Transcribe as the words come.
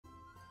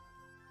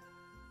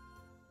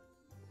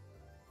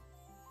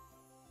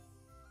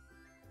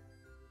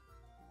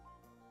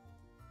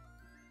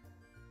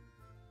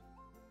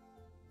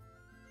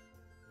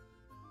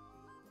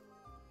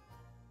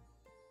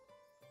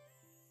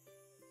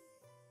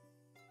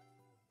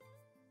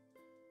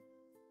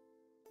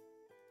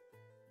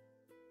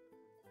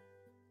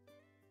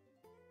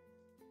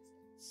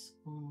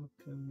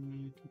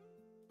Good.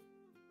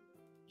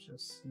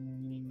 Just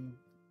need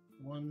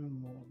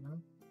one more.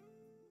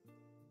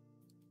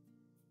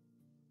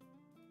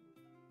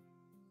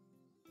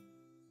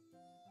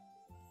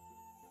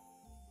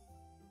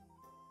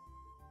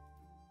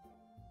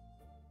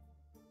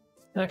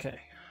 Okay.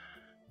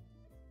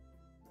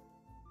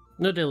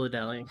 No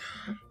dilly-dallying.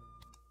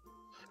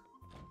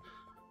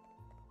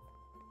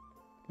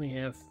 We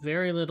have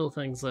very little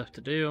things left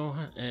to do,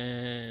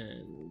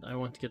 and I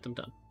want to get them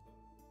done.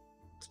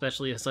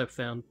 Especially as I've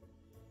found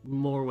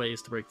more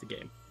ways to break the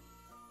game.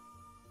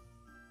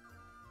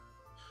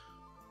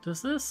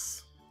 Does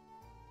this...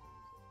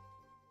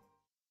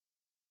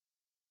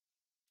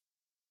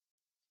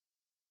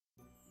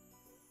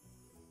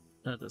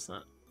 No, it does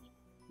not.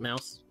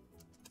 Mouse?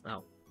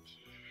 Oh,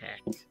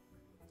 heck.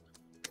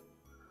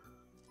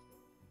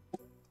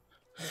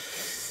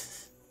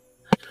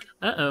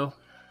 Uh-oh.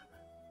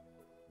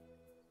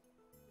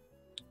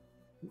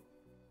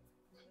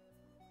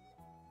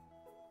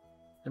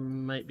 There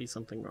might be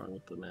something wrong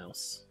with the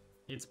mouse.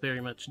 It's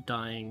very much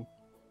dying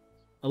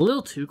a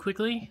little too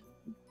quickly.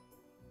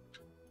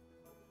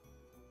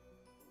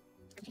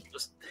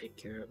 Just take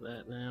care of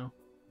that now.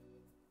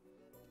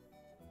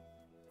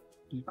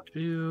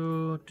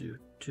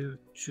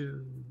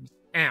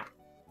 Ow!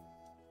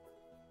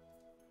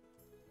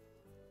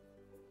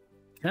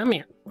 Come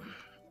here.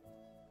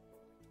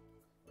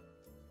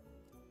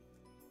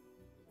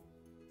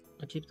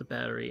 I'll keep the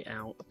battery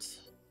out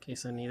in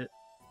case I need it.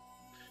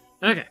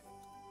 Okay.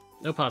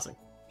 No pausing.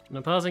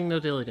 No pausing, no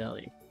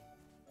dilly-dallying.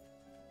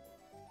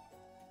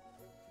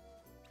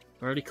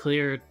 Already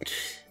cleared.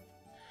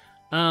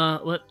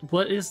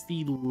 What is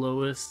the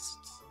lowest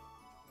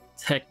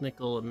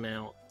technical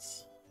amount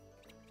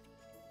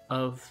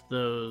of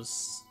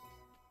those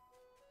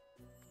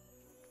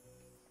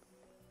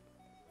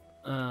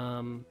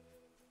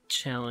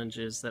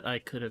challenges that I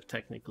could have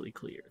technically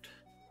cleared?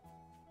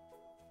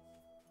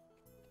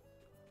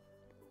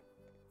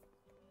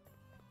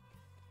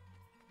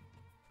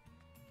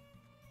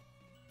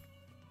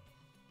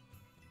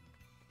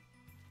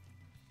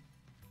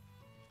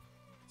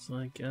 It's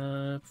like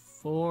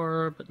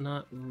 4, but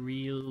not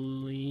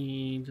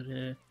really.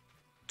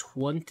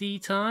 20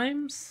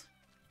 times?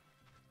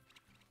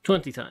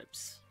 20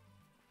 times.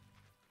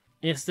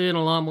 It's doing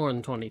a lot more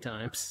than 20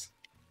 times.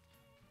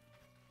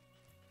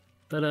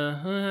 But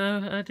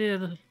I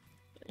did,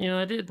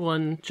 I did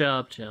one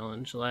job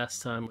challenge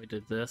last time we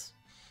did this.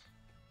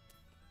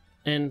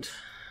 And,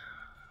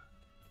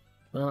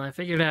 well, I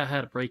figured out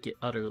how to break it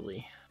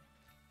utterly.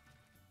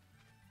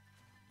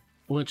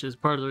 Which is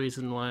part of the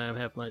reason why I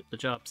have the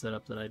job set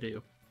up that I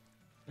do.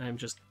 I'm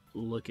just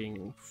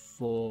looking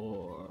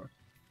for...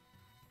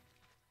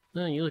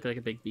 Oh, you look like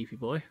a big beefy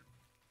boy.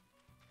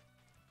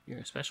 You're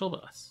a special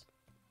boss.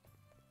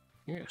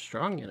 You're a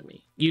strong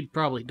enemy. You'd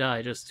probably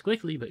die just as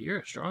quickly, but you're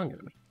a strong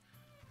enemy.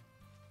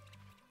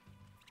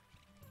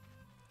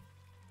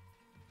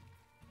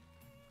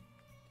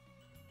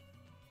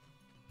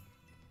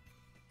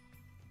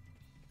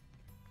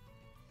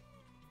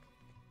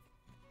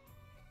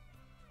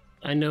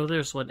 I know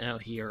there's one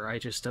out here, I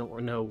just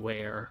don't know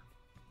where.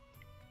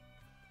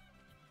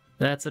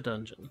 That's a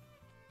dungeon.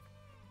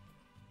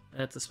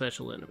 That's a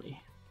special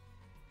enemy.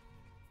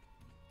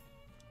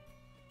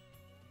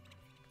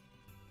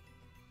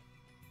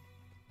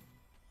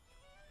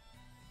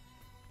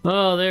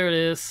 Oh, there it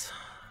is.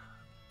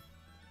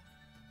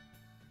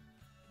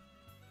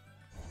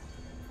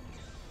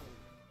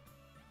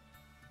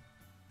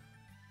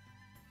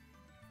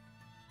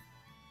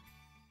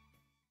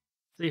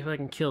 See if I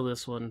can kill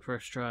this one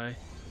first try.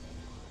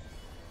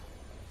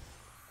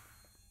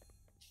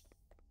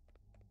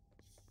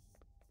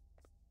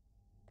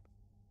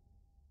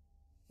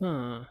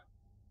 Huh.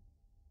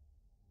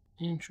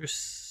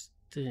 Interesting.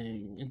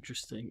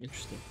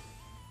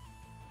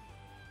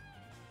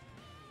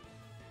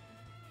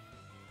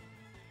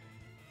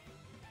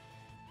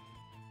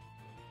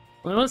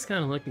 Well, I was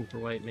kind of looking for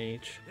White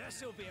Mage.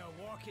 This'll be a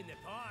walk in the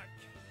park.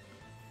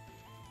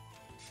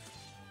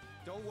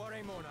 Don't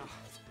worry, Mona.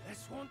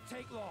 This won't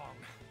take long.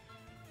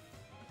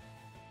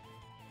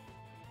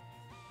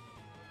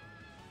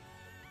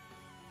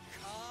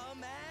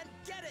 Come and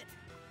get it.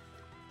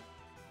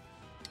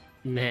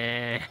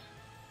 Nah.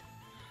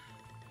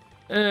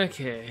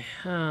 Okay.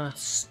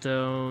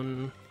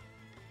 Stone.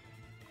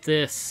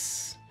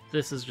 This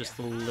is just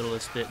the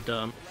littlest bit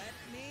dumb.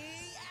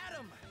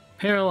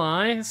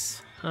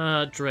 Paralyze.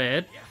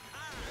 Dread.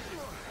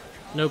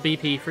 No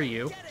BP for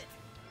you.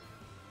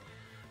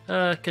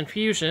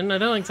 Confusion. I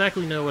don't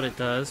exactly know what it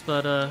does,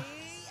 but,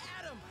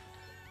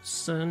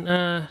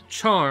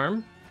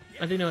 Charm.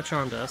 I do know what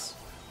Charm does.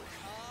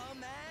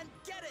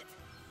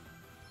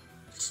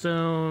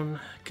 Stone.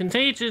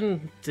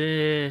 Contagion.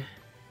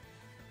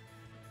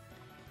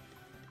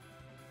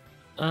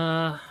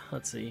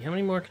 Let's see. How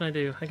many more can I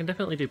do? I can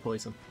definitely do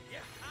poison.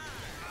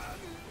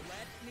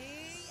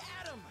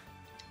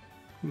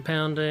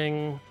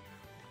 Compounding.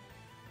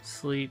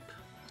 Sleep.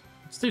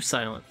 Let's do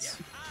silence.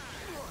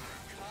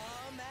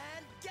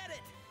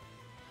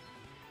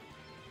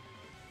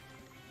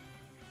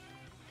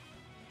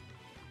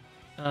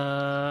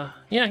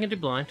 Yeah, I can do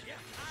blind.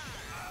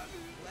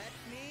 Let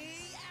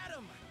me at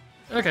 'em.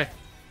 Okay.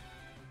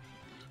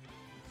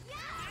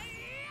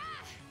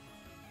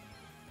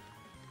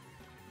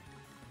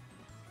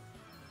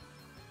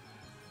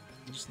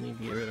 Just need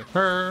to get rid of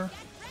her.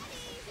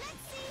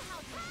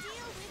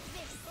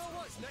 So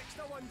what's next,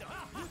 I wonder?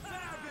 You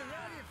better be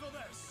ready for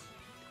this.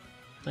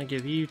 I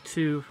give you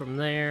 2 from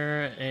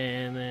there,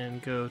 and then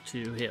go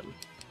to him.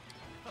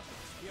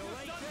 You're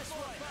right this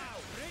way.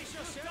 Brace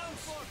yourself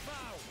for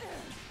foul.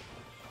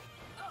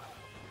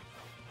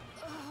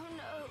 Oh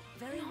no.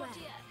 Very well.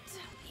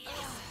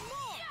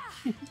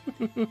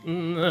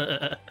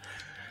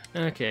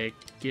 Okay,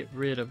 get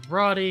rid of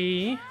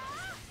Roddy.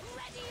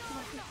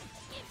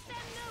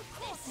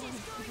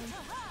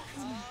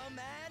 Come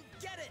and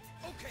get it.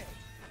 Okay.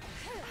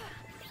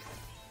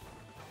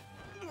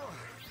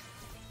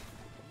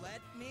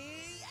 Let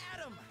me at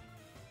 'em.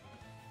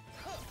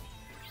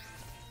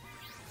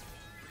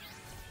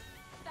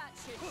 That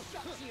should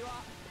shut you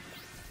up.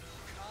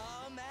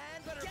 Come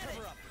and better Get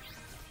cover it. up.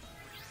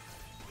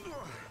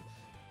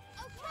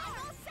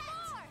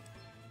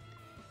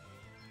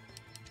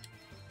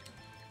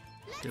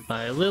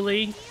 Goodbye,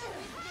 Lily.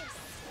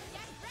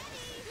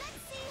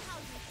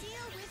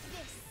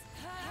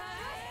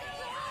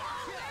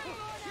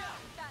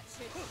 That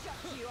should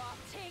shut you up.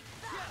 Take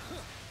that.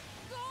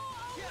 Go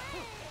away.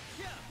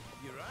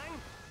 You rang?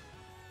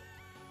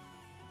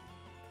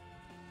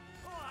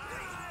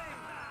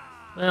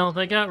 Well,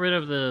 they got rid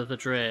of the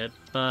dread,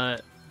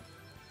 but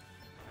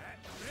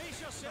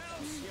Brace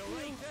yourselves. You're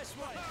right this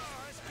way.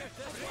 Let's get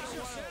this brace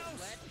yourselves.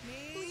 Let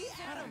me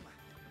at 'em.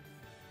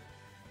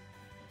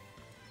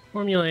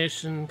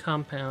 formulation,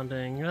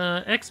 compounding,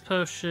 X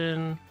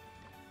potion,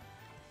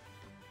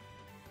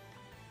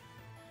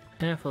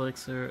 half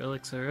elixir,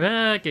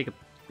 giga.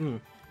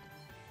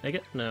 Mega?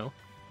 No.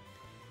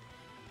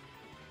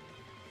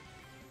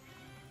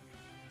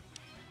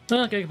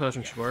 Well, giga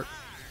potion should work.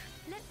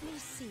 Let me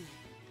see.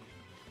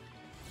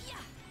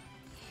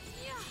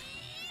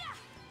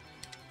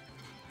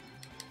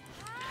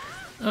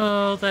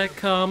 Oh, that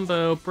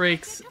combo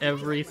breaks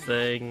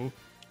everything.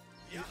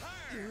 You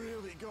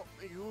really got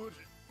me good.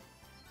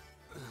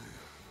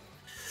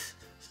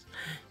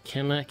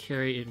 Cannot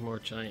carry in more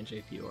giant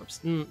JP orbs.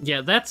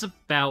 Yeah, that's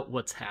about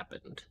what's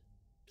happened.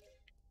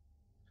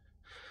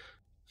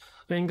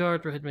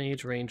 Vanguard, Red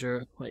Mage,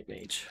 Ranger, White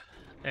Mage.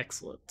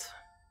 Excellent.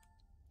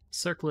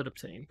 Circlet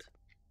obtained.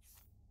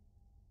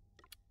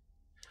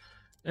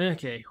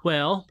 Okay,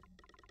 well.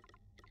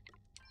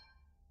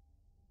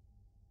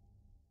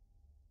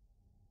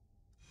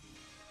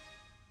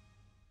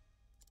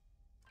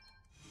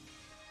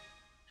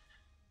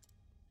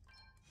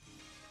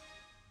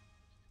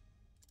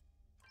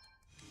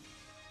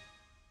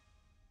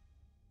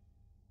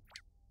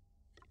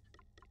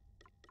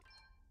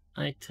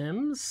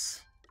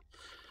 Items.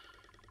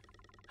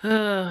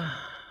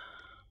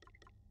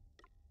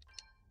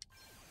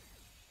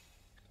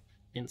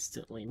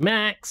 Instantly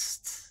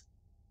maxed.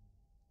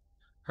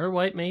 Her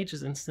white mage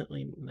is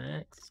instantly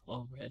maxed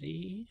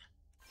already.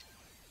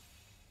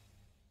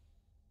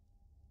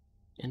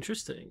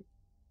 Interesting.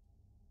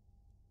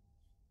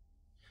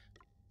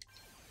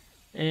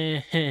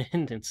 And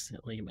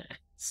instantly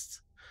maxed.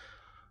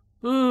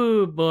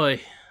 Ooh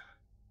boy.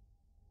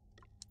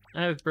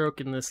 I've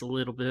broken this a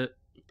little bit.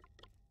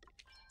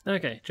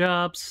 Okay,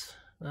 jobs.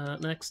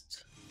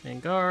 Next,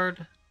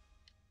 Vanguard.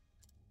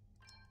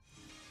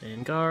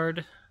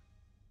 Vanguard.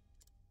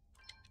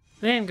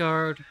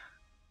 Vanguard.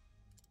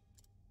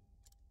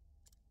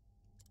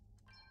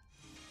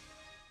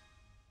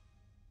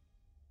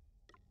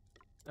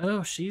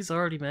 Oh, she's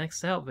already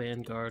maxed out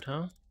Vanguard,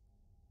 huh?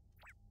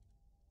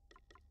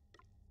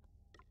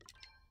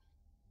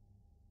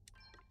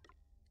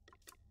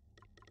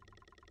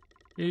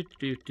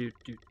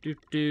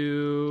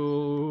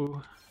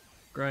 Do.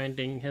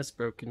 Grinding has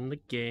broken the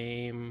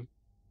game.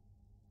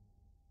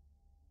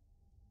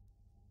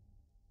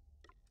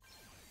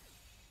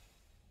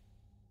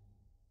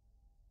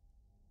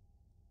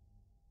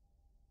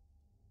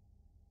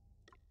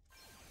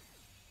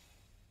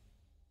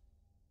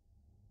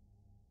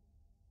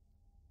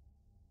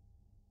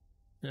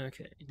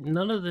 Okay,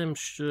 none of them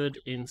should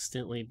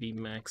instantly be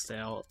maxed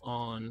out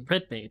on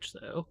Red Mage,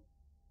 though.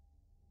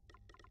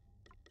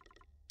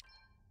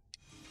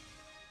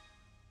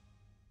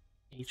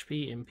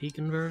 HP MP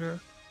converter?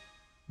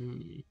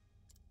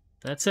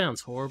 That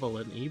sounds horrible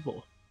and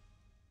evil.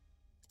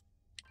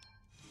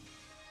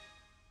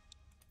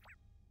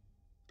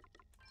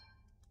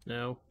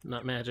 No,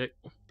 not magic.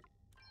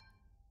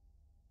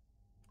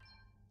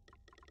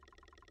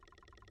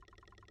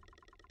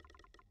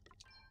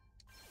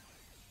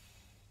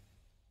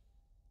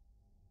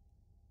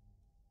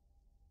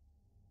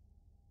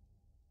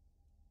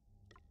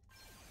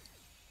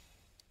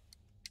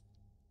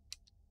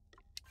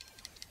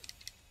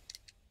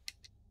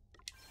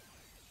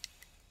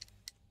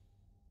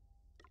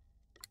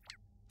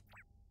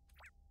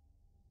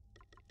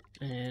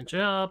 And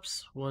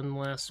jobs, one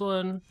last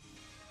one.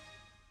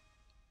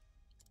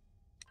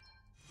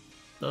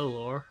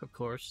 Bolor, of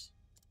course.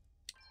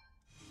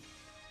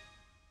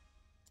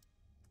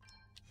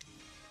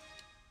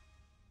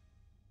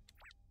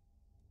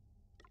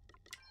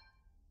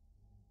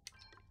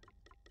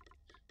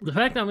 The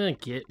fact that I'm gonna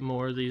get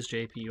more of these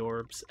JP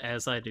orbs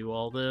as I do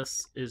all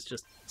this is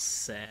just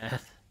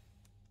sad.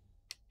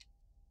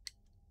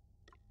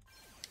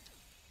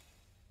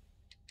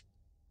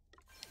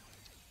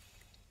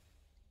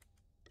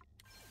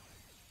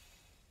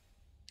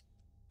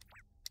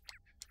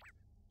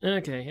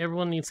 Okay,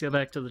 everyone needs to go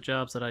back to the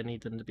jobs that I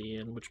need them to be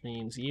in, which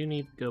means you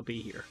need to go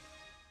be here.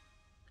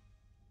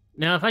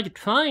 Now, if I could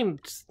find...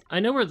 I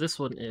know where this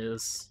one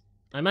is.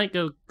 I might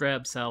go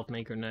grab Salve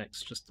Maker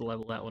next, just to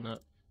level that one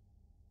up.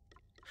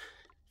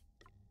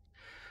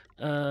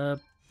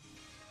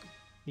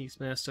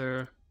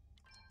 Beastmaster,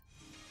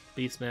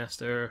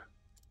 Beastmaster,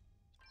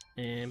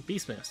 and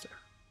Beastmaster.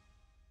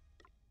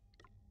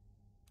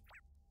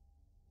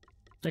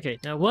 Okay,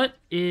 now what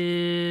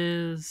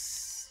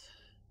is...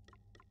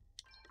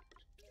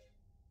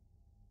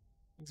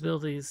 These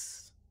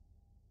abilities...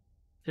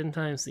 10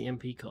 times the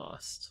MP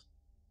cost.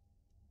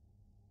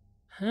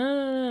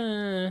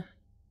 Huh...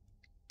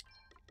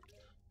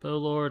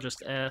 Bolor,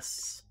 just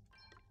S.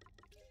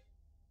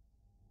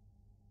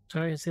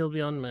 Targets healed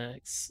beyond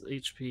max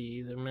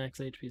HP. Their max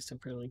HP is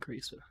temporarily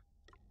increased.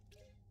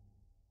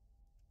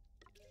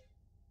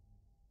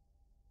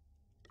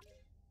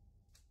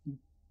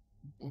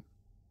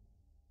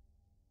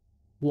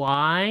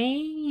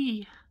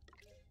 Why?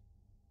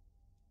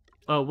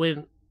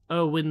 When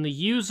the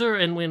user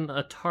and when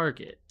a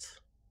target.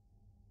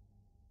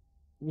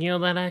 You know,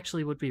 that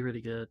actually would be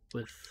really good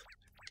with...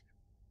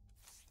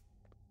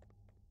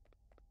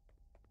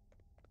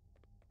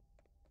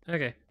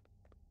 Okay.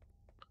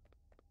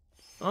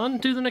 On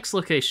to the next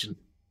location.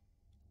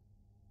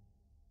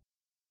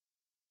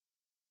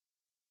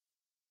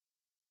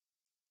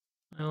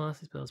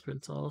 Velocity spells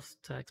prevents all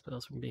attack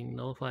spells from being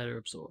nullified or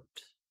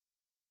absorbed.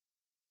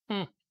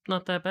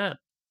 Not that bad.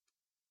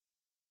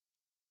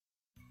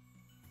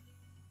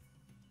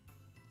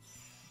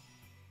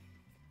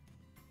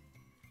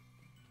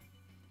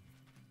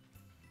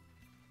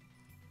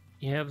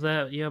 You have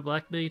that, you have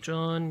Black Mage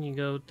on, you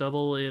go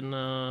double in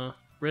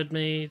Red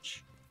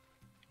Mage.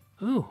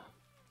 Ooh.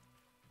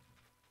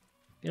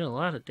 Get a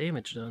lot of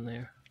damage done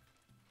there.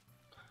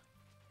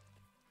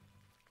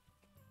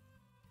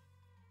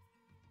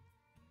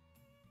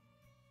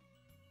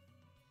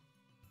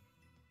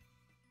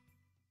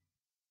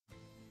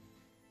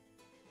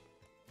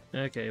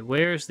 Okay,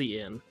 where's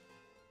the inn?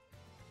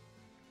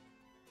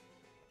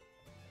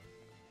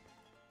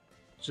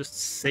 Just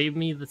save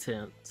me the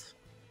tent.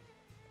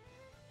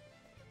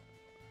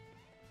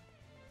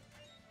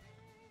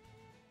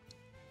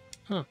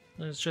 Huh,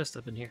 there's a chest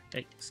up in here.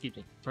 Hey, excuse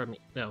me. Pardon me.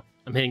 No,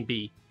 I'm hitting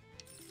B.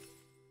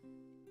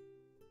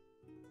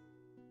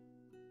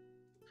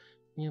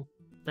 Yeah,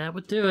 that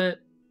would do it.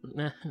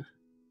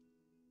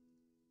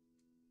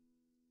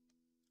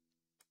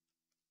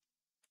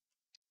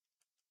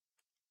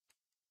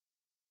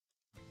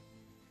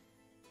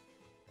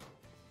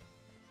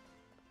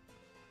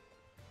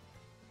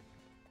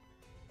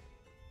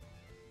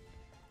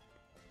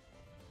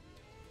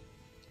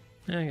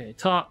 Okay,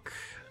 talk.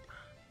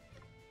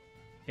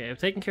 Okay, I've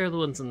taken care of the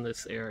ones in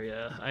this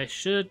area. I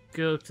should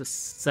go to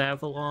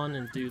Savalon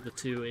and do the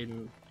two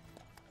in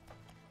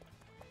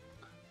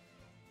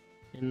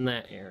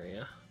that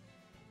area.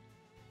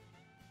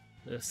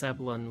 The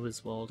Savalon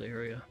Wiswald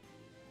area.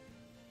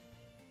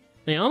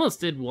 I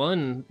almost did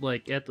one,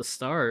 like, at the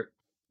start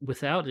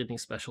without any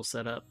special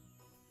setup.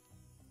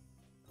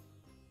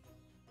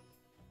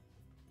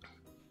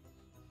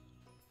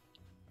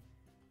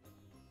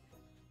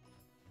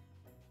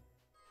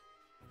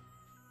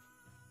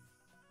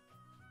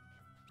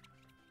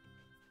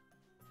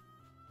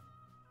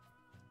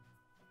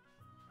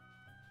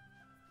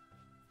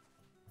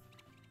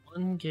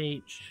 One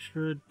gate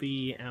should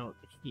be out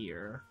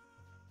here.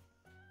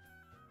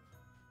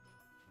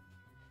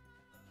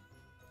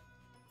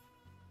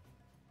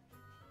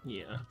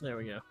 Yeah, there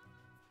we go.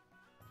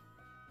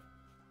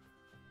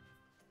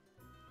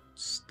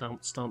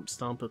 Stomp, stomp,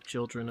 stomp of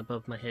children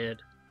above my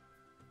head.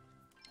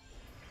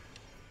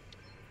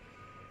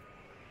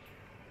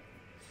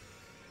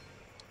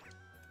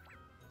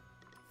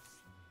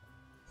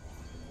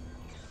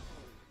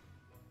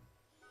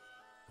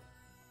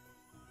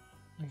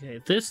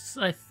 Okay, this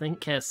I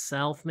think has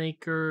Salve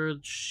Maker,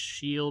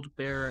 Shield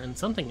Bearer, and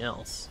something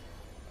else.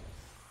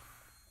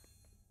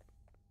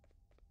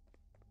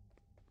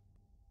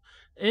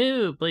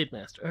 Ew, Blade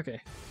Master,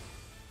 okay.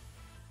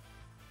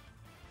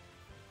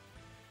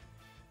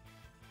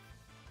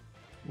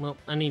 Well,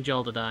 I need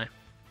y'all to die.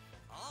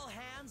 All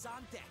hands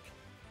on deck.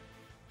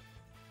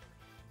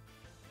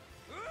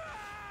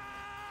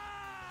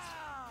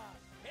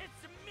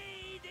 It's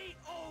me, the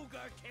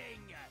Ogre King.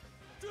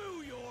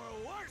 Do your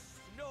worst,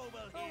 noble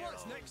hero.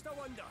 What's next, I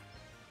wonder?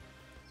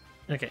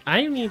 Okay,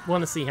 I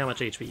want to see how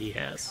much HP he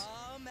has.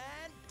 Come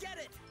and get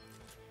it.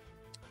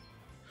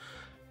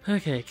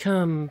 Okay,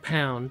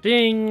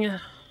 compounding.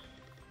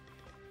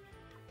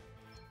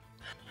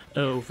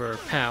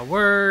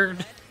 Overpowered.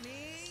 Let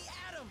me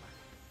at 'em.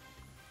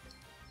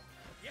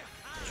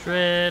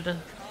 Dread. Come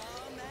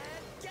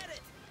and get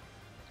it.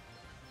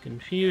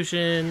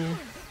 Confusion. Let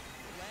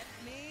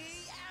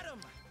me at 'em.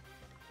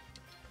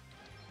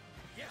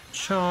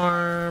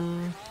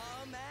 Charm.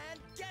 Come and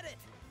get it.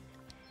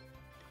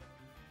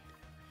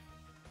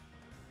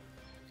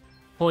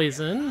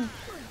 Poison. Let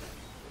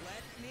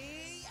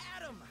me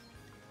at 'em.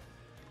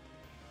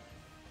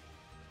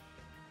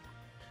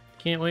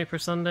 Can't wait for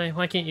Sunday.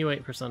 Why can't you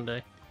wait for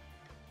Sunday?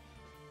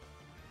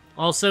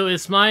 Also,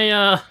 is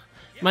my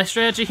my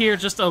strategy here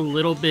just a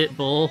little bit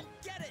bull?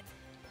 Get it.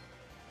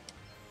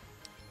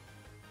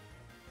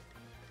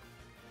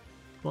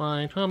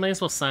 Blind. Well, may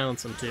as well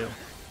silence him too.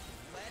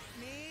 Let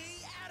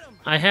me at 'em.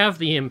 I have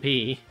the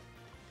MP.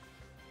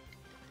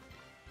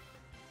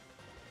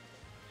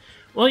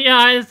 Well, yeah,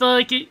 I thought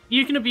like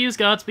you can abuse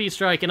Godspeed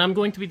Strike, and I'm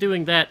going to be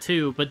doing that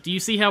too. But do you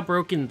see how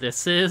broken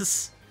this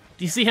is?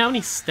 Do you see how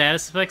many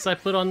status effects I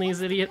put on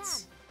these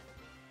idiots?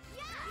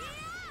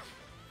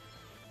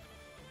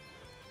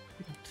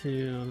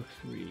 2,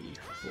 3,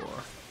 4.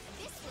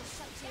 This will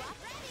shut you up.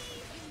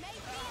 You may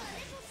feel a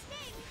little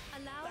sting.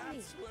 Allow me.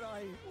 That's what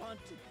I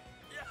wanted.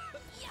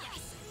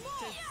 Yes,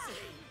 To more. see.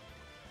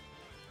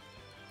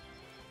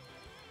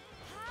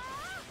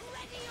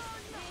 Ready or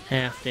not.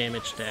 Half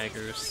damage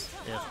daggers.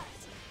 Yeah.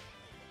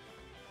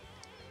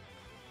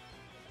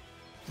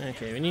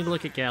 Okay, we need to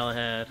look at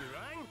Galahad.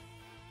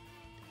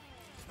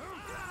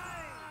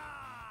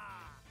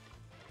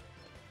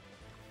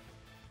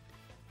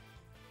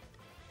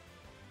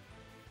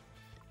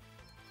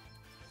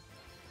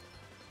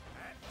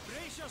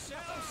 Brace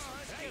yourselves.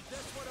 Let's give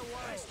this one a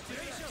whirl.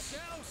 Brace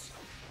yourselves.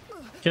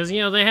 Because,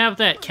 you know, they have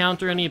that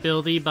counter any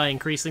ability by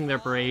increasing their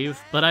brave,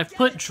 but I've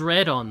put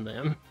Dread on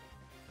them.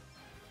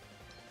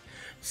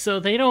 So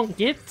they don't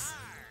get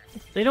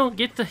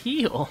to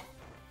heal.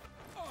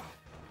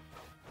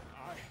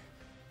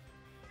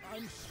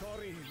 I'm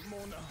sorry,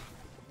 Mona.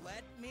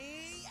 Let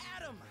me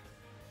at 'em.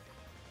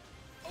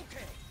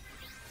 Okay.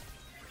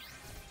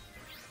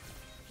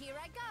 Here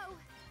I go.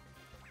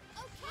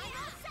 Okay,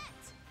 all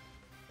set.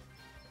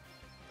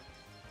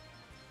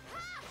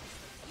 Ha!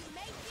 You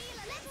may feel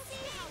a little sting.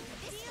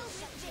 This will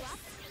shut you up.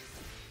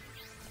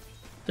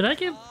 Did I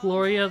give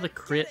Gloria the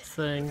crit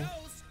thing? Goes.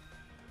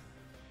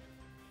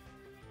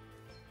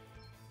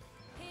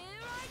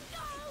 Here I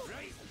go.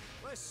 Right.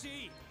 Let's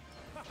see.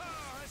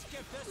 Let's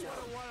give this one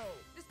a whirl.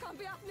 This can't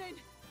be happening.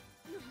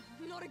 No,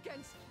 not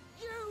against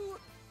you.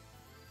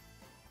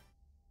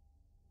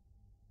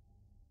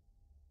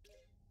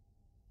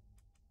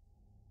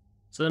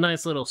 So a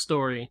nice little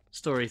story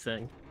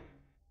thing.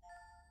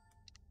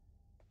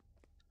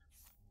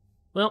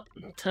 Well,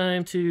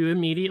 time to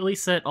immediately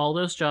set all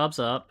those jobs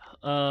up.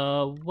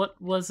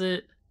 What was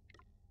it?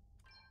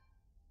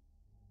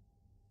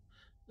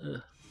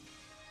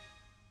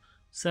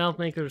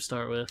 Salvemaker to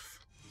start with.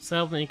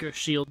 Salvemaker,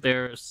 Shield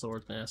Bearer,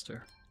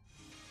 Swordmaster.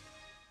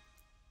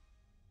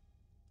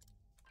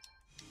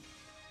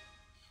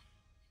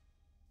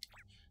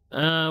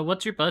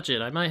 What's your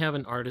budget? I might have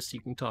an artist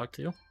you can talk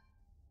to.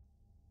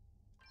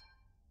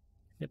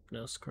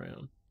 Hypnos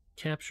Crown.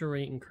 Capture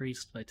rate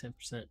increased by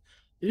 10%.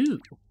 Ooh!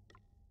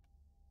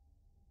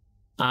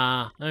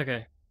 Ah,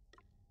 okay.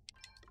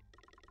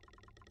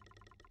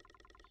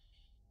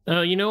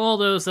 Oh, you know all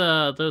those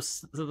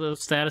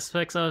status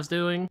effects I was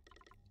doing?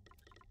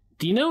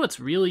 Do you know what's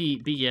really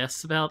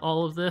BS about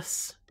all of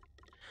this?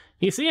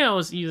 You see how I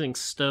was using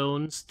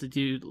stones to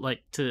do,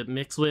 like, to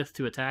mix with,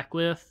 to attack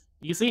with?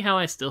 You see how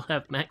I still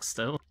have max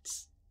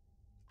stones?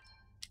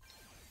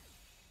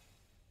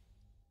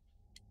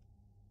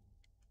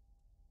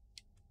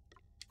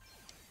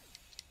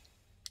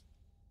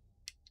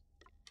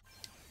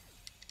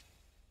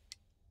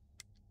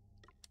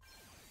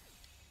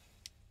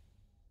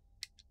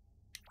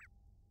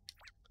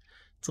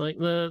 It's like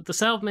the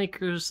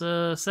Salvemaker's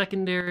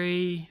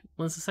secondary...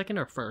 Was it second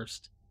or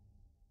first?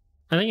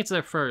 I think it's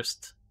their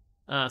first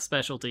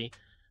specialty.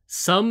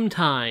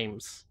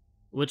 Sometimes,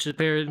 which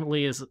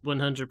apparently is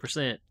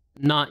 100%,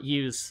 not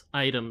use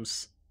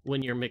items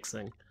when you're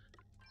mixing.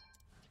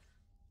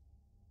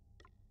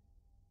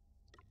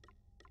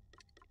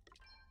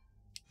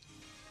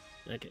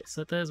 Okay,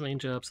 set that as main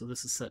job, so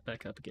this is set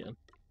back up again.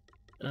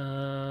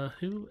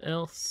 Who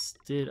else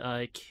did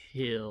I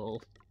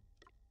kill?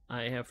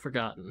 I have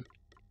forgotten.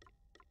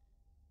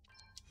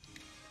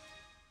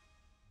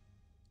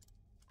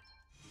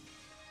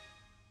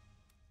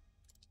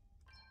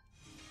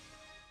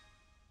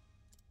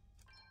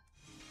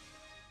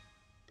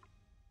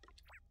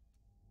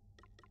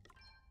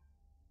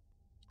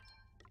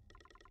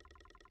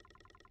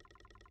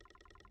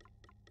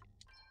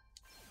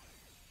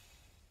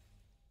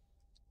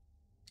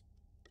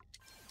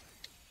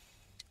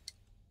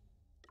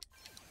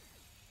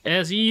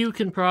 As you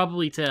can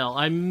probably tell,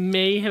 I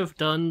may have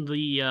done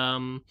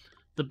the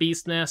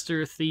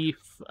Beastmaster,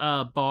 Thief,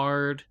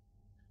 Bard,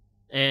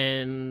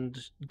 and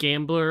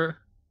Gambler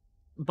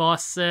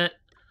boss set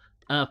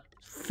a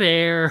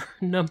fair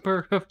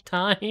number of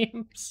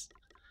times.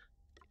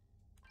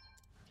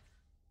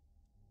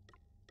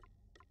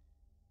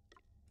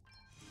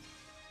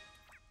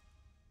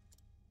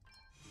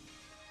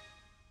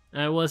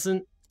 I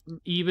wasn't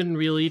even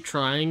really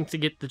trying to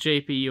get the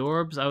JP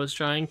orbs. I was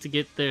trying to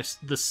get the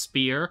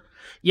spear.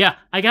 Yeah,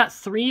 I got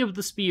 3 of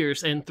the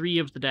spears and 3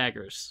 of the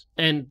daggers.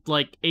 And,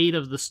 like, 8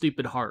 of the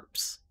stupid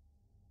harps.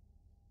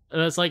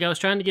 It's like I was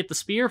trying to get the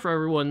spear for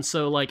everyone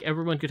so, like,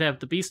 everyone could have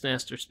the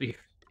Beastmaster spear.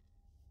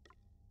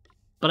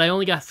 But I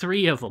only got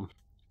 3 of them.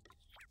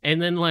 And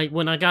then, like,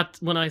 when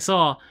I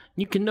saw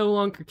you can no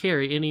longer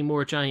carry any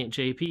more giant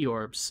JP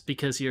orbs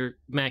because you're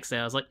maxed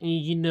out, I was like,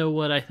 you know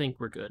what, I think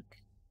we're good.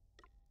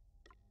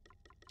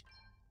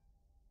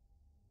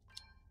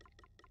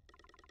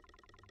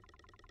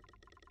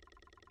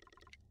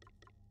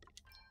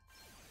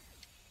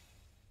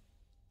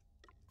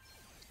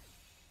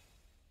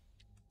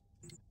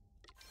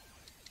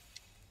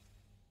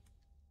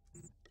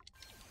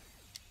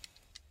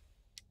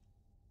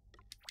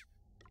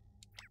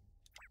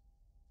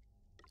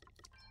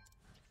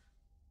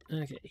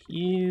 Okay,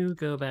 you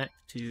go back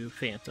to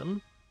Phantom.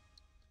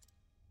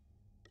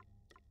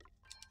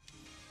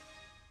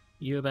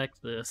 You go back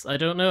to this. I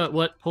don't know at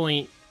what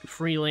point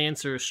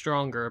Freelancer is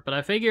stronger, but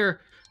I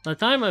figure by the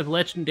time I've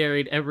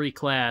legendaried every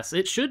class,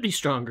 it should be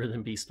stronger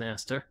than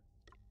Beastmaster.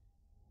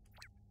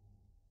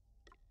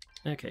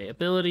 Okay,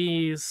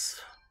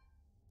 abilities.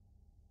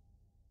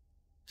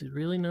 Did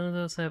really none of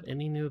those have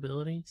any new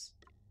abilities?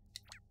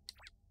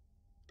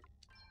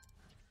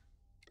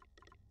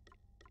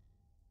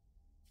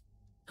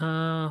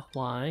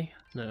 Y?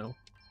 No.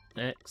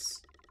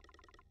 X.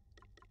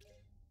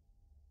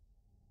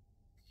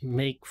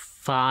 Make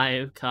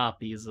 5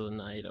 copies of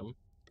an item.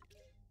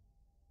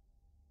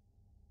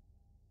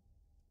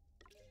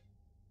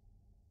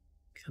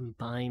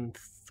 Combine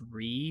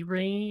 3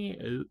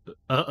 range?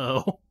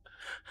 Uh-oh.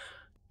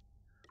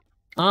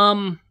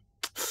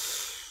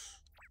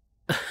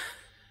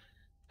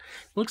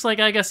 Looks like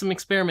I got some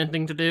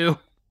experimenting to do.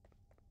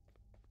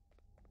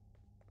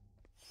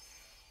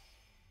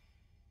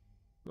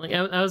 Like,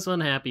 I was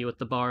unhappy with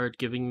the bard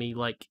giving me,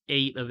 like,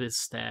 8 of his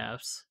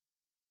staffs.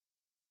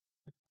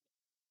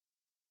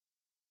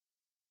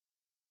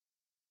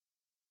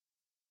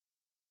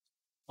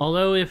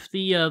 Although if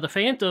the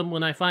Phantom,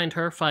 when I find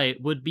her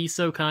fight, would be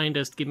so kind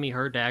as to give me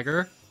her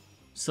dagger,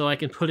 so I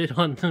can put it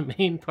on the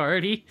main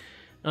party,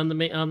 on the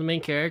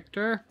main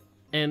character,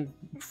 and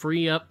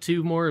free up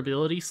 2 more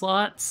ability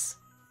slots.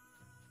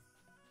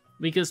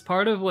 Because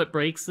part of what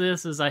breaks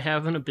this is I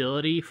have an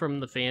ability from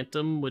the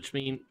Phantom, which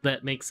means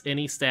that makes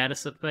any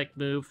status effect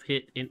move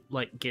hit in,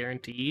 like,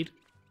 guaranteed.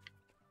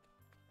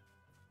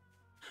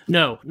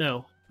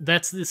 No.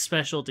 That's the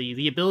specialty.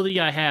 The ability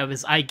I have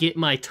is I get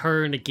my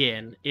turn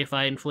again if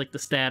I inflict a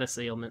status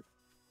ailment.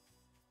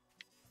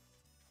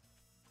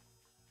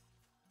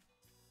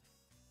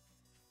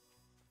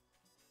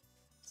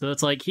 So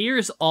it's like,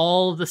 here's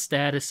all the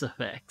status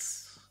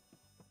effects.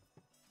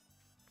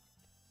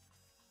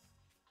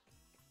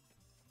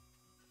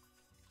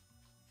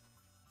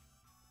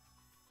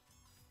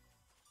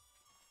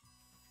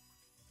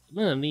 I'm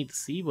gonna need to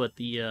see what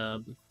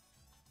the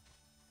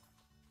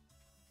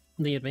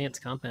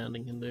advanced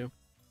compounding can do.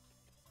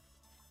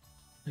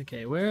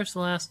 Okay, where's the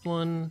last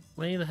one?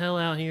 Way the hell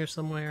out here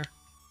somewhere.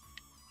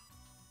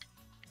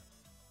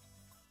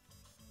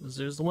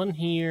 There's the one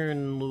here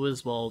in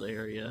Louiswald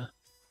area.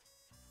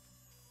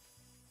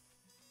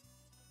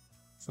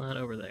 It's not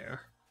over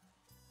there.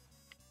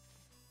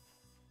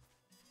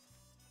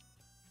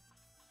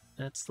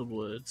 That's the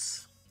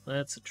woods.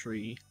 That's a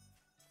tree.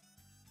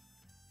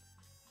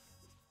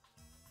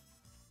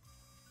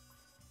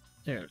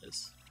 There it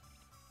is.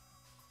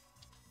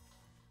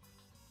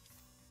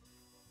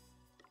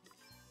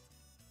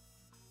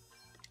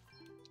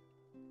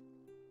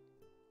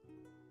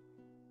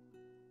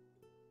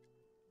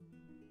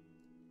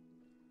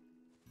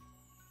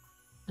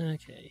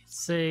 Okay,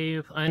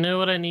 save. I know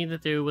what I need to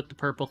do with the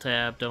purple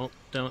tab. Don't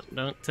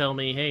tell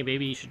me, hey,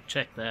 maybe you should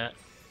check that.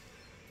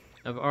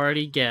 I've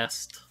already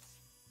guessed.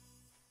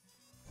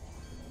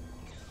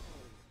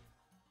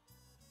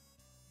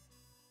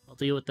 I'll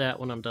deal with that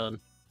when I'm done.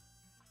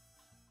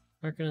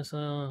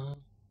 Arkansas.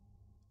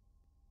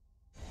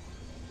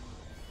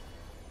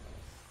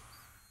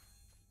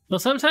 Well,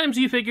 sometimes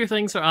you figure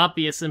things are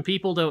obvious and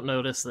people don't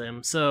notice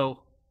them,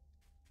 so...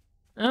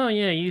 Oh,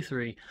 yeah, you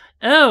 3.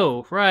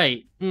 Oh,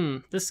 right.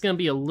 This is gonna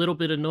be a little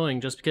bit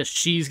annoying just because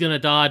she's gonna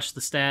dodge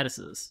the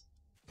statuses.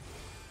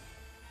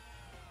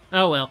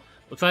 Oh, well.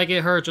 If I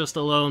get her just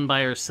alone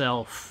by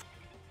herself...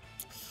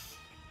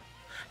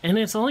 And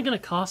it's only gonna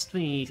cost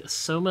me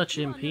so much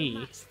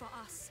MP,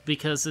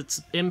 because it's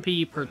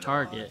MP per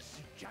target.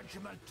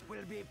 Judgment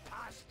will be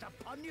passed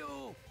upon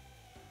you.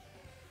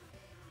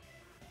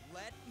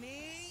 Let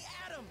me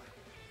at 'em.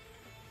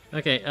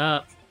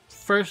 Okay,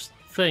 first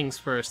things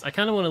first. I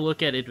kind of want to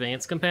look at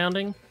advanced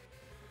compounding.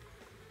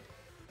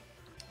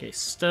 Okay,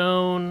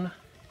 stone,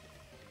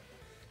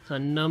 a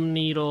numb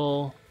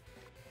needle,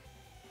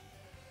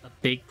 a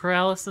big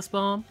paralysis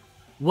bomb.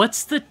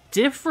 What's the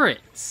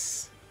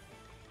difference?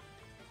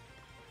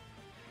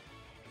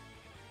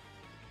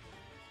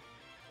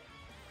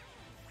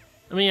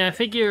 I mean, I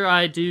figure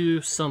I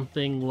do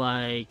something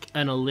like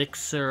an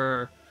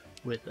elixir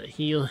with a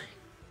healing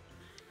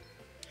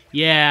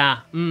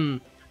Yeah,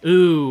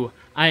 ooh,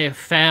 I have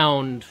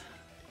found...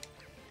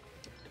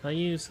 I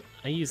use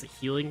a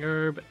healing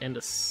herb and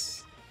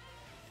those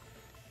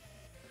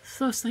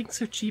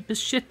things are cheap as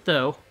shit,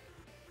 though.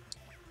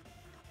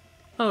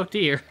 Oh,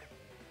 dear.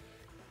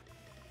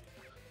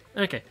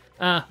 Okay,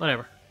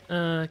 whatever.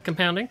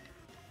 Compounding.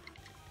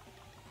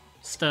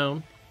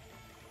 Stone.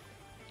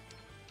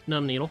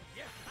 Numb needle.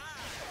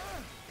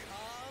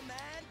 Come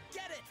and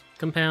get it.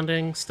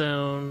 Compounding,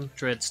 stone,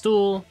 dread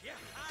stool.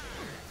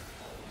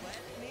 Let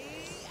me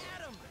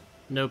at 'em.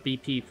 No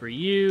BP for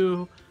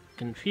you.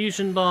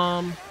 Confusion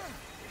bomb.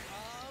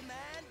 Come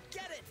and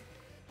get it.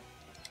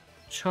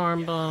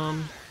 Charm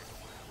bomb.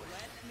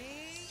 Let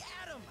me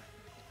at 'em.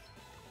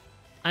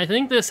 I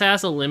think this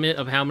has a limit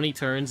of how many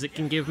turns it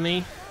can give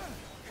me.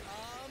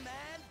 Come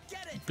and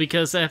get it.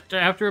 Because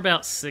after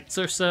about 6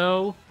 or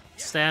so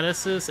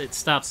statuses, it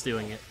stops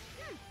doing it.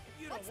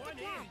 You don't want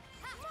it.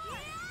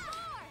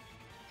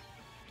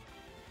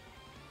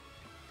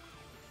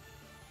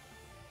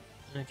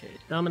 Okay,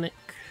 Dominic.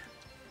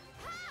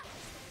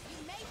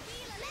 You may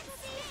feel a little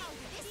scared.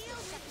 This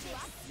will shut you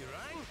up. You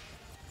rang?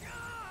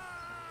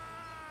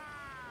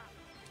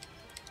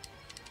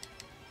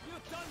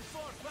 You're done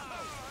for,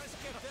 pal. Let's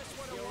get this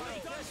one away.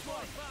 This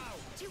one, pal.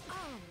 To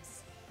arms.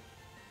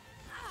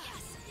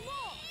 Yes,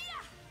 more.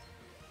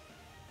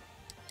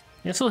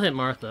 This will hit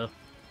Martha.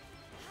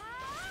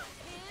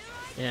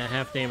 Here Yeah,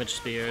 half damage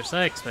spears.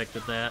 I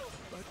expected that.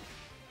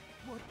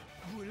 What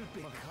will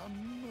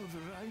become of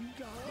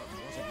Rheindar?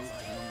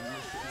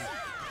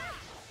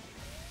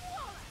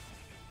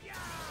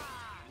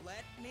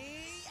 Let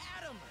me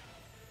at 'em.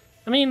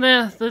 I mean,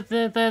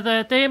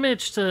 the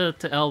damage to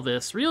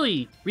Elvis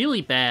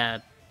really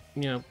bad.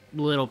 You know,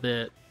 a little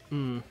bit.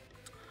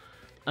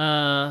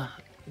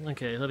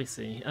 Okay, let me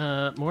see.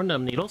 More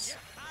numb needles.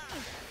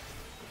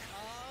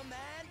 Come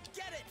and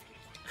get it.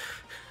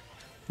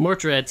 More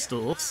dread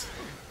stools.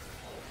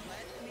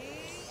 Let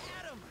me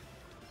at 'em.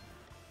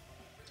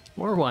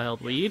 More wild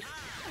weed.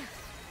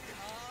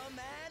 Come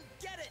and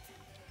get it.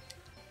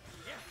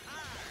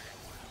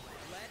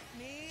 Let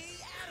me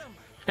at 'em.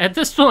 At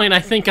this point, I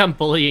think I'm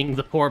bullying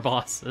the poor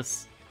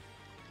bosses.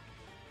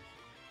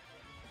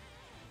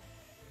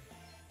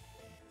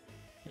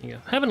 There you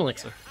go. Have an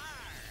elixir.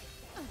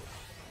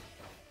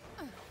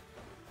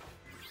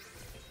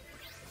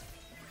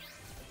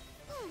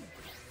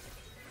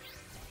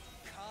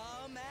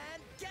 Come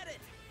and get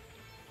it.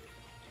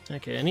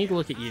 Okay, I need to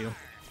look at you.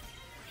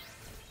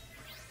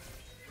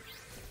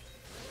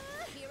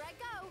 I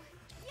go.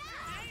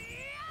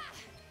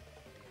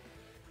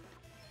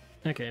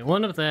 Okay,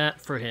 one of that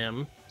for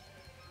him.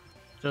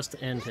 Just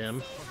to end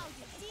him. How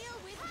you deal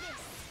with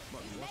this.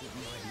 You may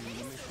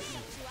feel this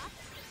will shut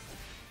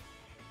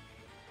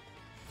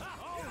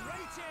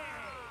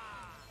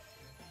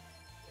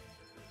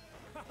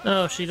you up.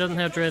 Oh, she doesn't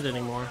have dread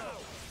anymore.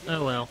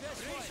 Oh well.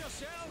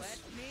 Let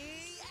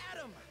me at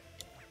 'em.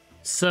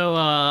 So,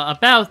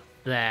 about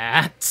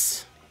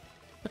that...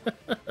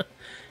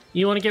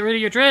 You want to get rid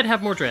of your dread?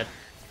 Have more dread.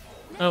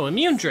 Oh,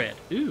 immune dread.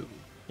 Ooh,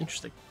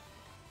 interesting.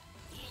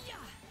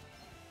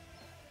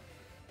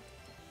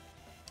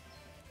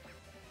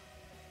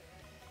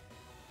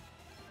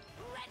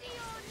 Ready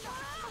or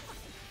not.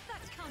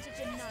 That counted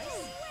you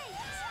nice.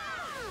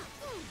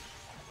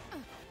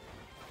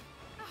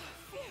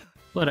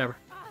 Whatever.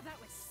 Oh, that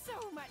was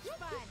so much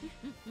fun.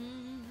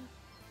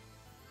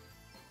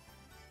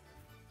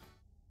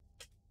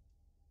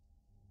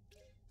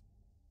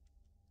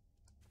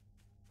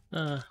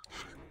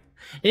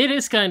 It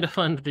is kind of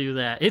fun to do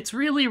that. It's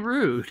really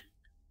rude.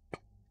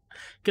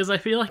 Because I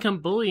feel like I'm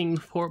bullying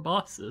the poor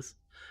bosses.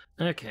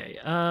 Okay,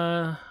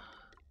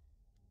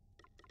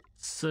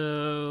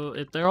 so,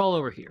 they're all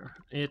over here.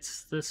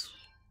 It's this...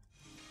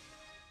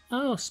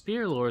 Oh,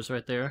 Spear Lore's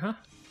right there, huh?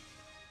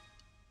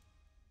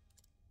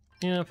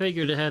 Yeah, I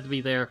figured it had to be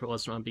there if it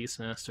wasn't on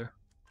Beastmaster.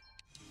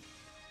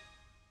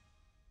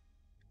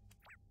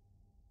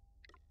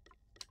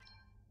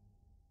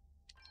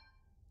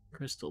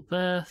 Crystal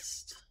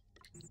Best.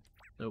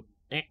 Nope.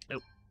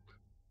 Nope.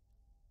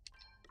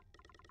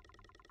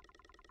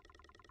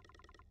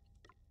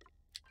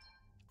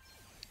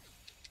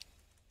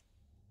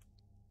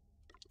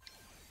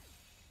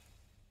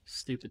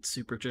 Stupid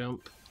super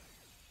jump.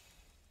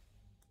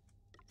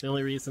 The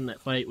only reason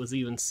that fight was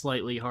even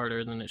slightly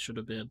harder than it should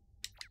have been.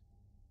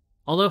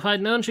 Although if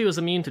I'd known she was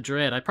immune to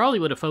dread, I probably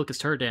would have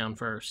focused her down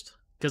first.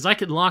 Because I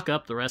could lock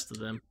up the rest of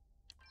them.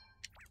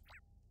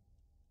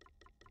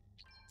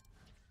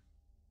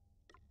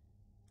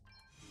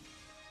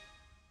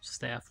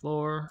 Staff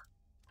lore.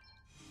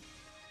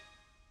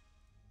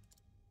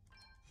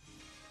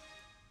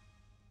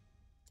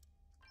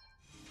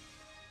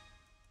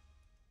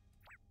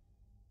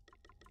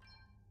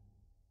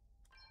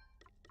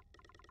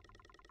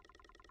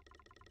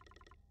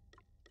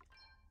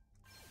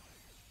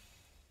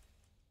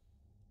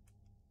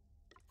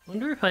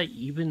 Wonder if I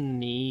even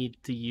need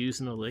to use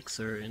an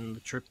elixir in the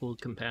triple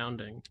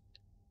compounding.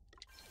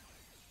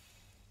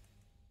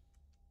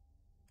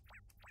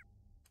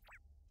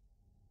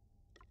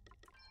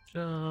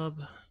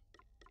 Job.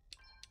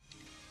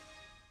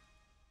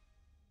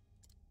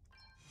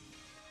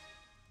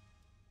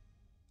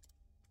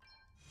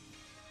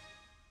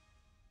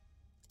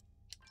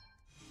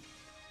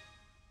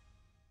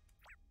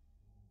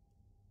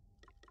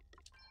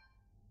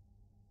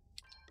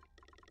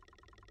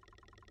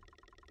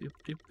 Boop,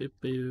 doop, boop,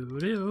 boo,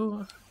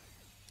 doo.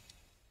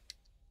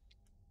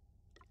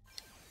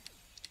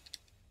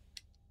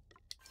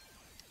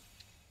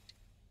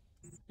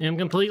 I'm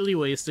completely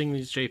wasting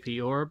these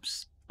JP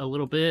orbs a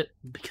little bit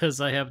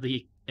because I have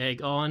the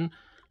egg on,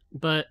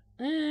 but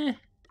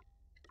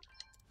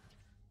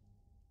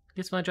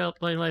gets my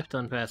life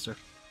done faster.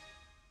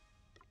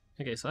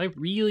 Okay, so I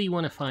really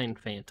want to find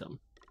Phantom.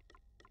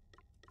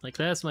 Like,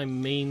 that's my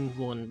main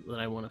one that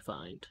I want to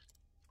find.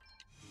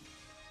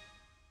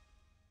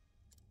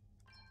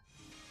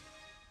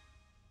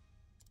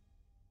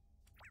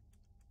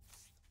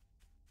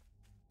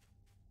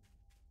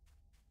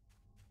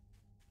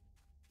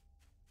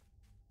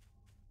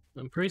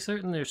 I'm pretty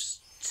certain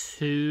there's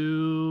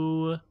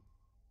two...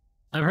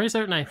 I'm pretty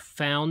certain I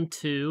found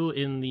two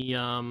in the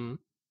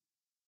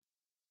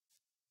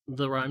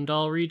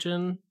Rheimdall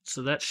region,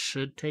 so that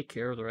should take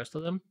care of the rest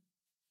of them,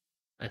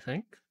 I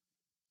think.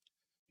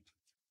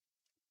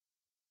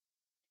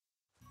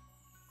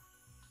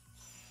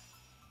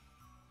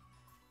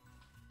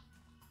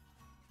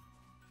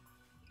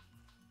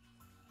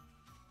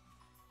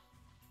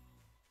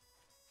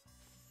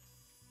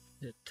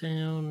 Hit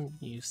down,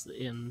 use the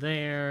inn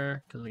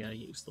there, because we gotta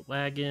use the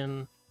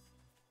wagon.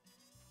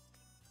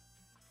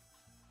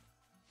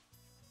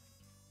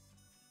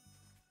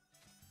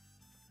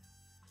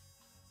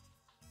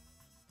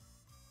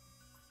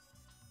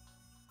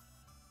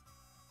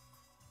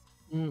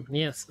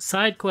 Yes,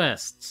 side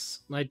quests.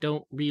 I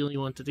don't really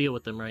want to deal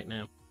with them right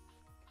now.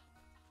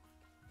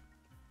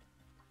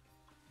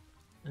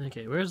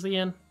 Okay, where's the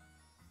inn?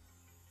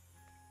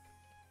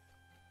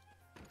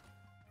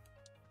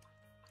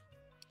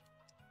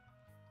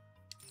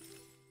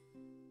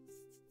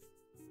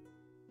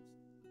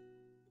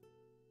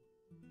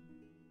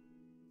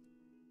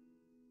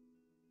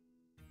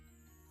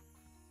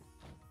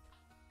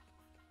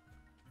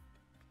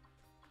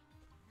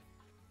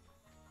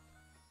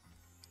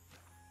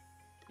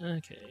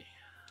 Okay.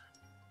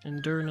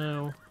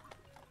 Endurno,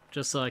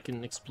 just so I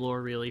can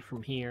explore really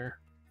from here.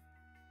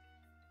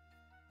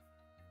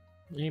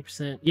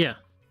 80%, yeah.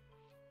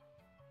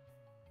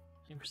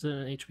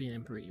 80% HP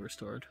and MP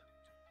restored.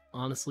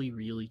 Honestly,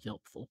 really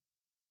helpful.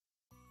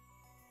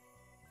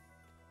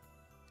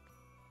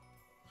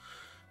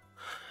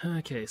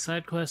 Okay,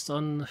 side quest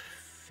on the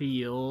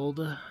field.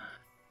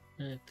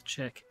 I have to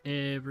check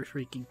every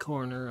freaking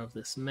corner of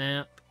this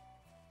map.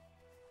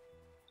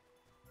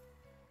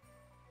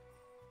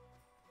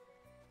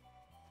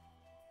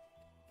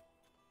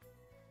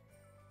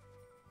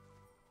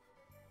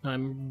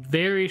 I'm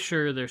very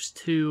sure there's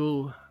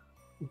two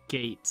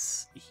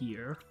gates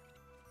here.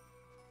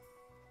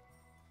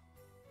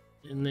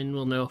 And then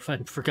we'll know if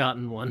I've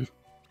forgotten one.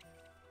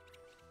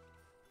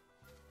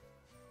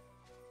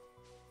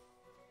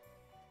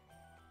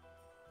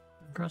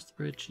 Across the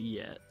bridge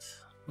yet.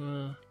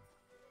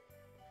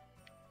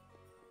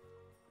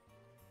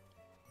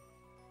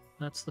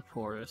 That's the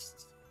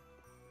forest.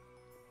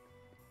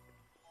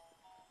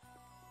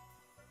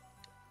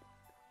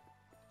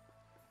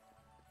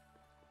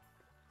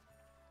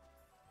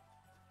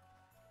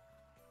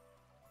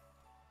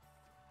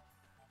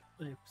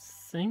 I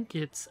think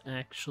it's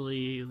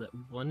actually that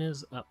one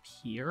is up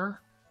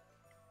here,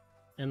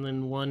 and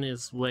then one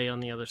is way on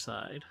the other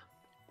side.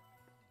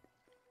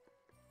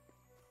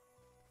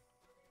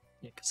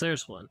 Yeah, because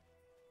there's one.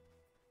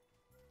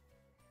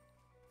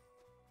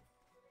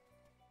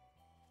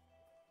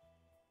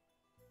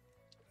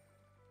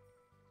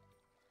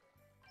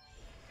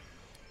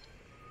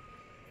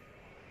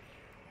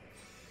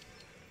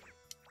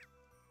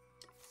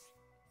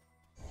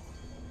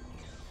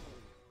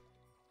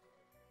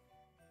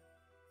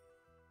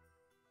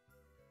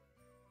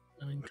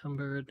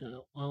 Unencumbered,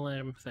 all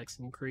item effects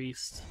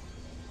increased.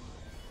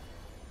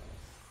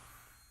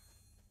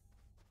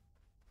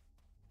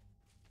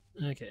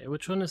 Okay,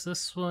 which one is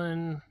this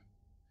one?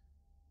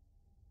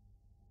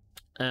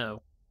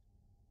 Oh.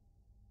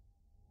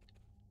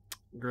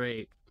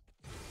 Great.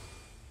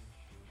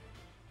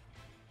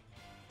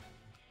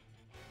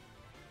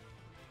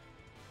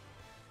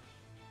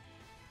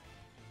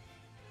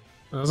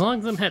 As long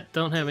as them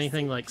don't have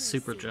anything like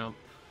super jump.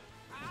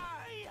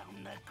 I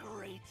am the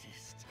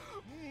greatest,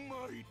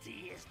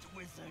 mightiest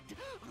wizard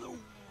the world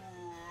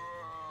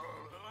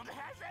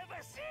has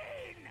ever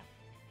seen!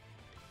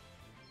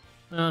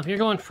 If you're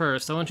going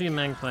first, I want you to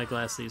magnify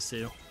glass these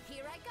two.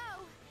 Here I go.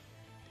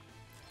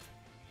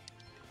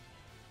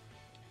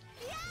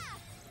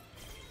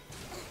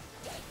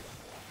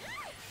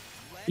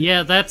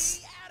 Yeah, that's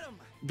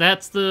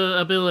the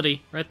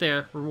ability right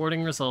there.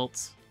 Rewarding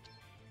results.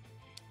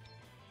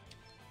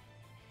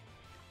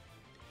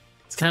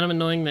 It's kind of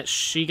annoying that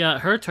she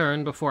got her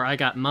turn before I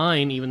got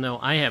mine, even though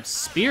I have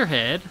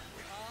Spearhead.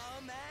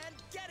 Come and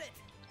get it!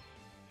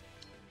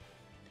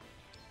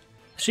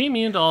 Is she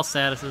immune to all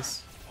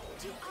statuses?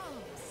 To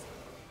arms.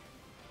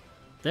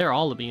 They're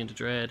all immune to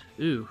Dread.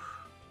 Ooh,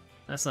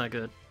 that's not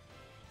good.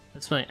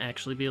 This might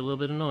actually be a little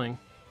bit annoying.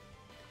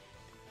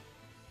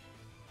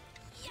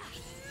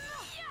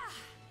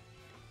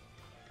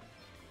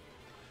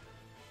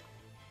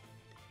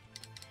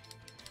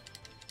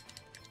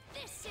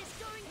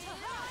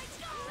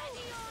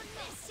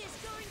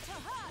 going to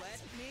hurt.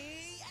 Let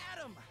me at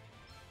 'em.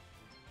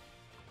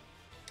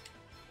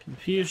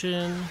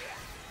 Confusion.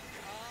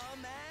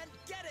 Come and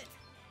get it.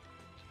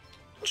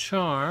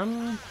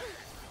 Charm. Let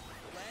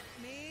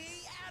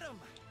me at 'em.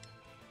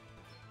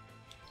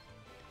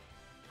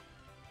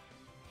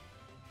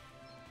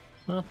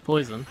 Well,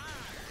 poison.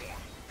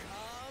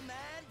 Come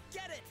and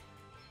get it.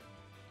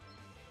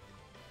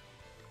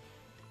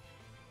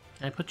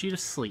 I put you to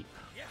sleep.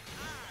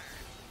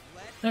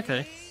 Let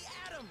Okay. me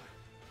at 'em.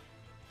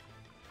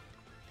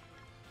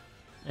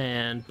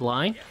 And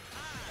blind. Come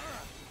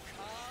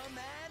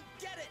and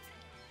get it.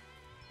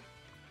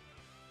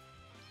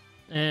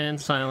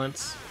 And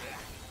silence.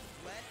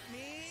 Let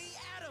me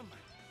at 'em.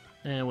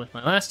 And with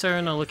my last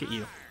turn, I'll look at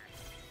you.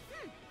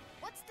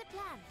 What's the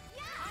plan?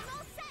 Yeah, I'm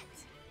all set.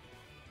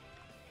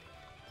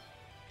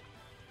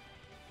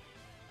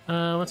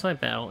 What's my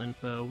battle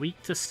info?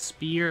 Weak to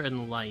spear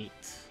and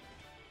light.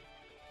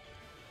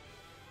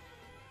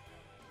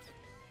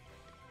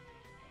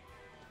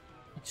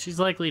 She's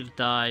likely to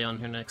die on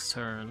her next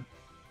turn.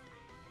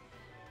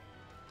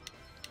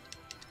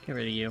 Get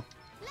rid of you.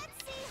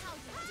 Let's see how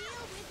you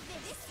deal with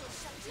this. This will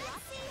shut you up.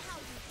 Let's see how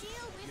you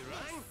deal with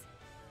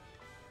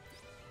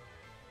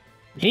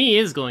this. He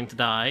is going to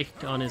die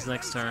on his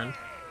next turn.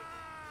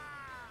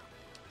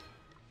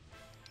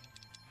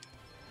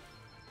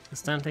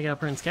 It's time to take out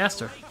Prince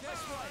Castor. This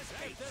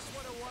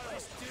one a while.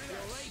 Let's do this.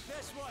 You'll like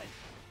this one.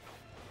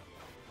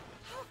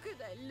 How could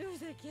I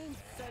lose against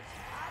such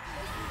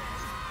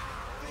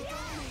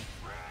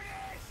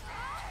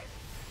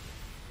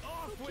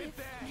Off with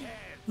their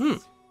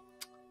heads.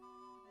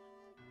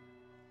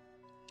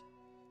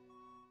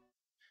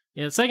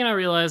 Yeah, the second I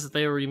realized that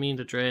they were mean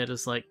to Dread,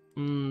 it's like,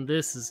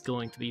 this is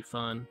going to be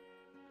fun.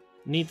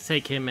 Need to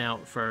take him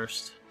out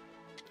first.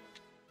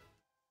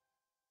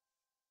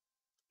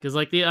 Because,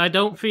 like, I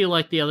don't feel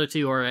like the other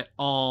two are at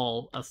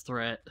all a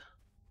threat.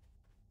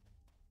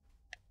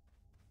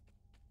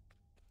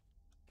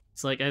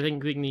 It's like, I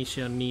think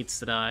Ignicio needs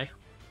to die.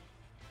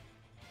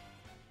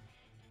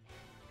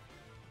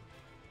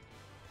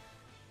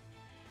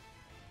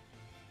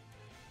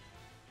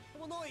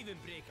 We'll not even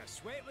break a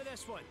sweat with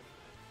this one.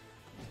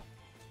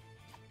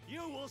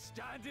 You will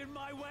stand in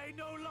my way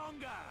no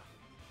longer.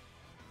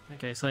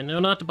 Okay, so I know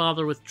not to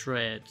bother with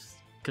Dread,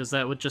 because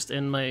that would just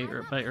end my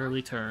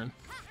early turn.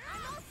 I'm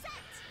all set.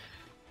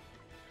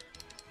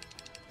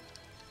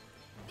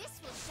 This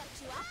will shut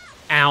you up.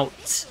 Out.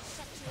 This will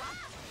shut you up.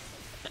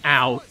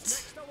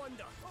 Out. No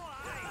wonder.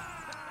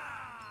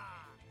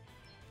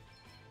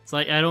 It's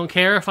like, I don't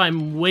care if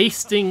I'm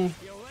wasting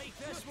You like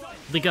this one?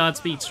 the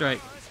Godspeed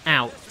Strike.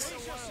 Out.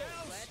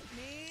 Let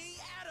me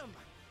at 'em.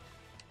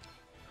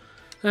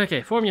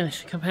 Okay,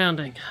 formulation,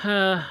 compounding.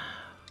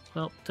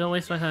 Well, don't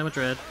waste my time with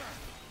Dread.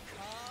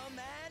 Come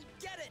and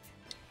get it.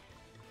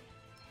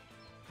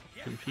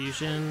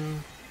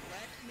 Confusion.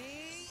 Let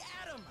me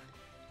at 'em.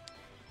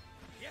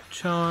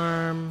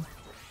 Charm.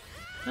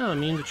 Oh,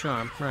 immune to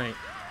charm, right.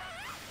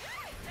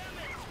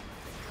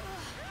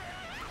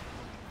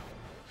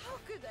 How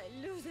could I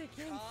lose against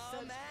such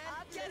Come and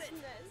get it.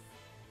 heartlessness?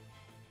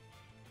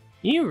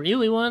 You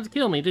really wanted to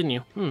kill me, didn't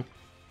you?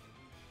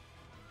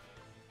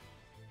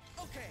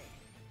 Okay.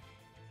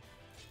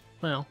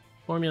 Well,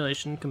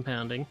 formulation,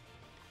 compounding.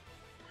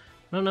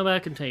 I don't know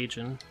about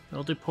contagion.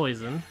 I'll do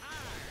poison.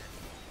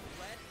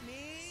 Let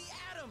me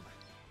at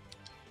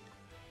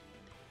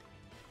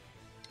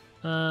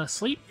 'em.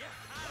 Sleep?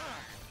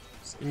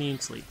 Immune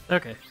sleep.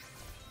 Okay.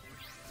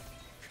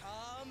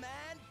 Come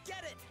and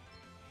get it.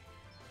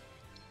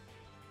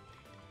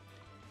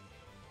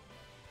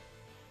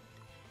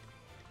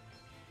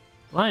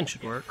 Line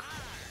should work.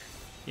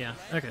 Yeah,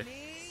 okay. Let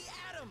me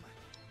at 'em.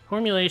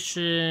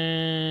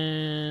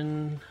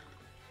 Formulation...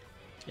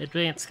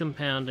 Advanced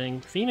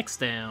compounding. Phoenix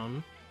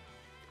down.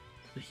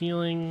 The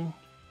healing...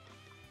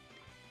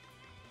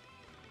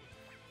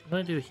 What do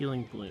I do a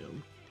healing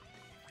bloom?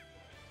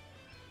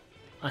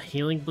 A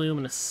healing bloom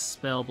and a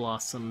spell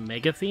blossom.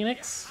 Mega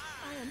Phoenix? I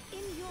am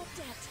in your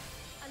debt.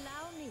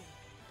 Allow me.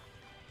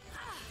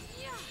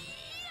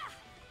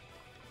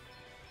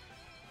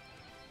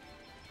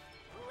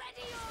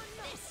 Ready or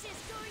not? This is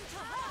going to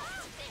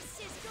hurt.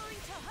 This is going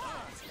to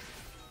hurt.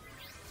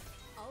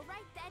 All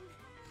right then.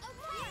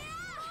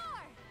 More.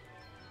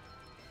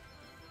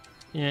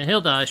 Yeah,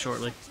 he'll die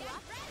shortly. You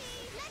up? Ready?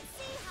 Let's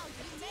see how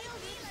you deal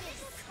with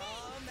this.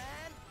 Come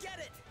and get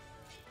it.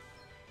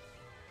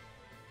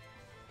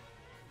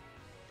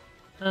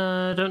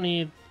 Don't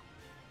need...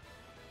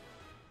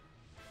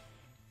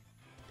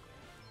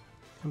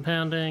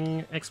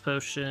 Compounding, X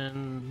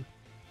Potion,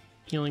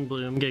 Healing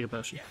Bloom, Giga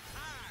Potion.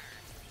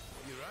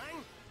 You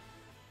rang?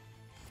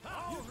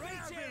 Oh,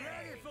 right, be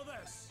ready for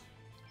this.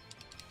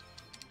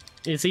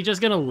 Is he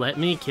just gonna let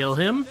me kill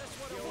him? This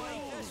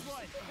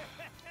one.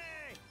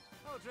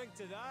 I'll drink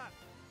to that.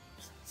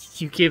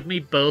 You give me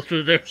both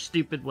of their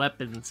stupid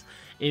weapons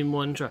in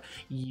one try.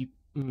 You...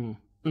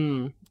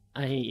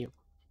 I hate you.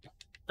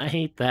 I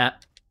hate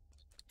that.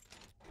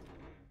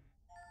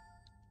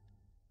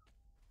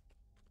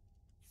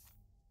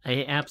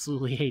 I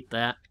absolutely hate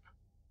that.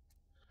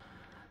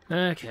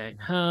 Okay,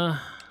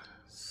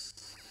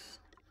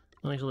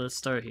 let's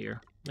start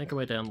here. Make our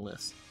way down the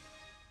list.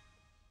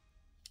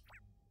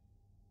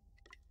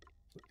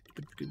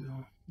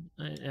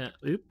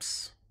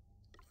 Oops.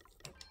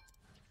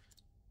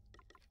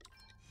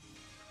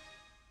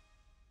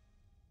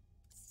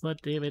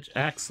 Flood damage,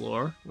 axe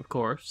lore, of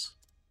course.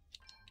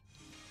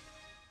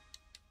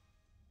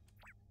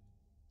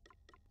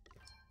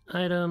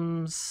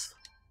 Items.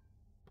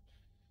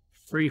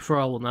 Free for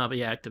all will not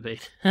be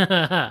activated.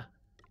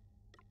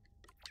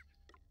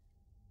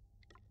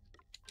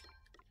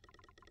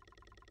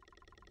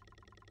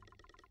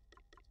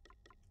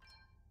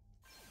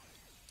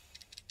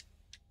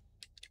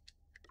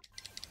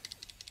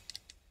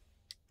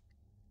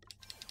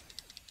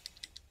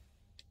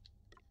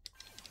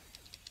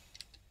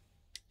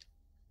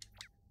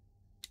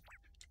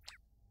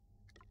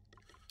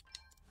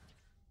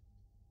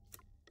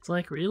 It's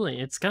like, really,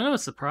 it's kind of a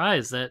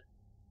surprise that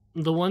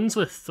the ones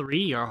with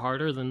 3 are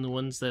harder than the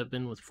ones that have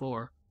been with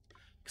 4.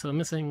 So I'm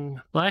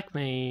missing Black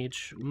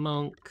Mage,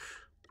 Monk,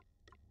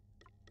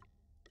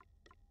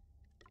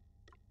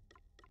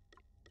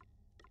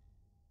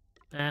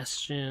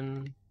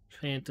 Bastion,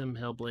 Phantom,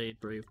 Hellblade,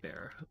 Brave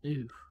Bear.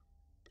 Ooh.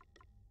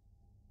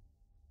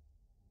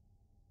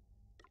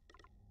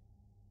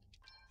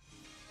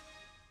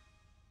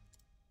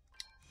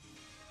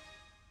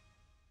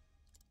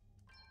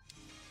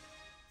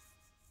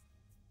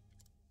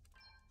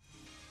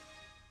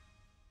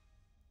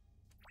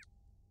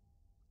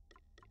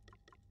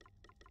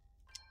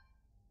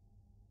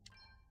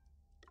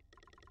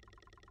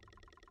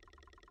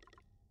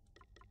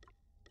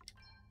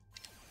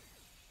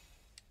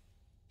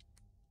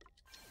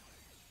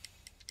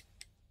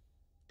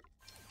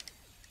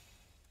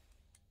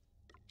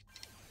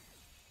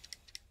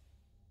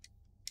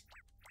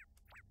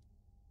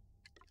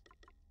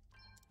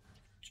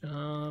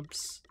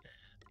 Jobs,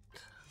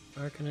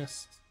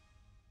 Arcanist,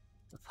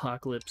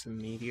 Apocalypse, and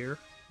Meteor.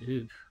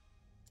 Ooh.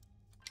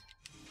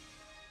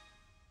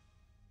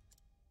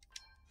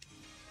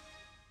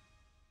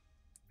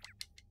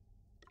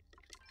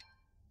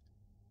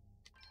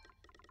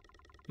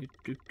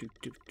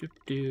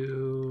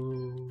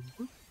 Do.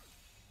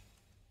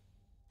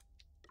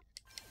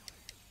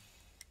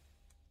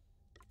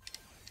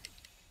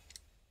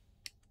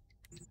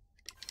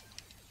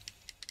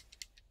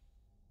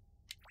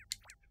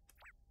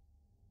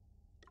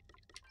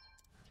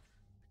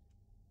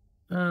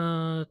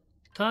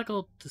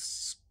 Toggle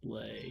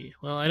display.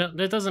 Well, I don't.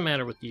 That doesn't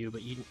matter with you,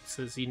 but it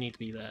says you need to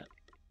be that.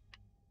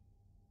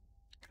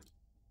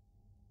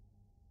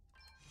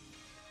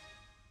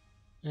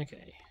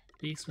 Okay,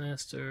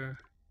 Beastmaster.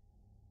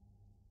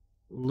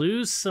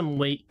 Lose some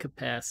weight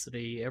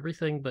capacity.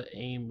 Everything but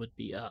aim would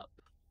be up.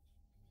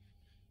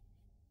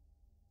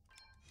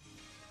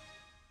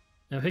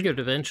 I figured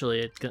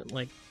eventually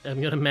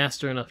I'm gonna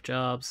master enough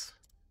jobs.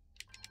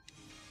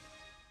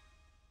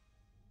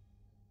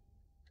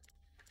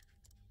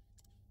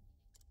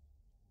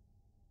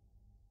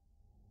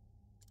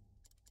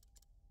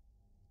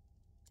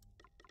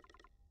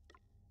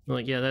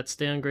 Like, yeah, that's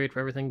downgrade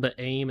for everything but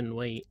aim and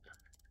weight.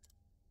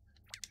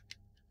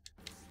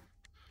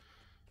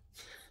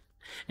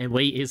 And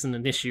weight isn't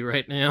an issue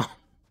right now.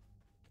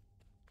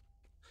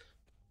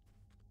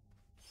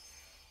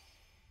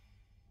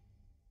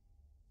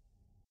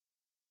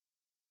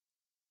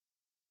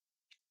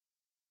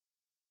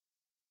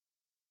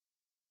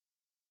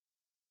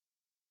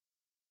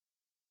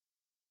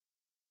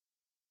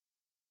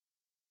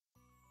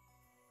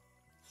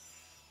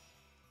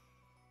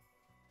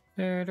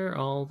 Murder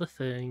all the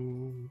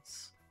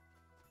things.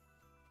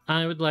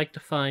 I would like to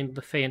find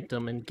the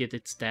Phantom and get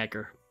its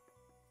dagger.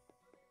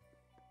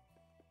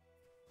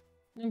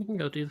 And we can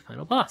go do the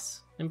final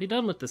boss and be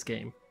done with this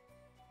game.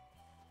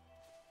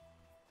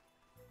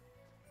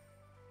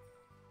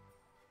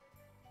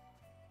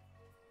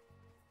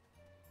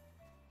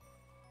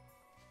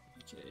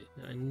 Okay,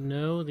 I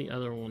know the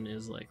other one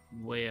is like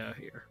way out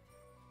here.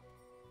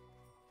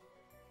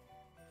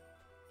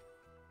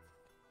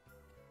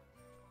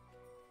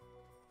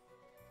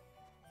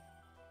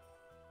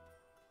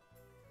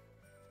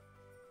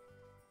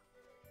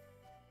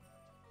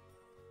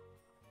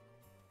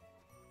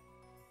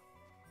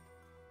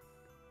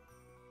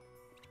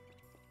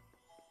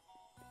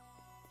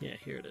 Yeah,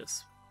 here it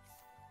is.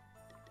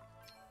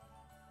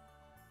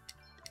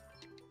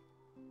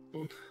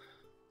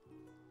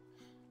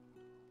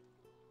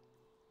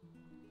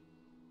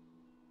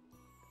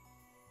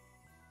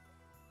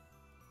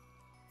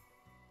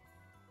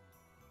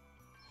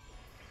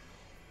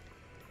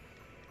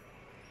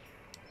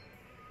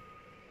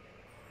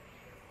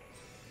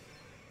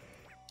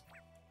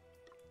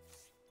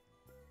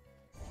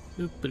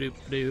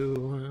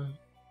 Boop-a-doop-a-doo.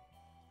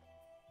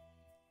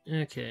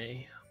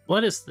 Okay,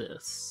 what is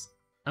this?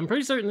 I'm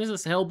pretty certain this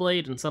is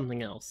Hellblade and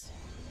something else.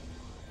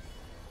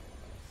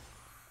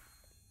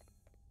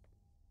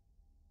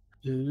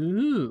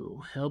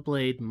 Ooh,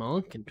 Hellblade,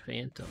 Monk, and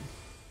Phantom.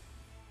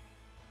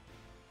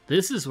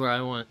 This is where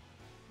I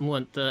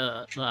want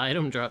the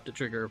item drop to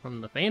trigger from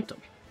the Phantom.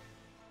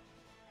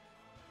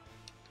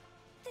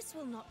 This This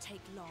will not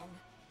take long.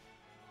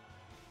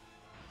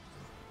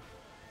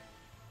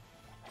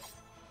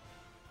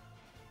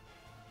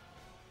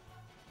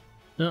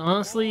 Now,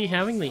 honestly,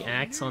 having the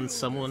axe on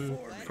someone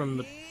from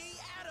the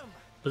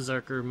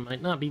Berserker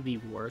might not be the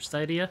worst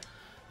idea.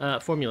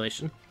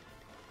 Formulation.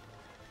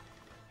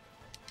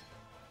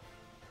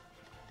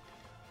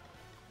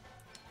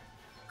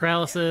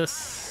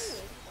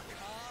 Paralysis.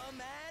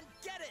 Come and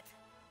get it.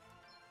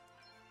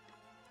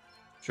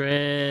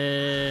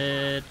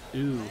 Dread.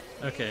 Ooh,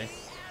 okay.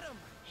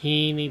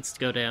 He needs to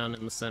go down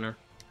in the center.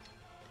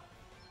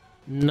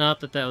 Not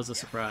that that was a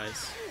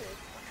surprise.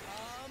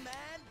 Come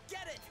and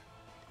get it.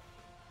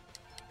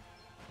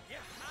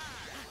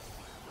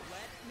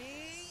 Let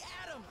me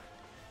at him.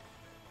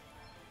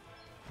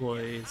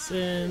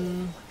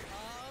 Poison.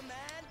 Come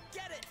and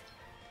get it.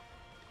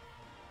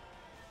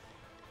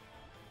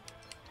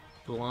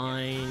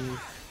 Blind.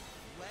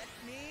 Let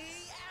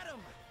me at him.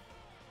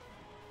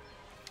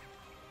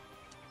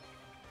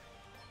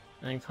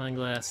 Magnifying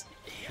glass.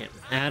 Him.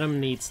 Adam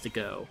needs to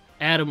go.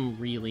 Adam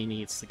really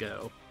needs to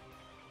go.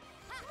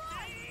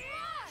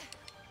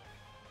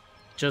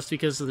 Just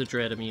because of the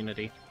dread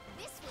immunity.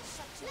 This will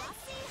shut you up.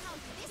 Let's see how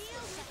this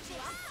will shut you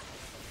up.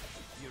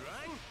 You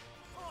rang?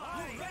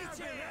 I'm ready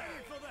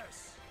for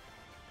this.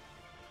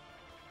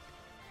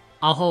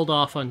 I'll hold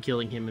off on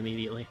killing him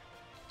immediately.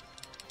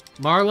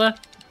 Marla,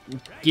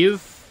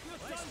 give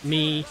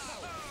me...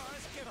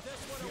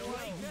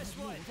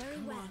 Very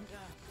well.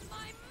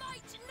 My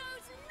might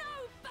knows no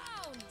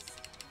bounds.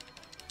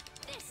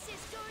 This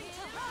is going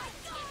to hurt.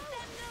 Give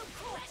them no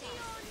quarter. Ready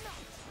or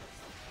not.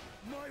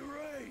 My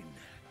reign.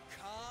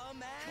 Come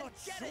and cut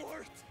get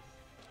short.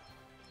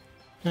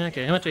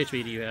 Okay, how much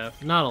HP do you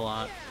have? Not a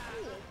lot.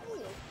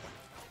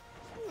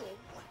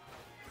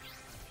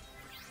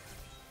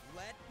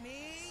 Let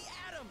me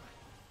at him.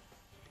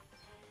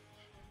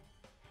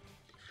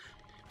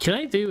 Can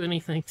I do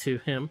anything to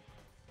him?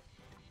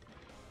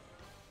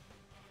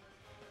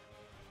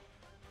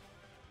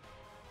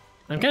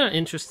 I'm kind of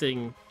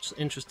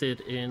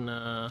interested in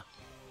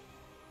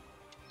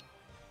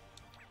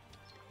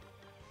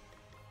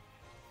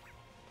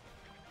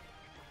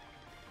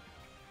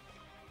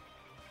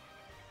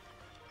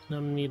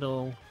Numb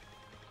Needle.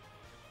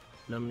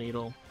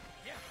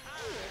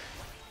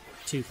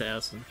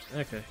 2000.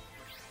 Okay.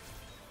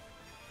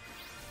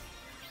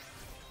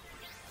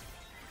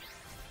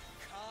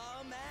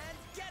 Come and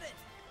get it.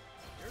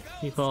 Here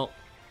goes. Default.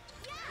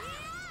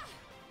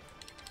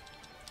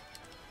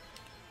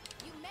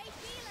 You may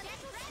feel a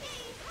little ready.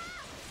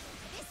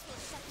 This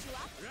will shut you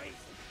up. Right.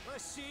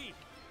 Let's see.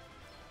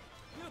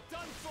 You're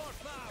done for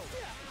now.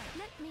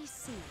 Let me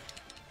see.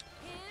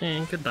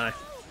 And goodbye.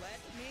 Let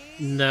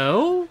me.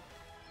 No?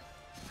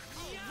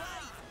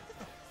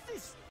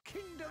 This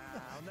kingdom.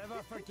 I'll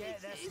never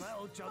forget this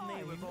little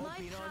journey we've all My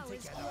been on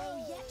powers together.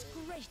 grow yet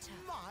greater.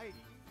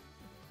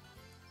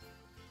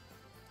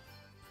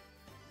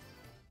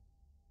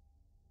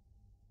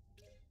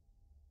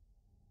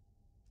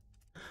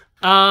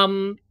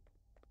 Mine.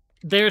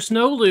 There's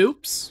no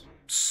loops,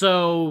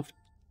 so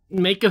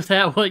make of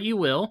that what you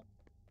will.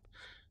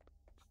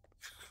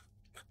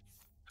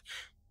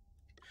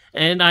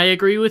 And I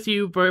agree with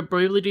you,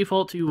 Bravely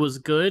Default 2 was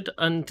good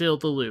until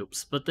the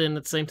loops, but then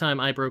at the same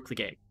time, I broke the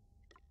game.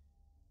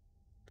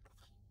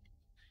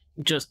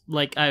 Just,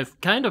 like,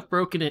 I've kind of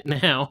broken it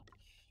now.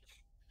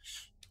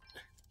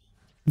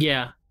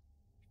 Yeah.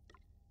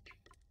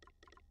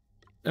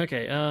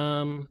 Okay,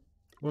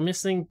 we're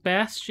missing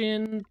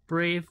Bastion,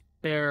 Brave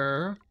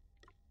Bearer,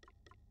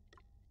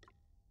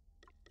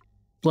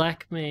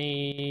 Black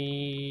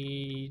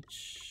Mage...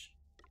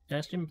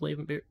 Bastion,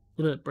 Brave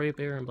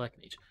Bearer, and Black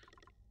Mage.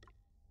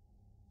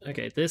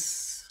 Okay,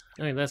 this...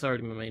 I mean, that's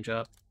already my main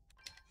job.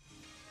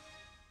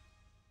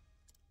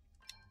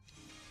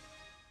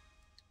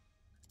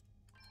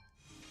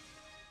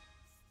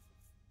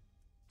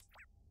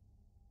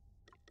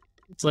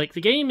 It's like,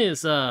 the game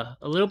is, a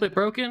little bit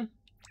broken.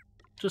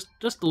 Just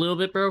a little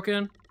bit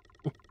broken.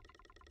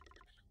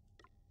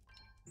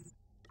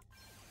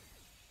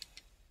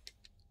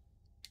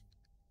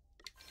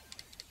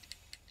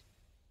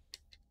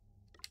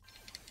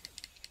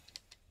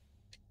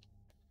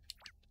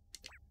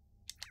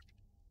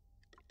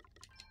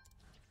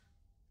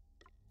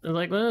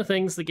 Like, one of the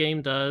things the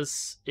game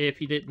does, if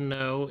you didn't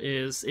know,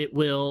 is it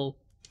will...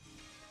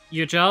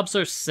 Your jobs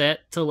are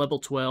set to level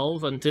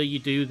 12 until you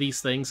do these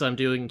things I'm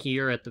doing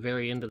here at the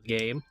very end of the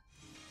game.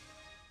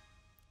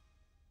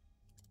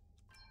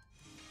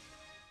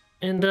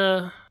 And,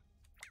 then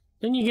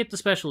you get the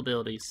special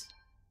abilities.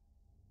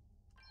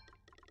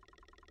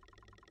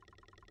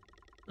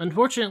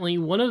 Unfortunately,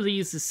 one of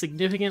these is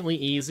significantly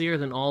easier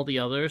than all the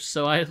others,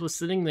 so I was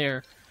sitting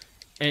there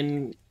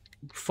and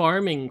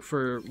farming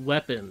for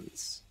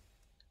weapons.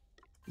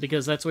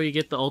 Because that's where you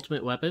get the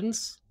ultimate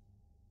weapons.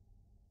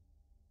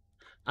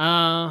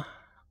 I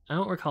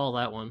don't recall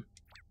that one.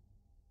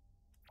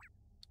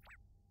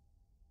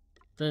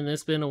 Then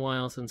it's been a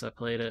while since I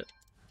played it.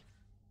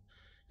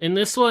 In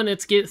this one,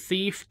 it's get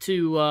Thief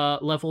to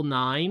level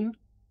 9,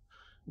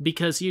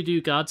 because you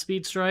do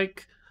Godspeed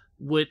Strike,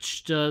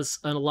 which does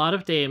a lot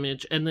of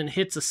damage and then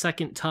hits a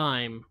second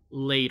time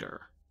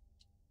later.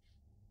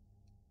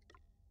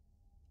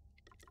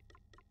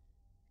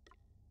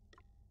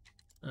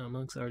 Oh,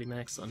 Monk's already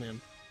maxed on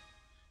him.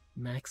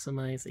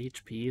 Maximize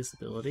HP's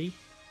ability.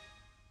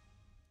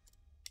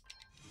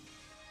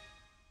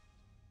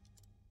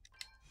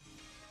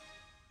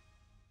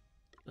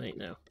 Wait,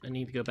 no. I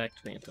need to go back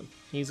to Phantom.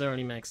 He's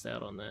already maxed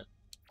out on that.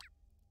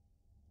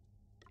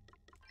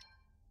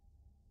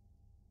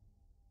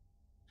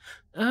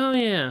 Oh,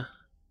 yeah.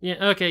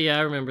 Yeah, okay, yeah,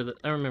 I remember that.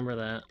 I remember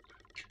that.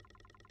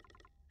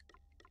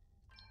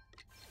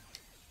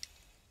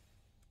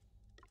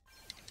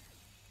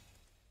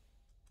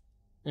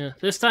 Yeah,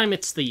 this time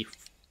it's Thief.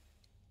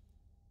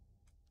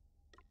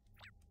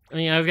 I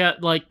mean, I've got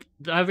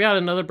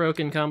another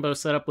broken combo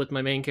set up with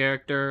my main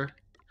character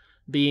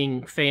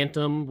being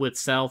Phantom with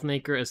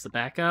Salvemaker as the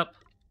backup.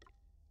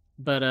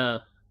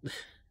 But,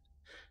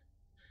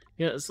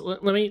 yeah, so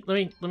let me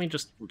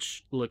just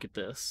look at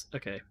this.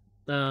 Okay.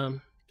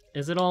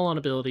 Is it all on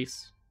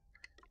abilities?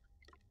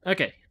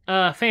 Okay.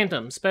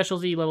 Phantom,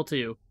 specialty level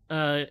 2.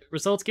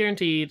 Results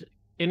guaranteed.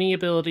 Any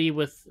ability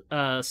with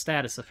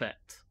status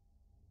effect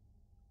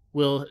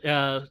will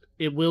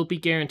it will be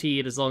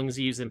guaranteed as long as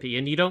you use MP,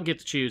 and you don't get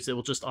to choose, it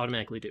will just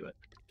automatically do it.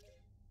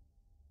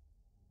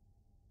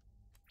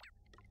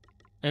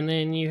 And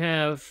then you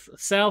have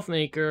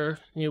Salvemaker,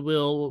 you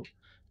will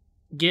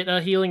get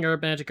a healing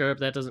herb, magic herb,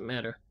 that doesn't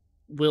matter.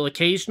 Will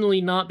occasionally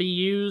not be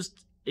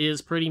used,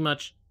 is pretty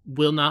much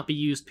will not be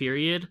used,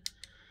 period.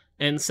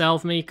 And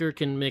Salvemaker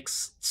can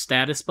mix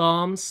status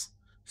bombs.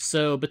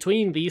 So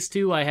between these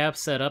two I have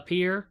set up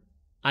here,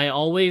 I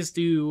always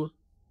do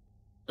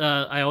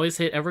I always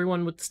hit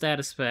everyone with the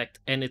status effect,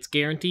 and it's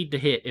guaranteed to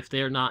hit if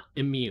they're not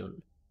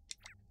immune.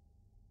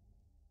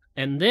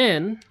 And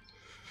then,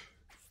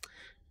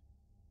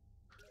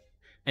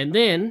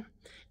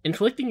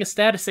 inflicting a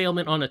status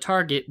ailment on a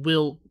target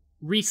will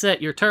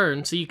reset your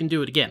turn so you can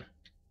do it again.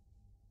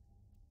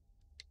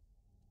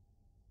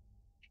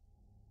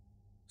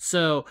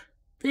 So,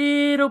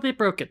 little bit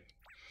broken.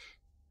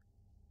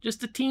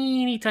 Just a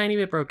teeny tiny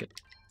bit broken.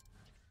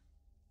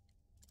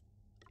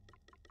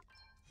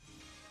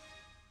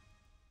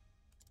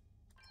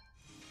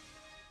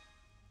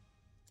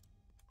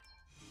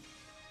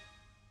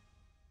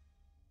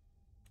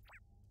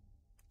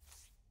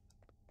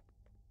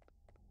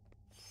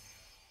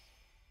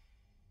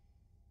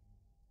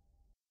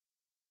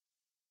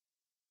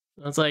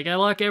 It's like, I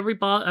lock every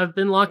boss. I've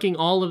been locking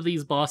all of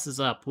these bosses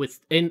up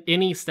with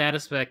any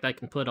status effect I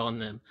can put on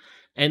them.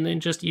 And then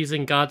just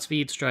using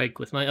Godspeed Strike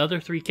with my other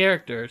 3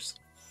 characters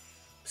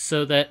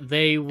so that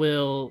they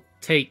will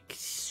take,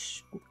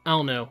 I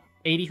don't know,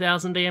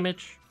 80,000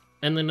 damage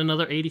and then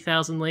another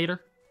 80,000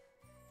 later.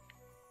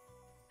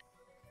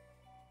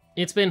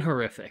 It's been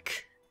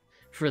horrific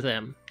for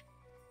them.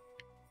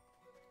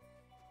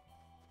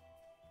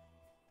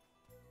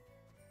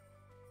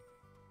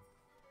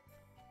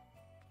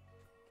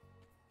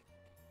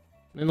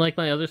 And like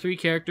my other 3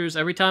 characters,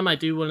 every time I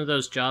do one of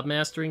those job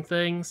mastering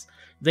things,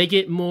 they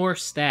get more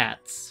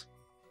stats.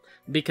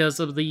 Because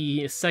of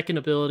the second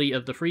ability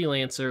of the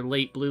Freelancer,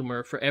 Late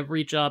Bloomer, for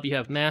every job you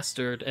have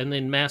mastered, and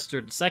then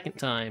mastered the second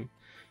time,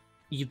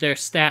 their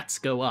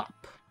stats go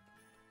up.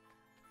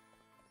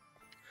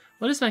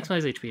 What is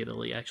Maximize HP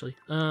ability, actually?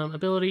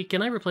 Ability,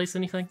 can I replace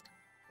anything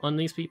on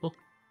these people?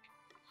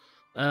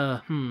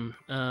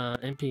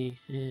 MP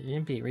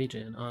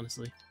regen,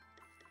 honestly.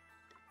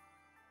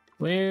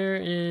 Where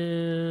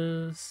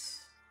is...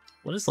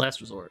 What is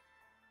Last Resort?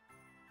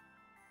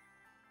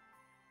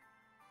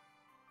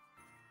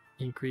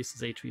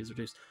 Increases HP is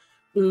reduced.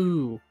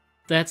 Ooh,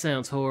 that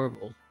sounds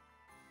horrible.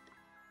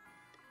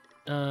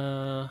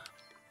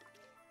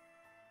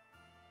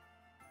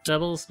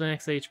 Doubles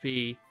max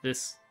HP.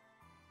 This...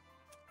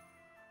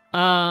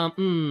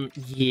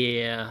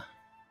 yeah.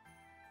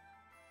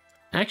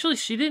 Actually,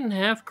 she didn't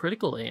have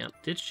critical amp,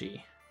 did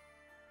she?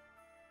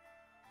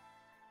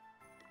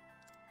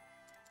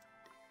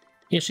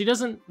 Yeah, she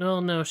doesn't... Oh,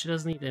 no, she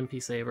doesn't need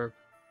MP Saber.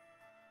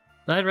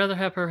 But I'd rather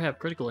have her have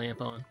critical amp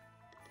on.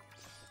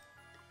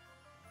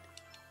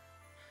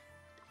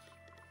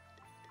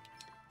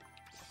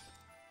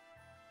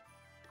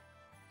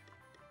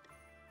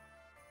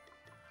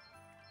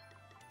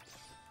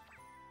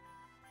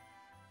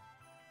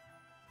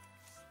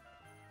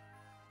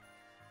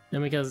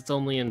 And because it's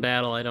only in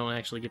battle, I don't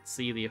actually get to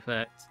see the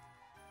effect.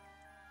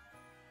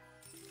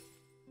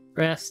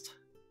 Rest.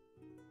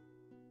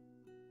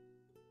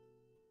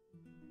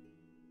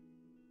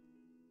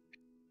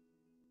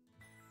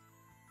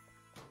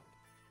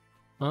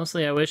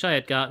 Honestly, I wish I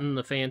had gotten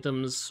the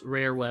Phantom's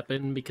rare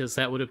weapon, because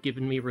that would have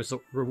given me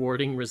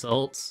rewarding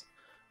results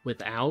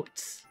without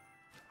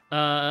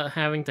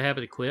having to have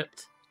it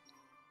equipped.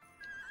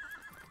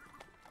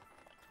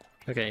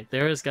 Okay,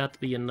 there has got to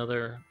be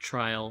another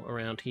trial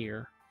around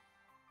here.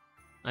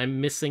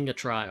 I'm missing a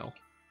trial.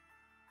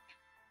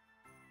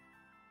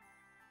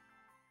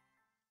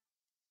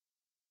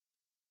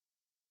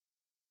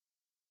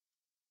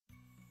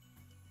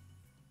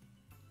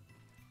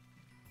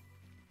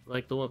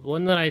 Like, the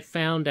one that I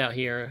found out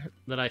here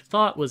that I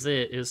thought was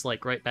it is,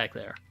 like, right back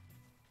there.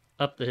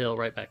 Up the hill,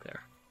 right back there.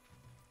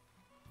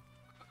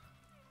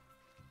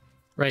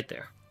 Right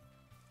there.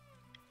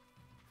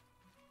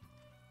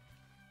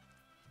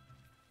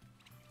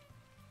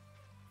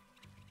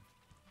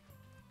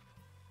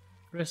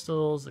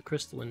 Crystals, a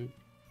crystalline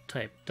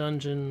type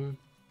dungeon.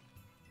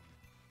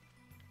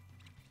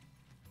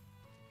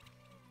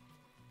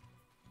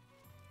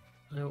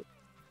 Nope.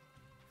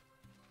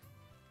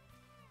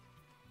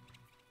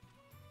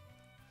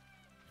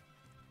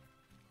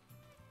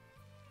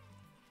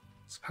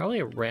 It's probably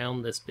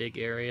around this big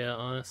area,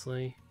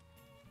 honestly.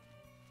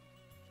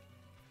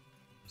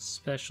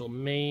 Special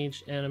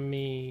mage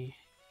enemy.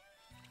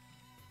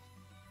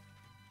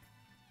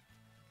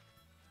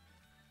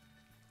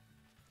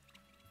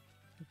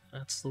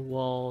 That's the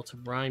wall to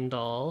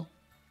Rheimdall.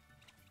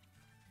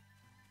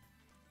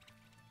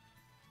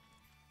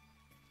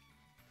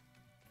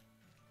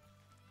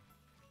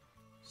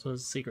 So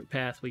it's a secret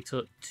path we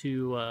took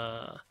to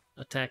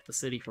attack the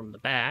city from the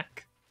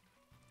back.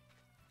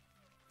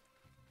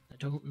 I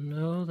don't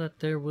know that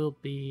there will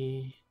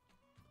be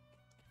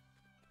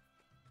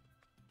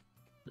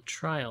the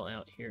trial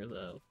out here,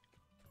 though.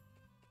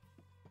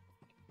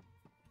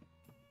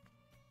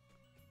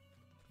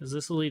 Because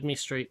this will lead me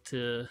straight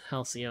to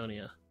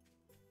Halcyonia.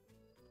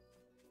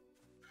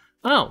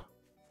 Oh!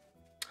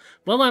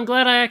 Well, I'm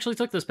glad I actually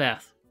took this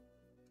path.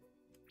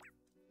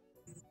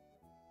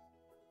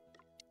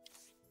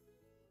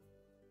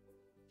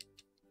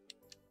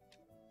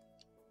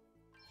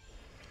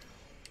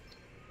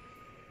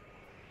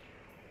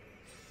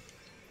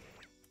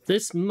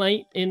 This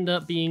might end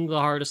up being the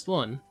hardest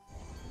one,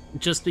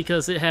 just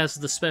because it has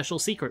the special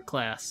secret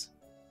class.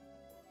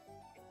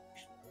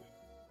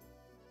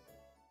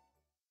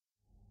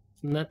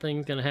 And that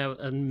thing's gonna have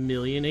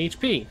 1,000,000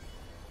 HP.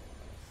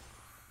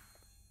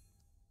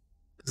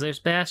 Because there's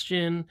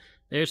Bastion,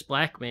 there's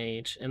Black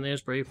Mage, and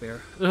there's Brave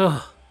Bear.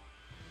 Ugh.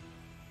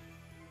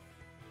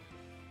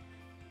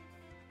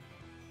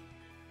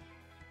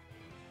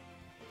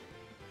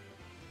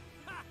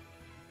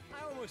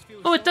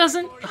 Oh, it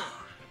doesn't?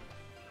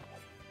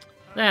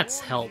 That's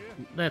help.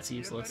 That's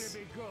useless.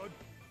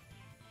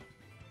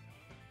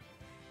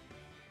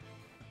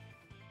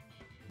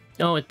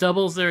 Oh, it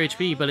doubles their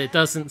HP, but it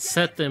doesn't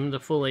set them to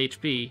full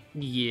HP.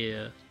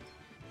 Yeah.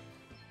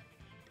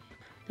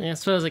 I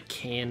suppose it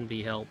can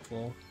be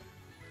helpful.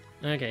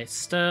 Okay,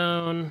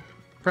 stone.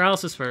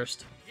 Paralysis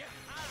first.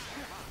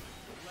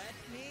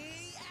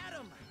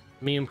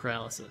 Immune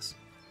paralysis.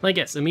 I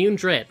guess, immune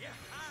dread.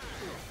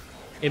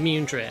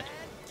 Immune dread.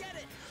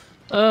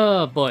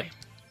 Oh boy.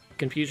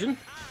 Confusion?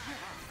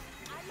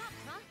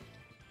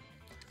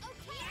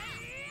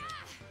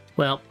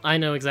 Well, I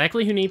know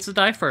exactly who needs to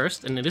die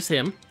first, and it is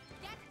him.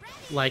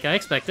 Like I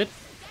expected.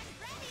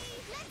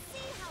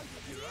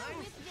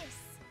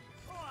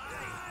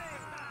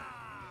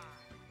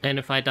 And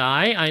if I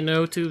die, I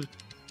know to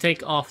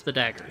take off the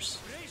daggers.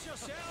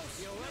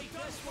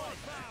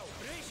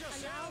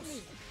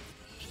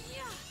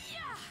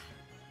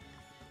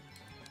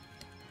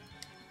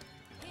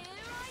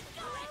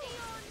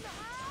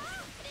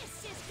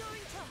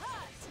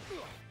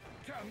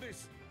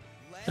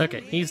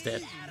 Okay, he's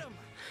dead.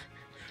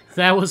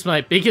 That was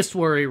my biggest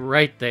worry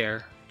right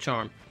there.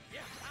 Charm.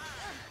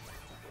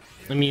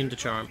 Immune to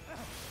charm.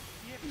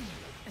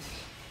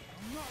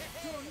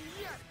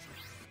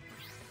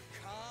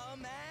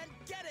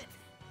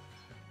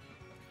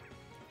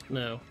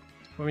 No.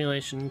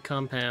 Formulation,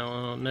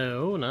 compound.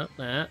 No, not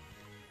that.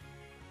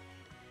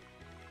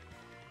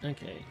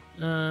 Okay.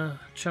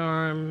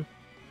 Charm.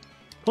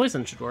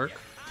 Poison should work.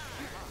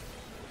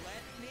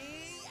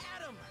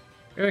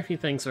 Very few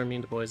things are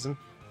immune to poison.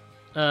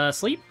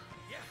 Sleep?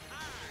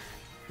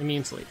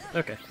 Immune sleep.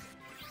 Okay.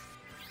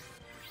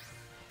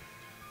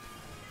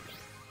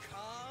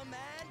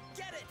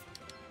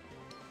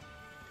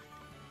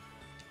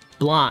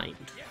 Blind.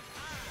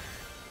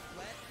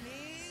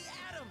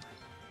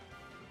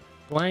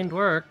 Blind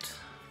worked.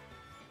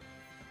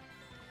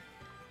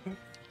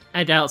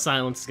 I doubt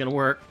silence is gonna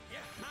work.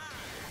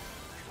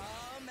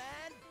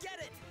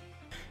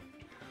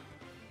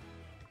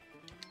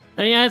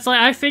 I mean, it's like,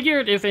 I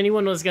figured if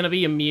anyone was gonna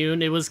be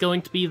immune, it was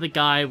going to be the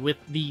guy with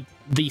the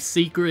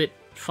secret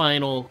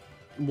final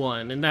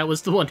one, and that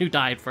was the one who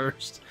died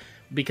first,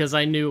 because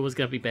I knew it was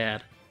gonna be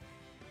bad.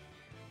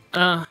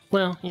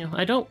 Well, you know,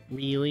 I don't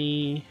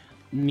really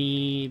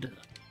need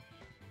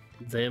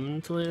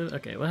them to live.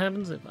 Okay, what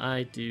happens if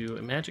I do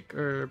a magic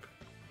herb?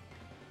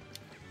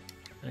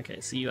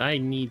 Okay, so I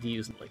need to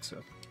use an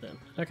elixir then.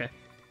 Okay.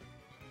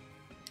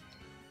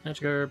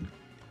 Magic herb.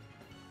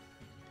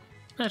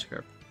 Magic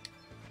herb.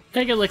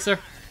 Take elixir.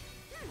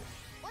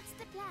 What's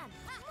the plan?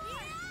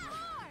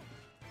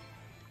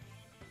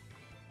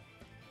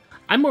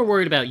 I'm more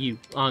worried about you,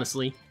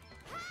 honestly.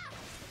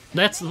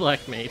 That's the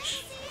Black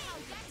Mage.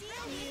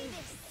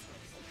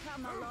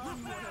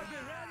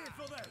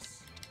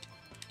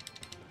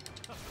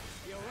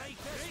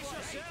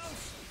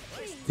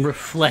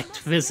 Reflect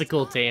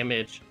physical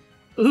damage.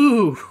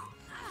 Ooh!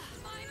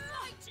 My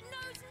might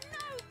knows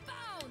no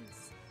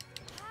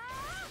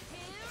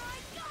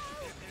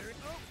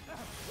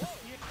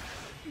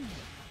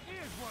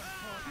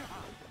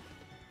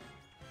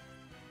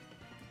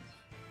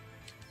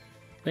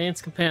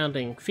Advanced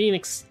compounding.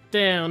 Phoenix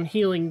down.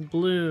 Healing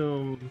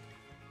bloom.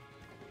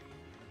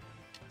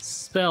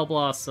 Spell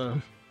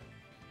blossom.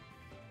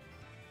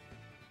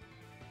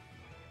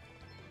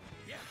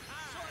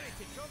 Sorry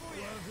to trouble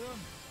you.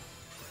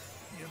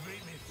 You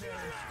beat me fair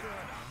and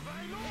square.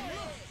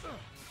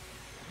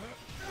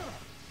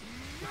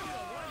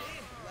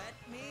 Let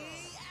me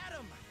at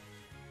him.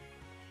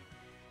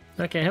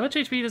 Okay, how much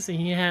HP does he?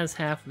 He has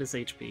half of his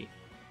HP.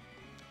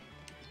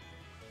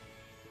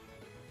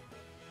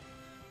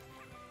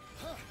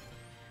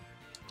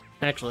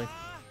 Actually.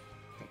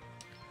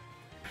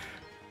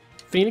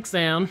 Phoenix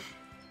down.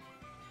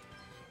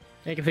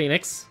 Make a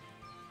Phoenix.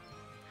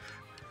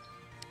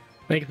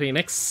 Make a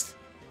Phoenix.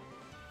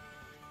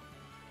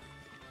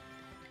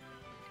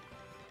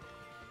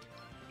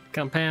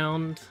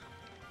 Compound.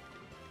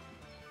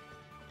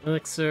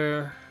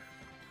 Elixir.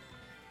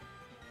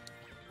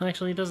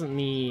 Actually, he doesn't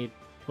need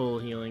full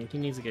healing. He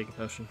needs a Giga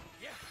Potion.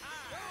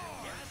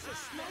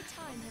 My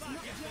time has not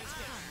yet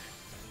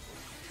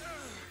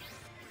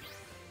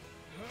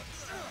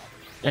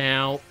come.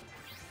 Ow.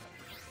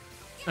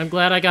 I'm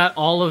glad I got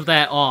all of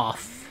that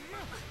off.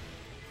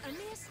 A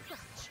mere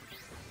scratch.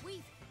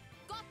 We've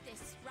got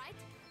this, right?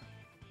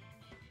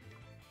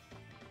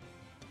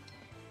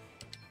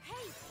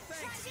 Hey, try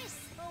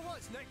this. Oh,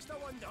 what's next? I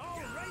wonder.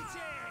 All righty.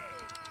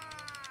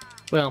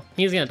 Well,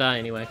 he's gonna die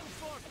anyway. Let's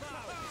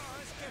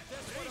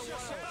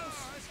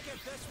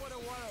give this one a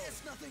whirl.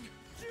 It's nothing.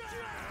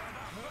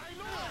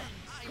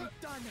 I'm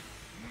done.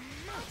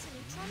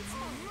 Utterly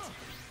transformed.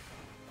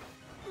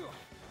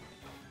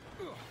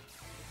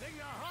 Thing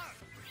the heart.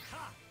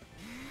 Ha.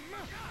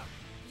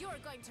 You're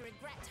going to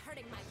regret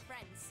hurting my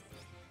friends.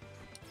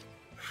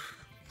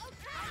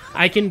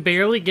 I can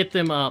barely get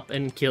them up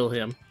and kill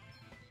him.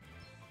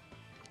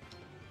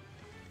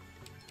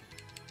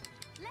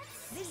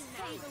 This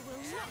favor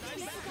will not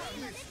be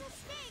forgotten.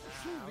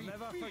 I'll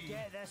never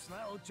forget this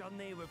little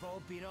journey we've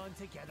all been on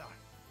together.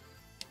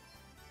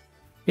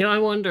 You know, I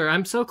wonder,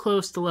 I'm so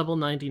close to level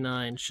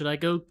 99. Should I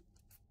go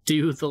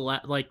do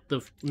the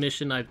the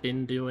mission I've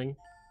been doing?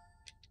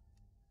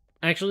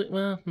 Actually,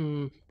 well,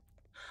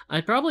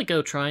 I'd probably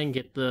go try and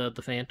get the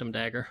Phantom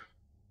Dagger.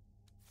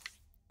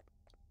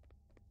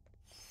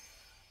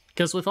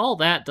 Because with all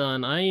that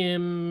done, I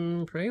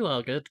am pretty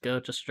well good to go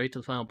just straight to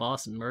the final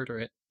boss and murder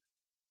it.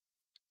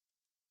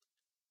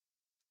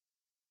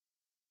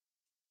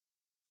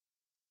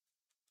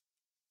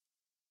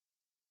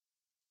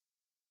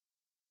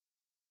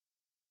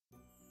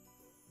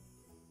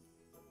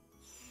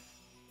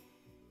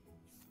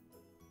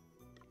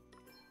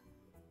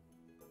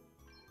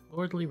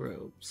 Lordly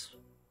robes.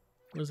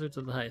 Wizards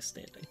of the highest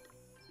standing.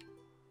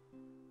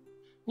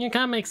 Yeah, it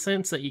kind of makes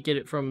sense that you get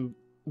it from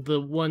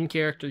the one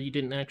character you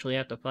didn't actually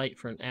have to fight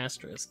for an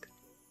asterisk.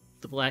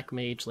 The Black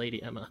Mage,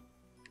 Lady Emma.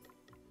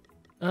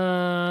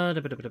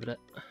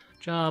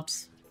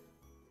 Jobs.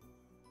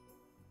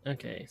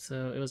 Okay,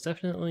 so it was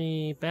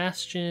definitely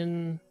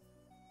Bastion,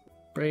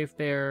 Brave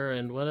Bear,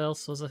 and what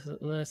else was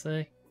what did I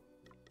say?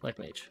 Black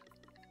Mage.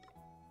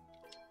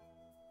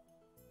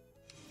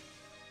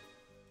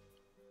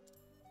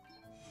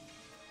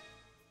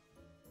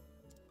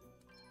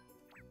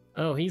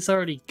 Oh, he's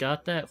already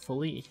got that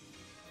fully.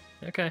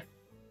 Okay.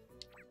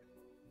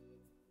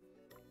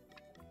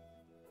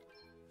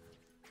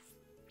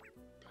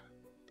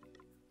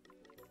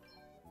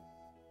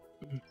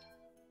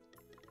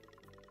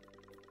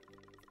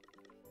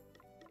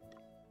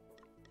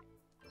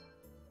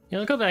 Yeah,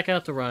 I'll go back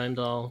out to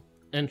Rheimdall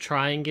and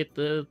try and get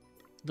the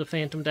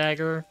Phantom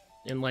Dagger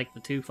in like the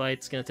 2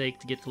 fights it's gonna take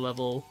to get to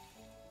level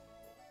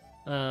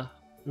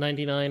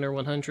 99 or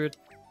 100.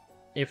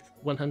 If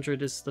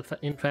 100 is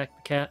in fact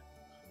the cat.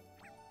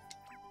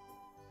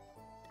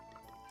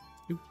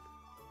 Oop.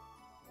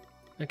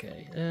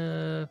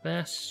 Okay,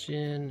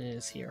 Bastion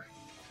is here.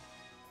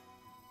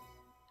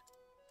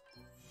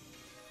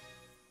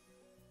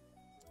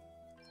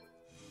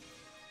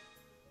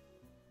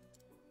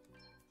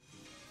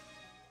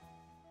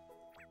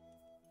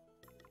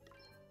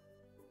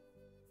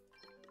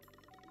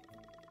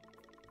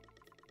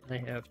 I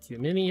have too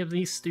many of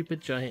these stupid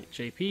giant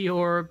JP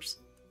orbs.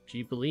 Do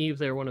you believe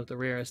they're one of the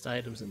rarest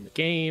items in the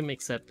game,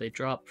 except they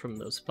drop from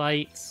those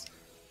fights?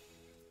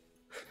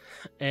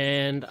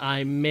 And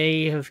I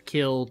may have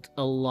killed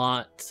a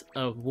lot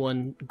of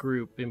one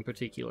group in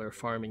particular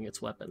farming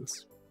its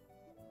weapons.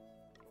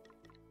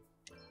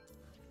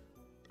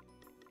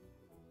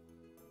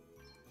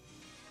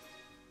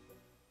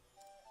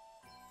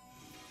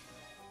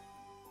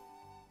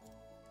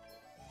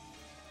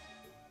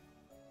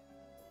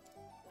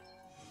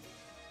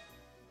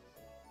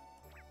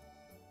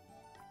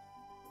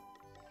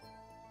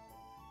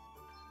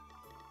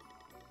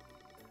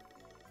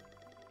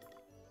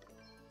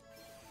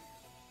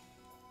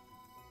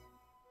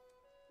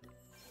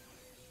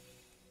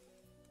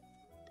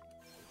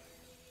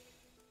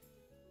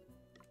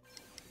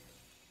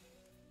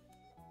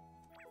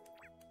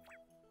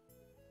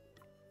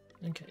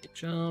 Okay,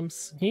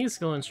 jumps. He's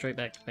going straight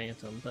back to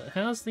Phantom, but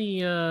how's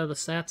the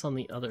stats on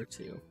the other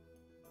two?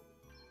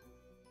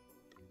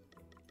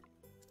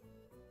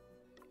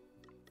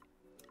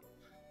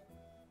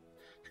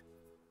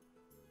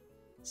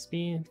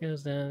 Speed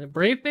goes down.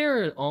 Brave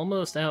Bear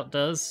almost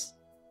outdoes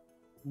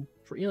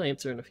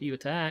Freelancer in a few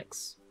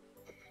attacks.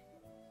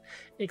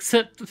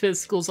 Except the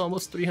physical's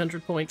almost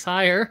 300 points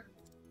higher.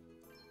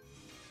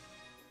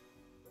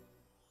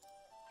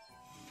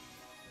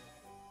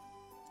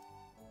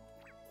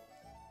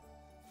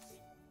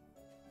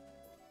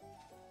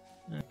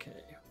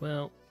 Okay,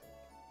 well,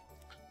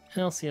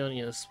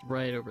 Halcyonia's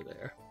right over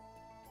there.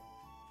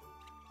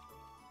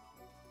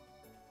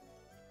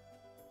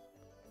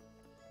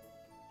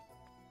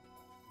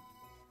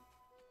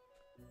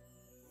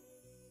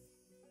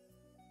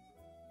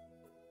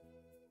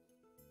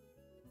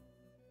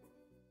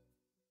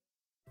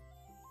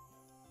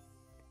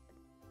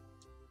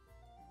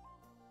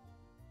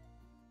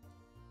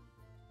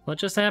 What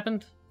just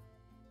happened?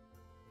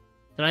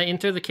 Did I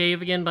enter the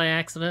cave again by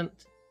accident?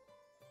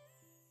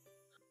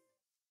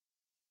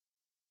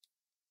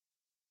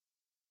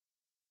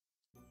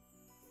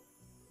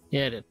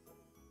 Yeah, I did.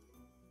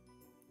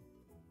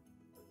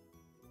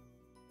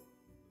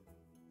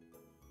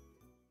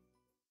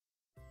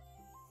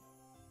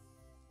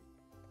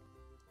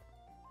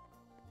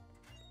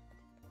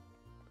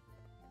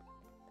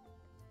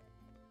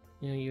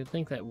 You know, you'd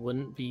think that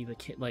wouldn't be the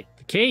like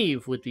the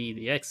cave would be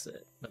the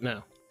exit, but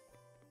no.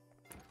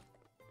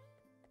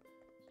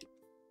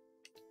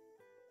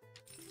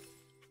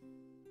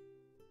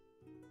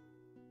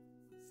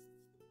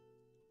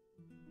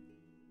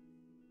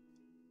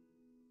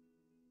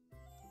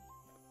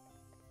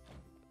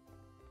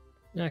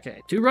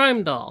 Okay, to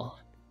Rheimdall.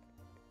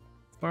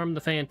 Farm the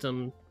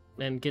Phantom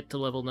and get to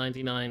level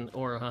 99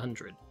 or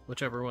 100,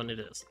 whichever one it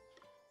is.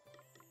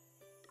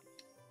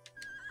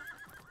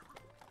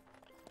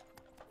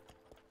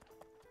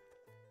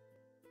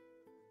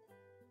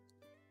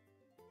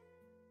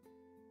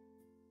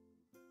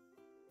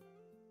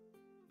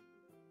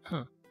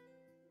 Huh.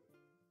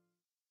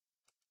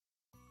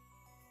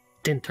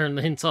 Didn't turn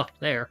the hints off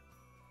there.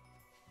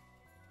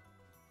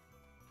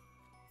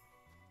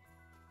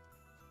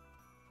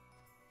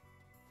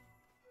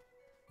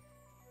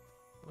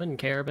 Wouldn't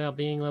care about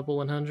being level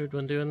 100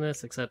 when doing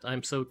this, except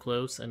I'm so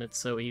close and it's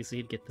so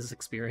easy to get this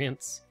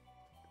experience.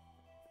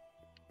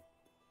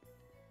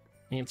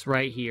 And it's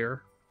right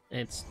here, and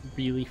it's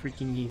really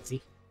freaking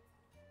easy.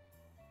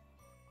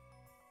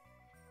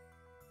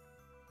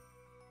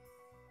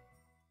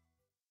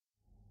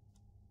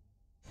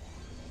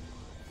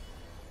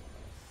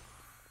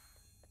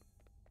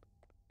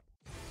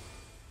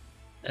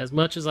 As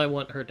much as I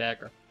want her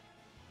dagger.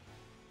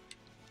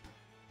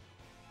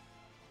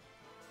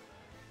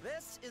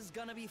 This is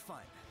gonna be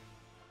fun.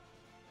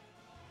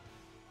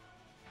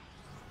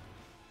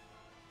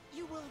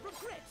 You will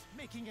regret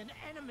making an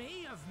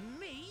enemy of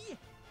me.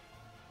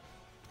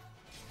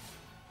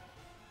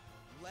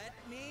 Let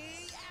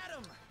me at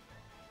him.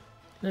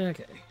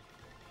 Okay.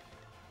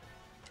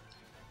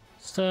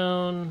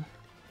 Stone.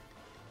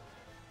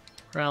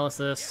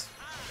 Paralysis.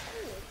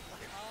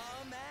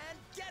 Come and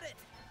get it.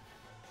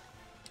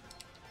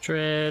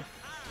 Tread.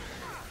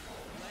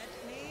 Let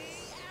me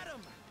at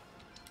him.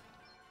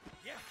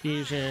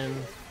 Fusion.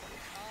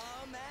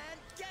 Come and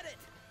get it.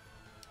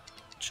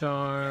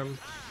 Charm.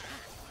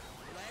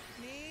 Let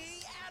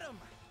me at him.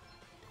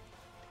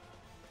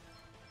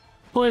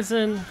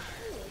 Poison.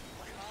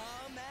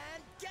 Come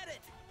and get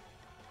it.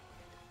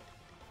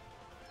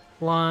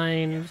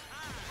 Blind.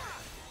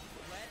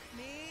 Let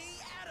me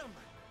at him.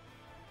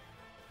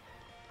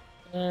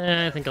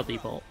 I think I'll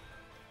default.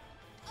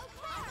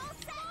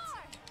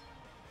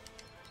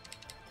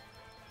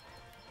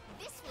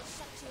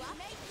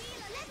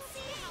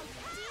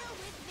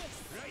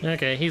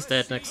 Okay, he's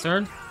dead next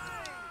turn.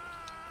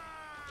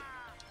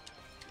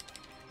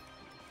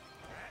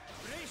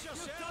 Brace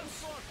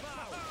yourselves for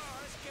power.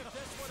 Let's give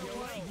this one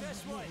away.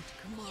 This way.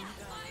 My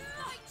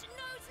might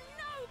knows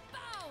no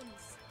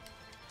bounds!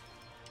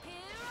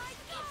 Here I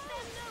give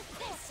them no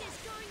This is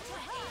going to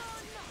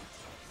hurt!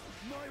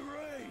 My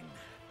reign.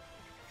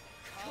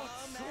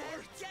 Come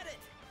and get it.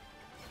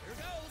 Here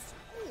goes.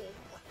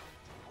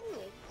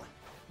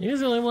 He's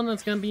the only one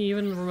that's gonna be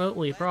even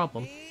remotely a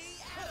problem. Me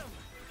at him.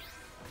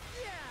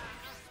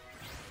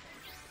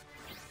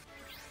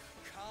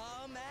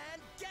 Come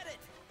and get it.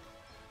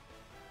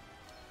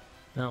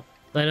 No,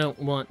 I don't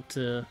want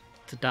to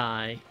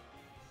die.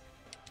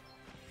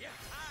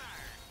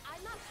 I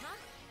love, huh?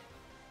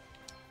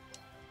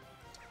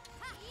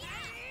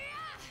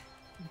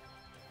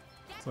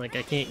 It's like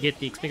I can't get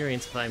the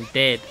experience if I'm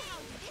dead.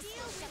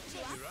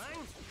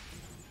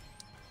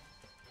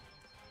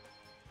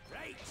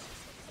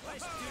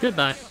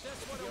 Goodbye.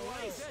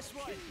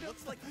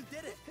 Looks like you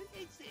did it.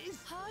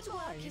 Hard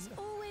work is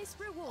always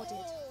rewarded.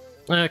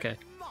 Okay.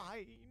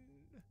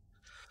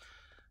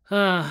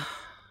 I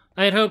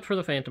had hoped for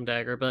the Phantom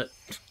Dagger, but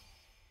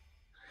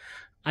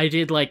I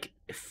did like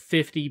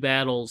 50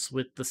 battles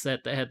with the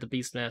set that had the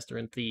Beastmaster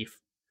and Thief,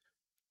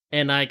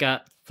 and I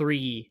got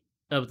 3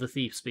 of the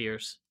Thief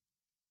Spears.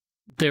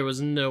 There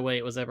was no way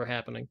it was ever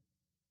happening.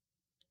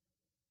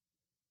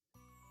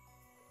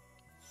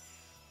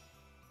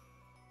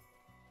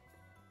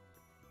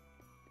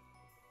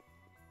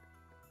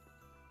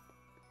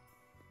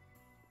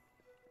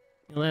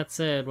 Well, that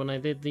said, when I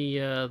did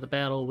the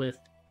battle with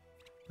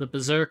the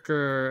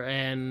Berserker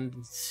and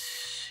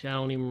I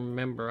don't even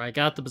remember, I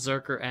got the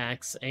Berserker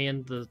axe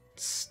and the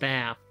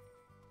staff.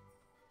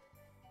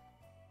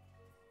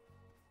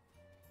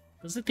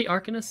 Was it the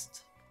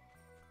Arcanist?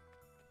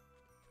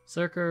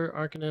 Berserker,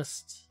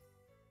 Arcanist.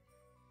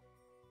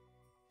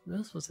 What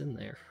else was in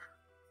there?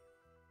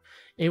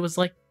 It was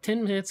like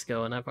 10 minutes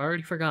ago and I've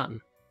already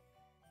forgotten.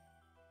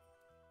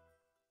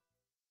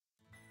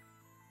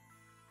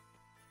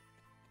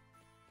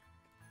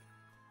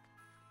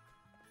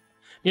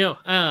 You know,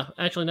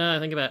 actually, now that I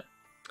think about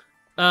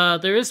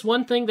it, there is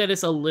one thing that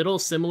is a little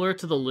similar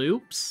to the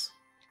loops,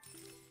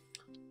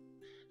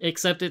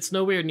 except it's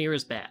nowhere near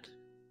as bad.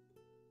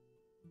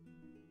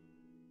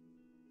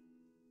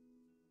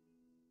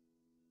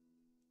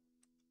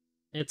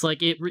 It's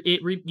like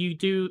you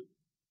do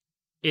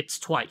it's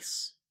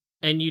twice,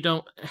 and you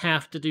don't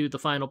have to do the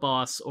final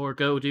boss or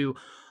go do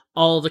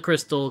all the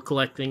crystal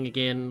collecting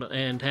again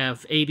and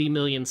have 80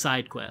 million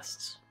side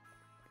quests.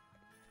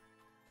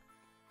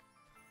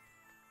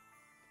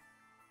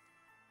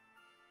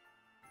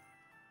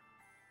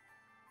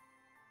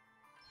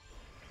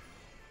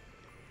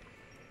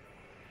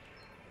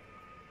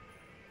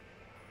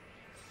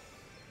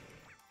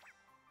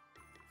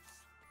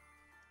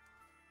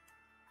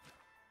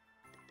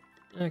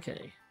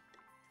 Okay.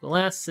 The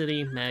last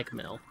city,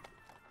 Magmel.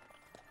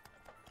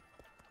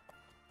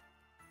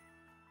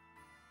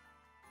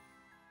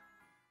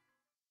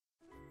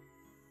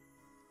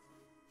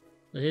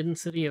 The hidden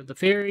city of the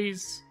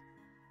fairies.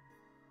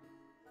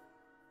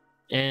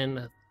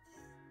 And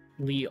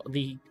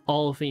the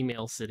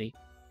all-female city.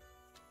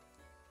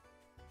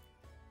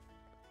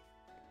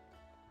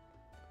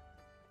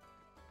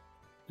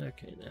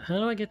 Okay, now how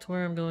do I get to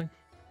where I'm going?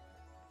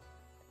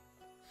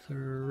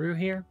 Through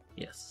here?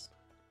 Yes.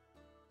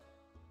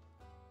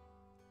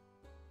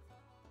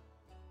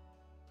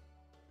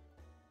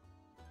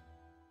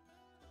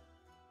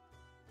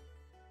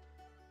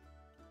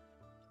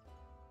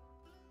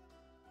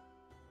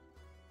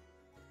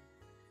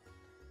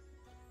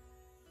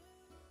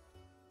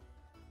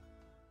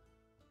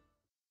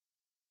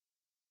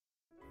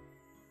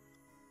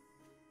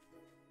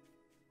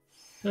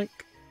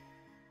 Like.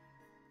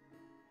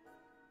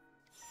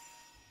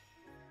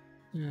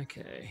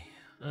 Okay.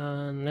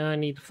 Now I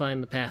need to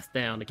find the path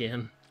down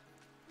again.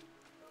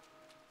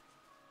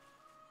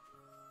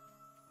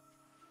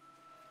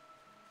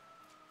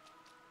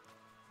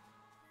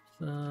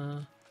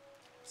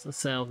 It's the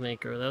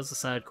Salvemaker. That was the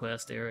side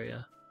quest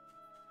area.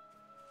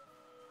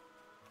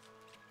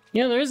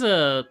 Yeah, there's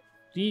a...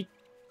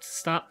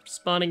 Stop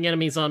spawning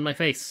enemies on my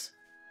face.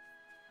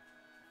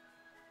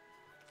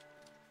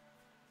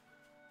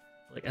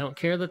 Like, I don't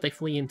care that they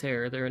flee in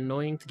terror. They're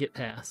annoying to get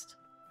past.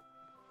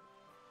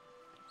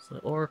 So,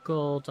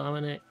 Oracle,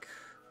 Dominic...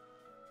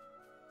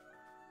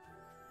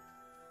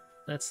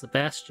 That's the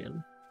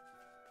Bastion.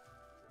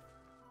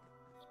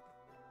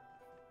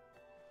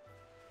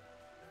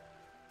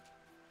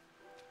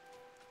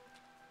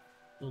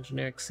 Little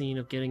generic scene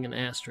of getting an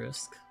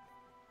asterisk.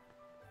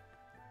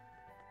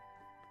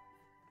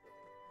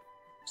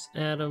 It's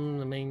Adam,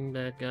 the main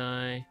bad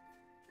guy.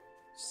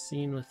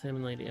 Scene with him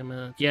and Lady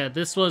Emma. Yeah,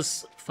 this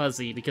was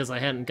fuzzy because I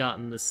hadn't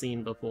gotten this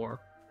scene before.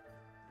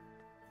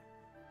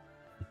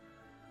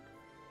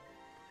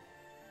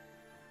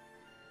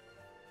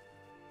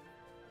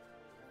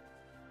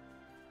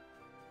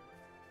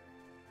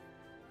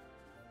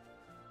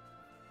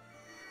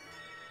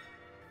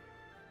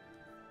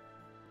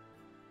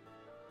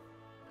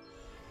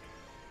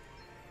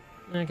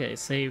 Okay,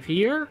 save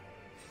here.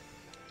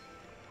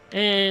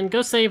 And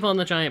go save on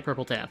the giant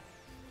purple tab.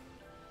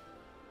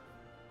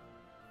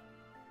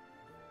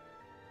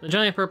 The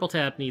giant purple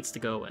tab needs to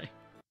go away.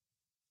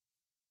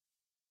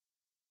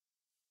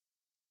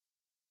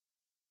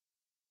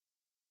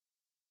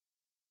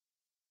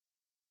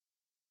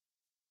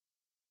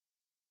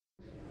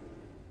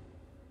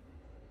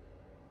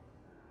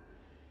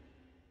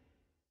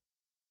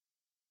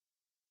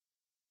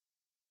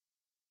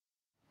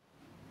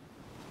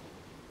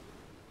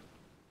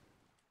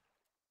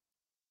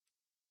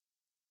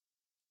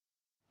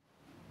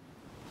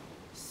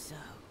 So,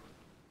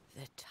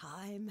 the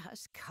time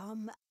has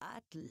come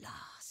at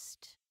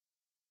last.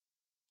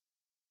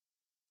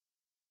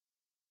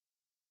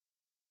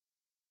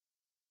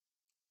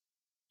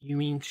 You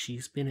mean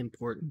she's been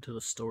important to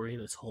the story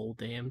this whole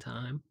damn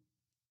time?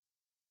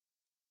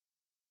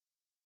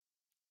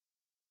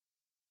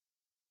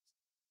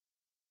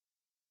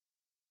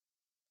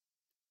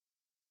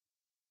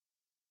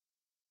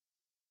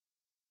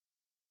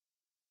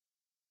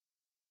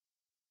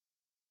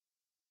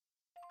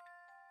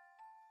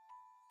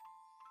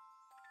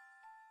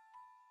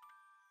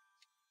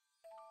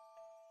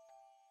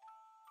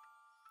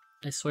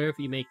 I swear if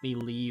you make me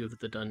leave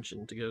the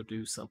dungeon to go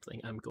do something,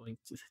 I'm going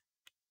to...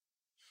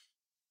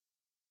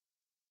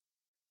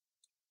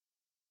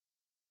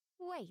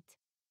 Wait,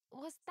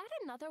 was that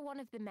another one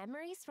of the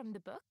memories from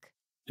the book?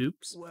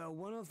 Oops. Well,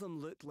 one of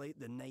them looked like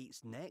the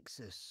Knight's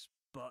Nexus,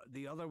 but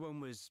the other one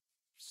was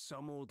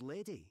some old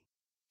lady.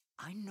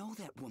 I know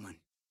that woman.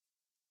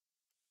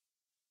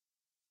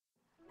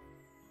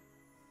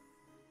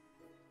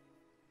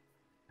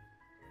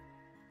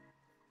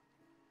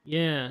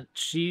 Yeah,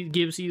 she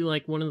gives you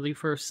like one of the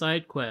first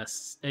side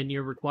quests, and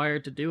you're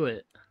required to do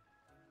it.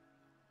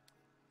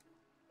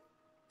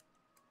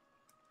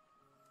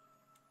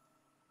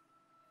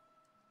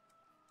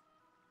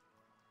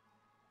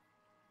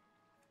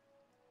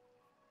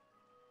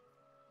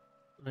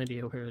 No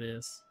idea where it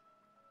is.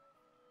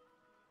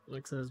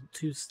 Like says,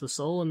 to the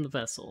soul and the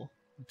vessel.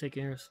 Take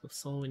care of the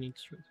soul we need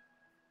to.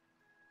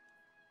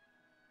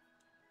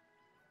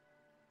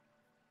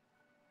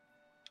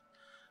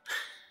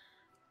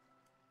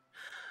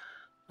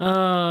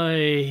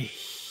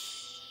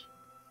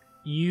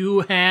 You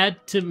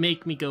had to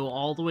make me go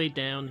all the way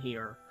down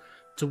here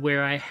to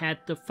where I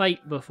had to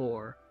fight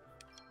before.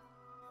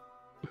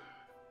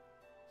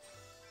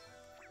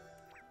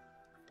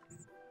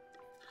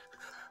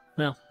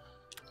 Well,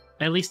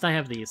 at least I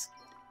have these.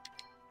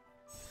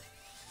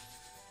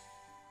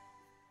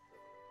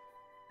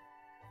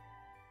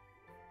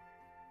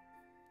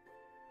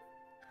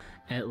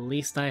 At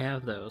least I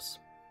have those.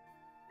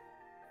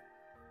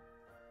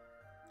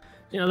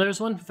 You know, there's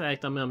one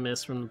fact I'm gonna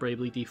miss from the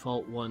Bravely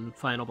Default 1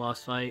 final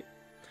boss fight.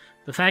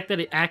 The fact that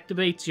it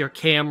activates your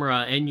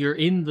camera and you're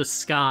in the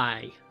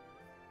sky.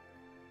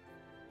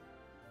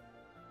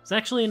 It's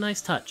actually a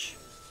nice touch.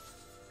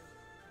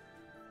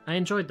 I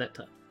enjoyed that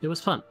touch. It was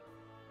fun.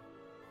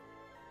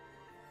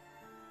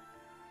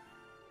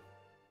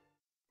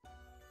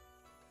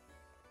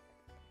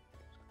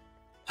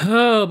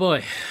 Oh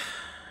boy.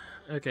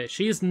 Okay,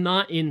 she's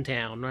not in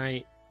town,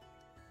 right?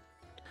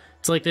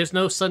 It's like there's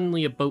no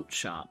suddenly a boat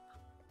shop.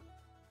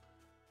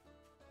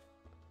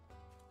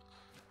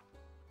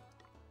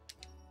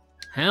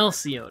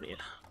 Halcyonia.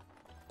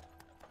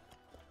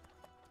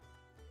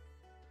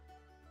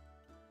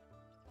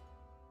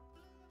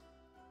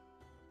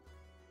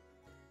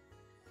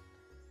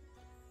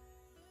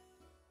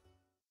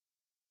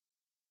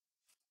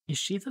 Is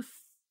she the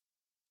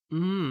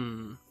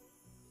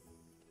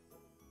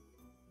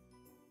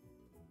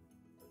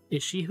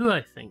Is she who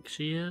I think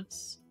she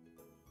is?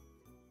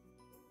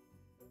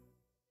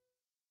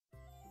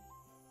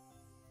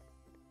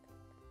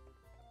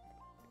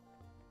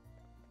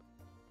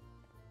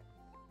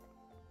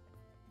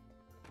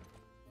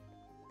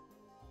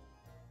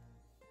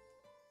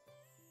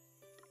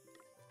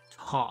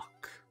 Talk.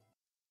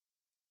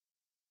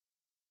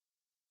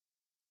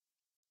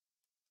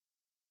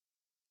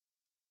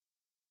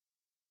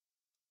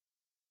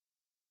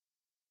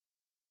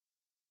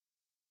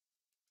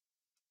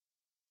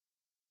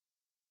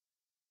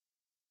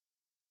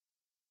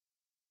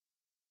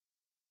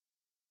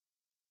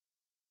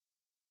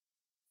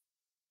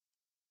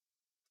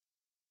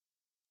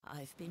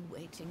 I've been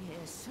waiting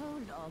here so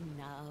long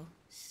now,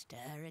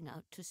 staring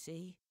out to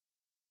sea.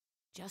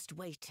 Just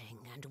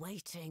waiting and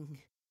waiting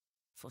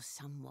for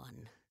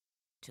someone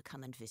to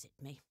come and visit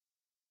me.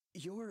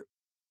 You're...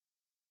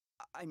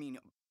 I mean,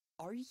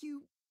 are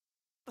you...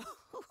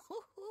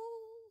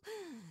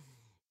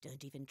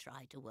 Don't even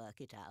try to work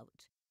it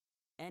out.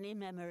 Any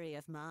memory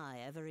of my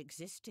ever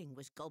existing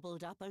was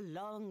gobbled up a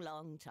long,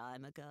 long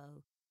time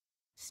ago.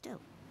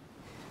 Still,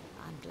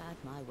 I'm glad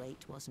my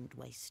wait wasn't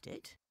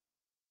wasted.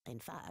 In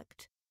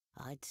fact,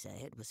 I'd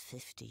say it was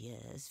 50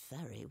 years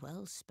very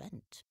well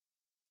spent.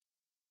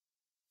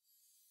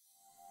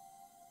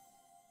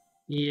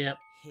 Yep.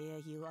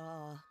 Here you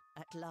are,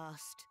 at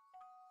last.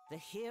 The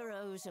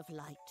heroes of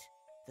light,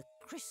 the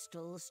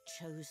crystals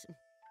chosen.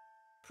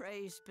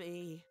 Praise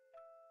be.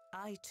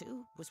 I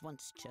too was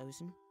once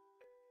chosen,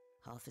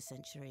 half a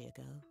century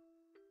ago,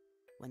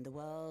 when the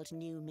world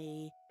knew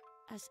me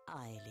as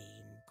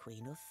Eileen,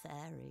 Queen of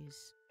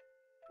Fairies.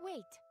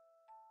 Wait,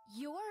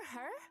 you're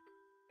her?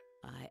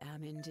 I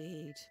am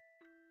indeed.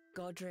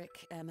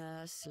 Godric,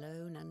 Emma,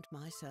 Sloane, and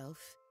myself.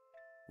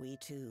 We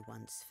too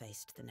once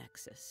faced the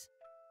Nexus.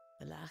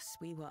 Alas,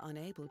 we were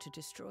unable to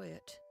destroy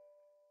it.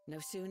 No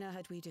sooner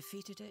had we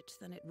defeated it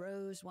than it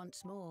rose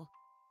once more.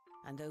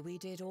 And though we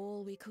did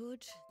all we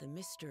could, the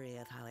mystery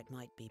of how it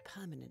might be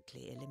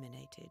permanently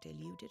eliminated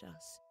eluded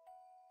us.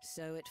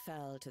 So it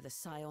fell to the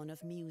Scion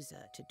of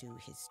Musa to do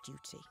his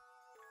duty.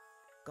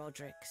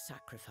 Godric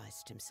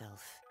sacrificed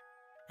himself,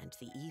 and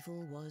the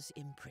evil was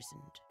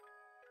imprisoned.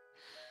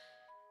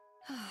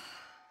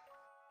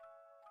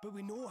 But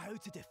we know how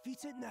to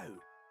defeat it now.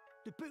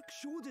 The book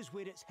showed us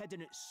where it's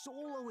hidden its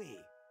soul away.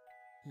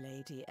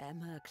 Lady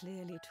Emma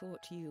clearly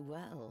taught you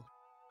well.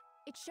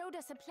 It showed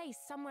us a place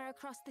somewhere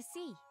across the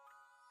sea.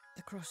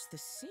 Across the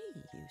sea,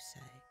 you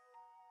say?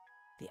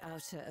 The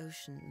outer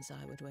oceans,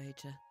 I would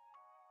wager.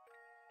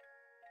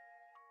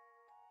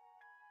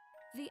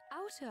 The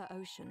outer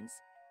oceans?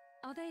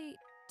 Are they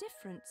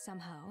different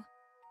somehow?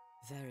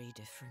 Very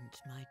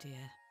different, my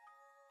dear.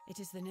 It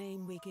is the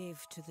name we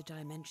give to the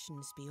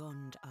dimensions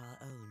beyond our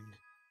own.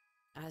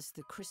 As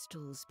the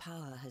crystal's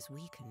power has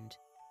weakened,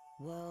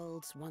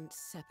 worlds once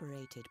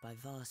separated by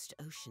vast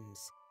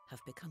oceans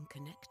have become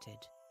connected.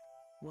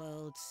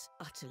 Worlds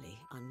utterly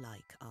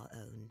unlike our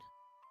own.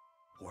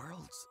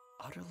 Worlds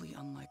utterly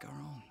unlike our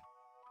own.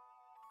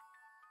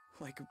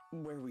 Like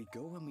where we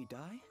go when we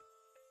die?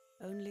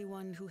 Only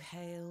one who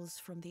hails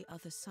from the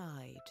other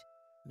side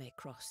may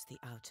cross the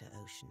outer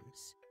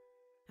oceans.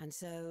 And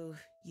so,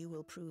 you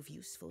will prove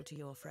useful to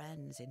your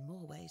friends in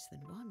more ways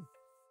than one.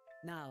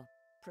 Now,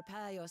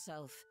 prepare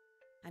yourself,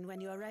 and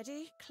when you are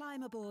ready,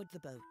 climb aboard the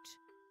boat.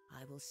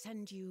 I will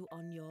send you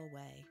on your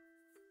way.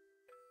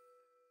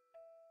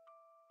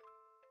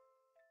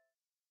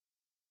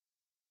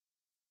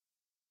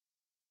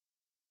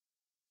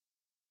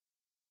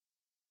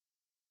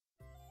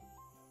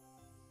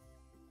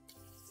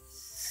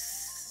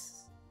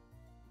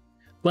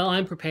 Well,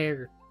 I'm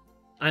prepared.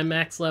 I'm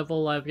max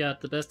level. I've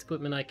got the best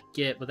equipment I could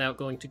get without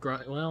going to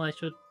grind. Well, I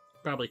should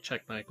probably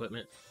check my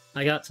equipment.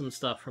 I got some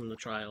stuff from the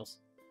trials.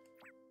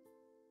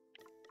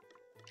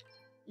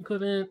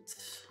 Equipment.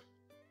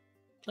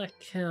 Black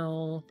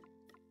Cow.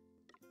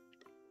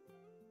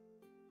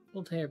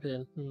 Old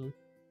hairpin.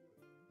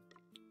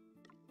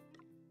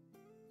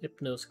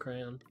 Hypnos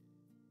crown.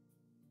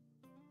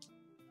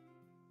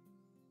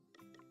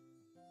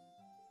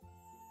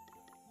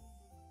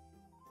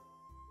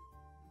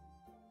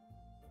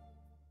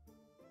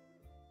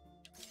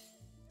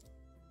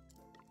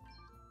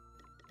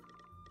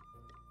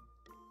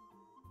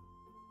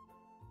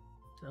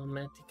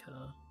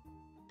 Dalmatica.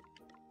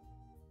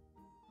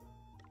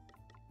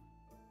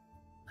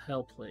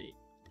 Hellplate.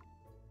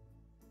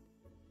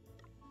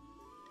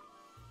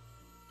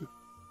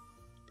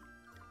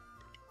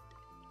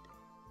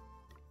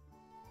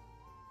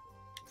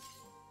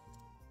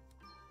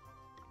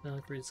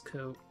 Valkyrie's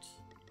coat.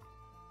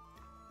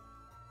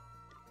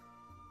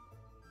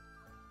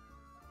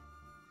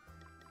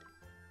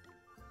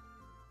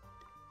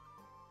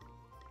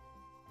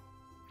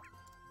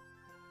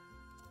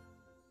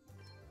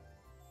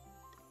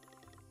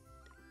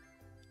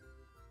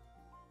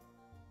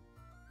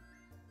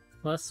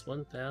 Plus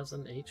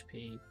 1000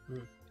 HP.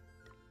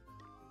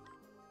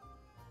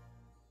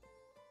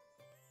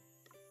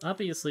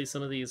 Obviously,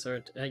 some of these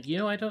aren't. You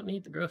know, I don't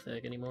need the growth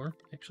egg anymore,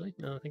 actually,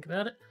 now that I think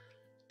about it.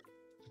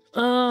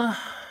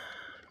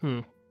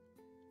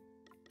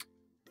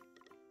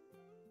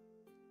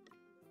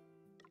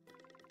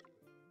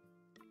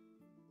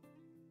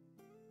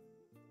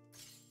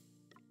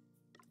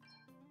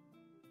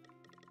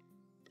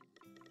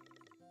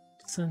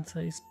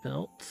 Sensei's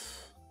belt.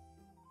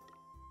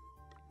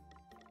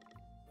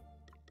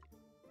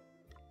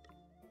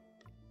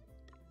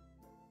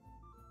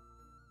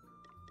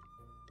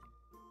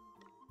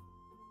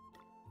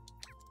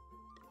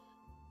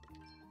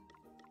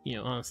 You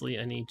know, honestly,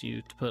 I need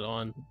you to put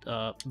on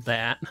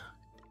that.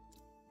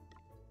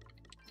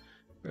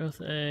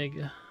 Growth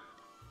egg.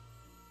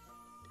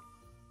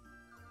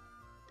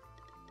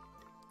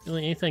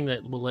 Really, anything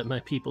that will let my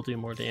people do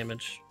more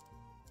damage.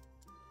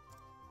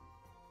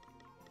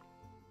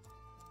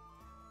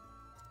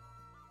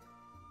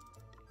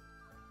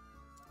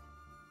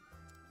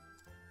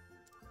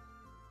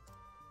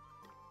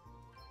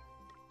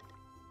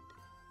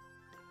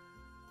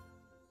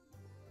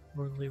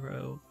 Worldly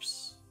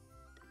robes.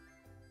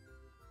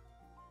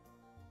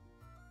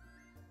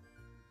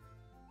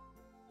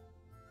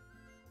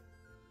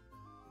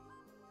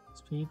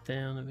 Speed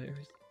down of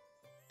everything.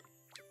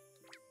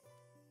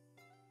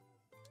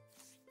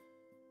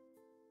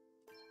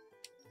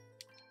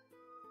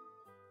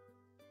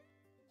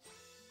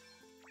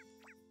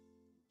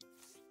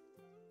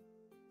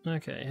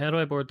 Okay, how do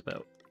I board the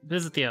boat?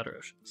 Visit the outer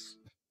oceans.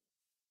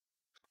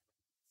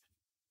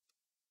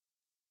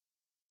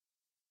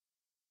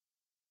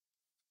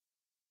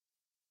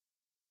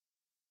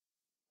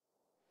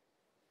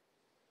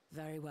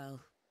 Very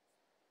well.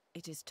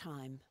 It is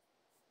time.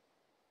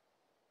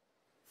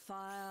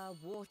 Fire,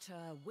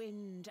 water,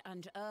 wind,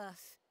 and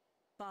earth,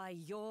 by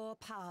your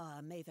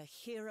power may the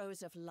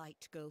heroes of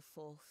light go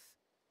forth.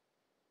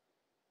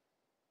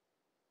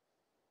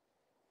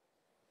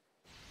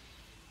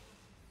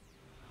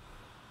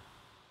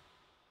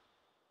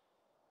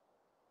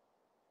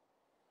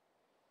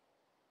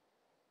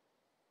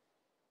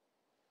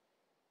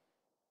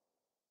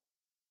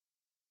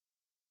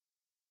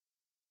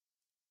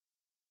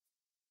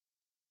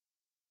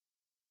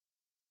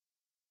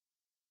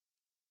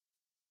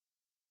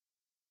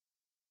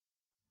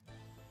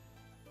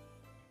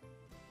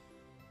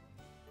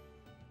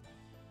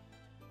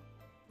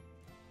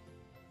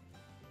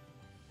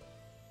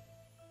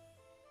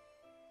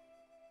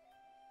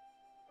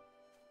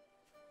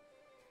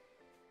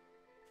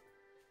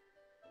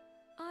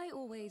 I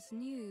always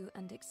knew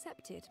and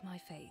accepted my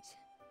fate.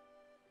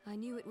 I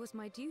knew it was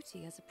my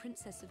duty as a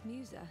princess of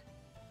Musa.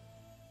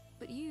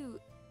 But you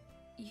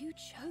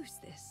chose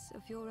this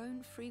of your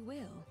own free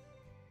will.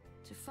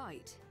 To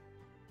fight.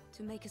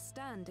 To make a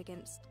stand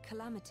against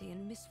calamity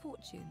and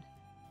misfortune.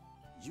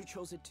 You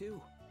chose it too.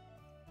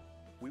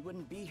 We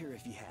wouldn't be here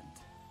if you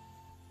hadn't.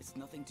 It's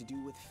nothing to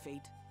do with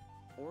fate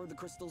or the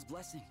crystal's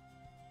blessing.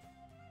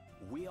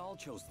 We all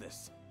chose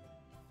this.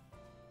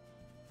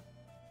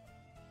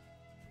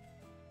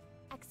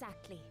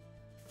 Exactly.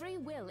 Free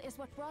will is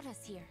what brought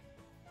us here.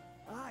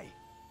 Aye.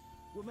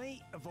 We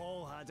might have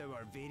all had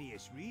our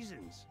various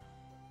reasons.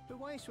 But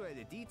why sweat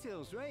the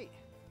details, right?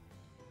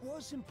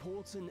 What's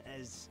important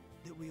is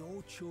that we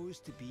all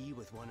chose to be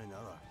with one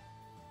another.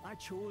 I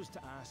chose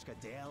to ask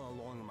Adele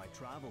along my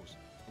travels,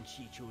 and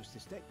she chose to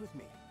stick with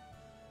me.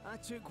 I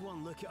took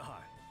one look at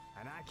her,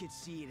 and I could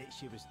see that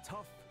she was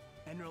tough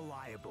and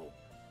reliable,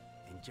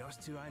 and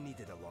just who I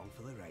needed along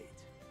for the ride.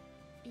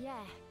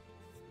 Yeah,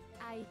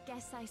 I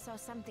guess I saw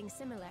something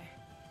similar.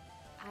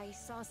 I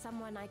saw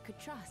someone I could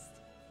trust,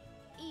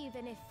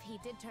 even if he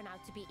did turn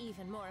out to be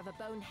even more of a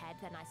bonehead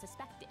than I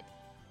suspected.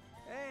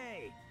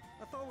 Hey,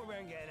 I thought we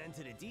weren't getting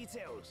into the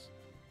details.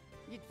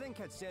 You'd think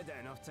I'd said that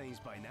enough times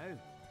by now.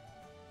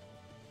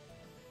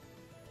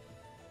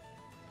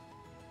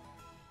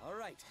 All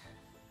right.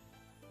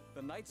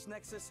 The Knight's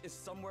Nexus is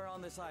somewhere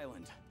on this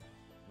island.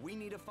 We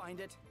need to find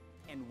it,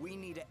 and we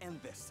need to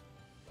end this.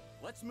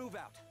 Let's move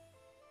out.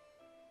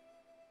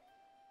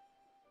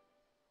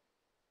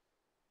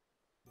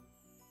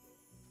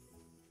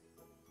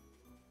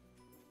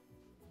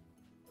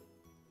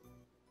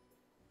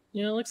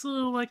 Yeah, it looks a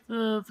little like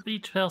the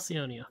beach of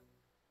Halcyonia.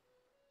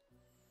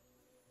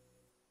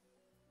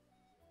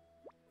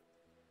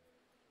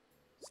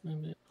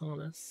 Zoom it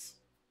on us.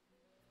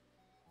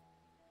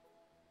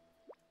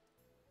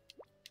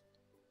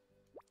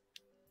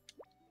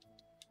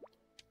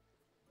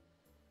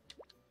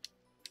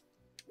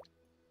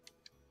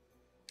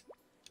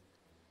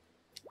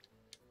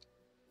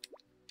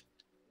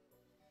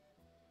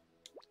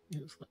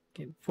 It was like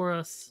came before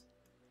us.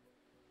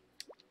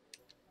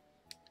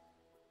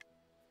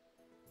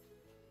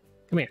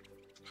 Come here.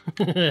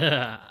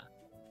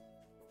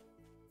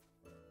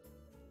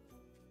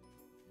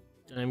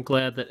 I'm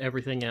glad that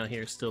everything out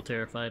here is still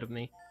terrified of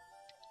me.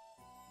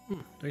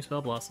 There's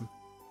Bell Blossom.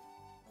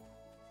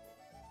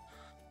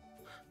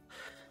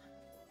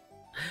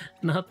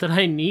 Not that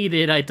I need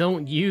it, I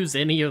don't use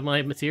any of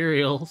my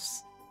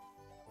materials.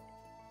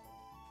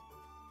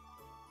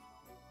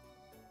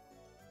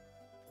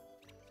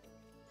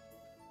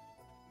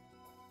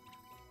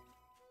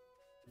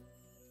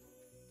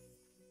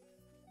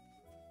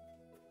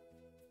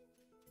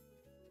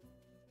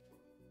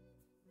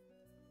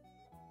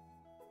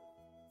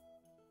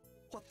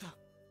 What the?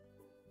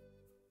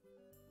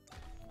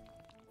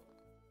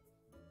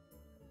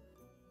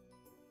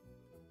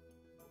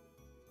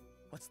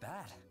 What's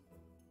that?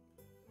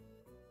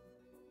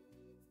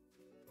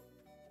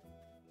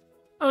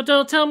 Oh,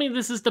 don't tell me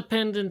this is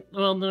dependent.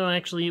 Well, no,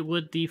 actually, it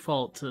would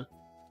default to.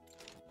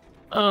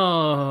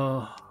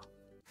 Oh.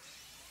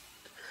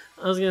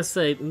 I was gonna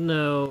say,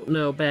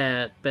 no,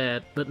 bad,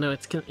 but no,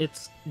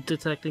 it's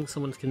detecting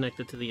someone's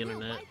connected to the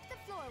internet. Wipe the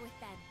floor with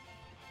them.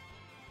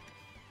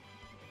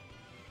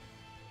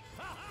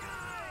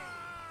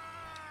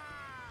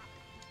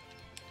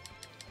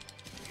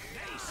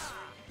 Nice!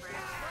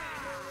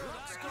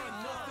 That's got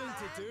nothing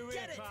to do with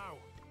it, pal.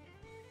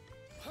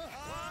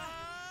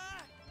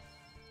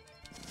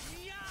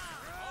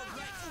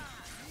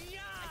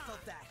 I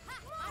felt that.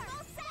 I'm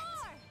all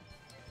set!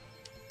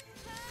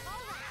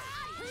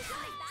 Alright, who's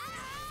like that?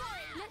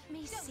 Sorry, let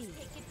me see. Don't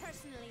take it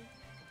personally.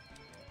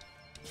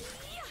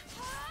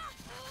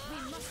 We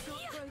must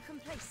not grow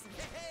complacent.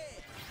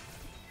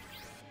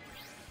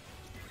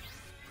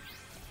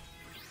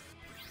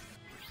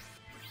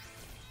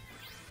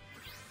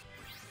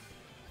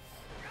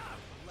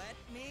 Let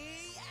me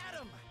at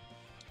him!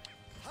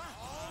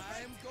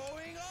 I'm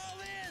going all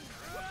in!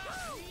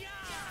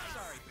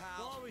 Sorry, pal.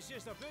 Thought it was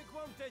just a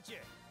bookworm, did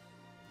you?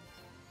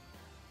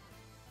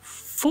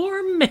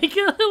 4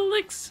 Mega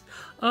Helix?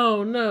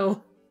 Oh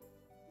no.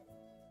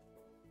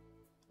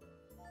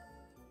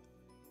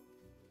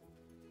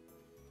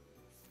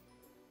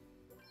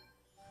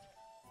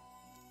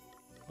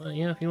 Well,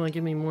 yeah, if you want to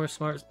give me more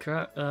smart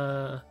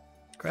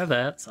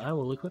cravats, I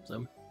will equip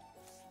them.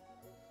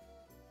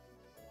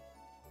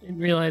 Didn't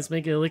realize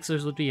Mega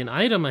Elixirs would be an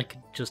item I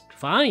could just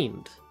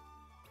find.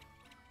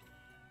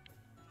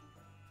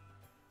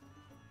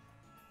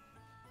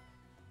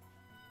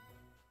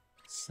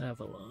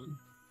 Savalon.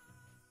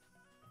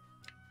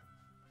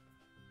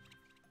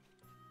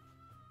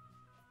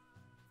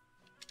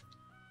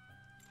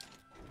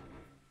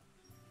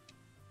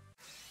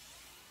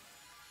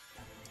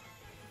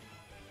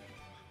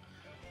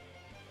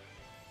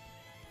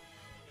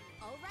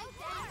 All right,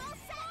 then. I'm all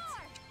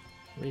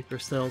set. Reaper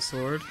Cell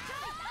Sword.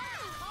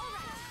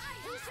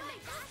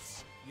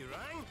 You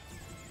rang?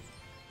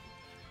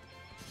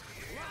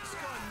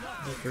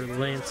 Reaper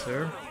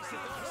Lancer.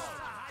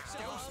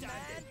 Still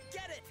standing.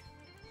 Get it!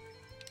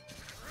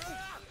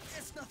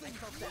 It's nothing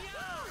but that.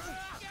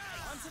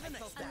 On to the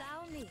next step.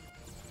 Allow me.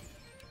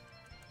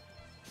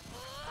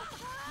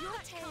 Your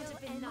tales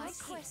have been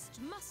nice. My quest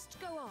must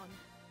go on.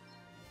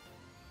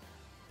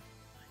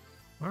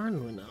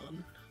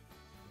 Arnwinon.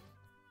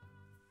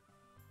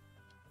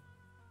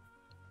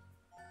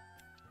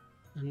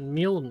 And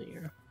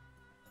Mjolnir.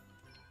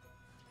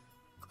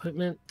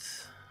 Equipment.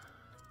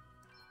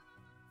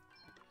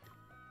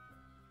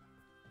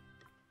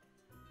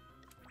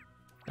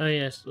 Oh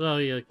yes, oh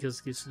yeah,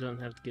 because you don't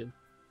have to give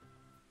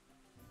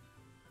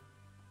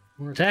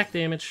more attack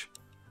damage.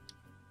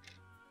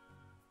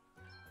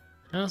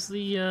 How's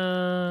the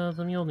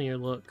Mjolnir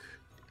look?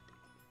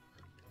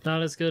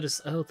 Not as good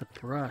as... Oh, the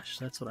brush.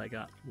 That's what I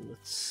got from the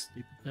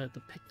stupid...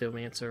 the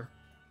Pictomancer.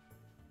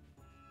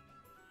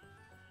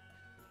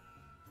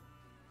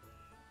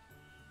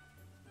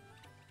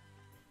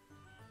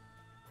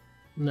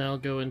 Now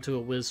go into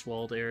a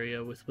Wiswald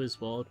area with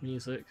Wiswald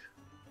music.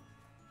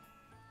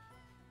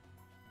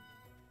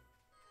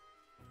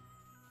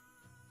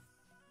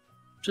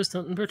 Just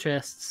hunting for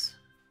chests.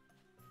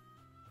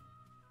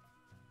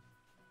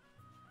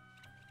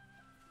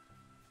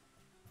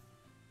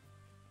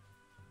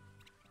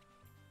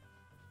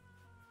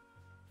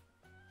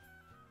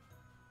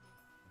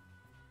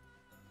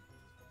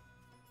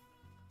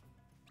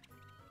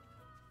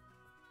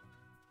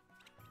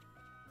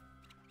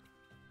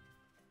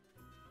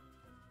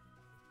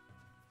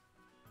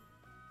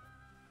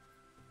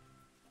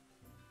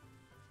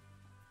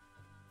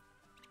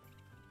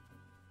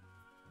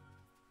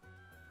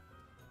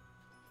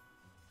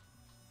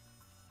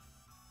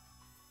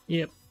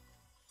 Yep.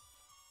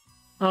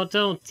 Oh,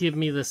 don't give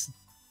me this.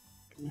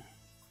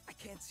 I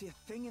can't see a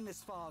thing in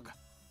this fog.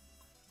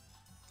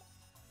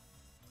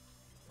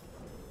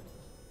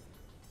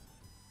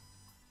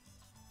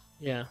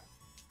 Yeah.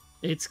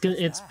 It's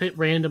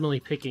randomly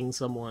picking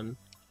someone.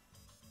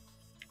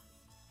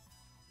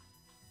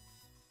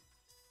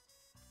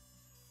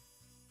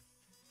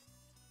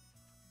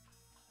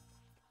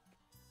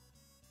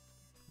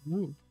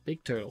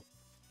 Big turtle.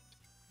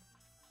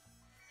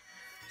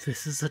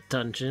 This is a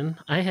dungeon.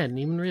 I hadn't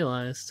even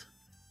realized.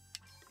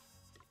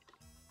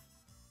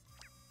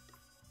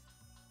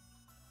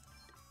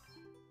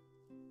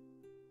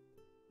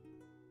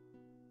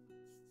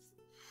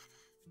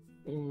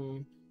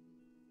 You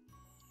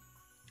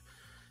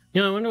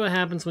know, I wonder what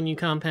happens when you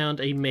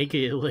compound a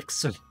Mega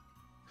Elixir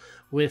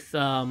with,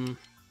 Wow,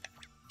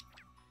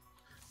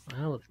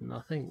 of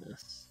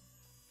nothingness.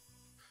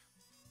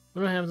 I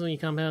wonder what happens when you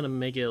compound a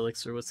Mega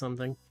Elixir with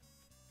something.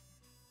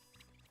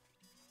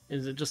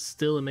 Is it just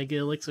still a Mega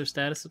Elixir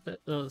status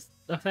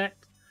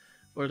effect?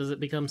 Or does it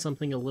become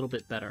something a little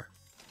bit better?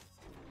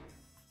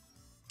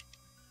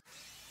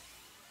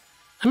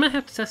 I might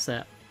have to test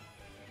that.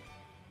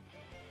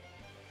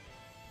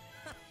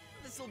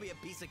 This'll be a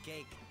piece of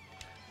cake.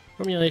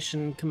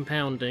 Formulation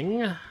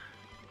compounding.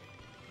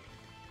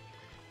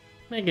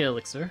 Mega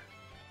Elixir.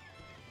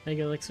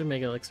 Mega Elixir,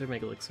 Mega Elixir,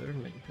 Mega Elixir.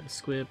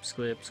 Squib,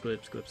 squib,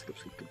 squib, squib, squib, squib,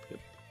 squib, squib.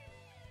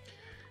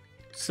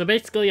 So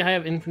basically I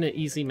have infinite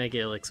easy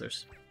Mega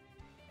Elixirs.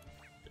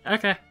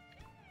 Okay.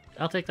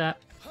 I'll take that.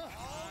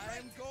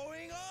 I'm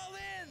going all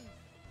in!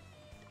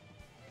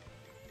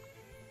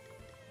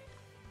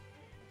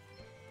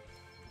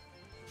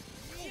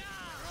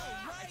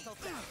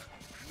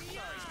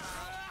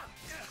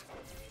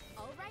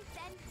 All right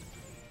then.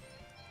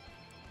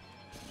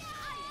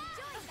 I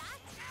enjoyed that.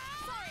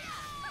 Sorry,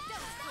 don't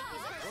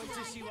take me Want to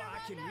personally. see what I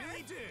can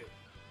really do?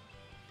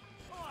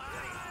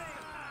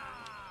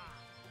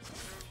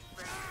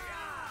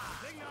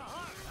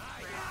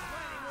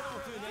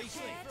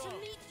 Prepare to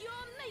meet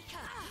your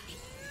maker.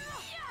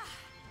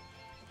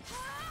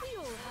 We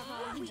all have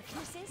our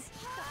weaknesses.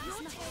 We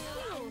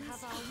all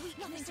have our weaknesses.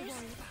 Nothing to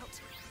worry about.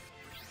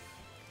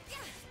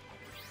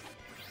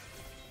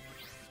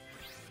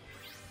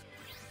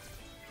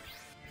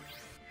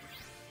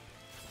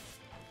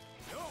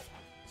 No,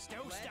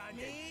 still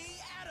standing.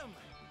 Me at 'em!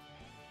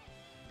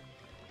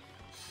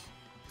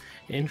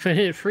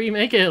 Infinite free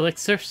Mega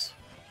Elixirs.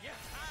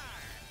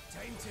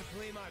 Time to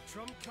play my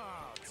trump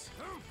cards.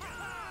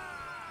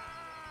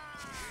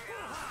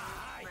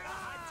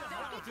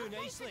 That'll do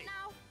nicely.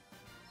 Now.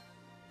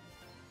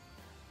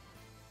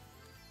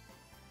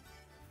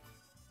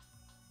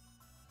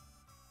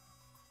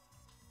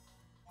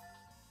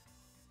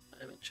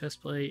 I have a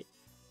chest plate.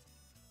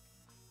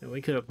 And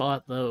we could have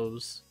bought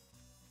those.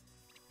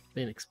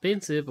 Been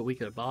expensive, but we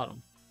could have bought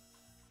them.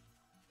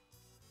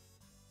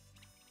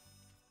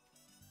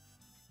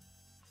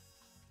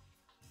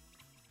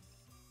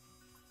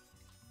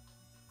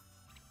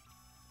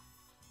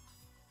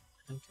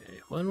 Okay,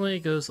 one way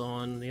goes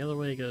on, the other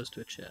way goes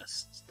to a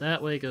chest.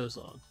 That way goes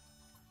on.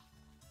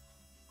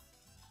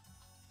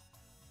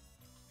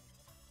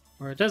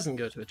 Or it doesn't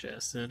go to a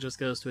chest, and it just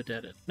goes to a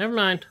dead end. Never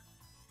mind.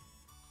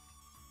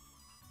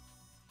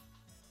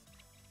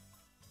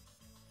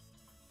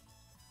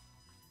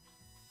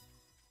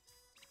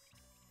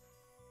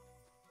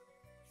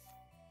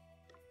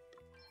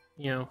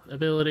 You know,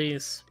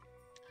 abilities.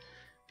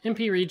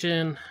 MP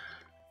regen.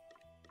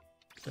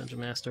 Dungeon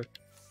Master.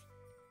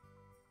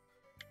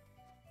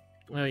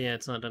 Oh yeah,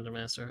 it's not Dungeon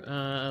Master.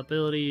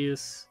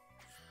 Abilities.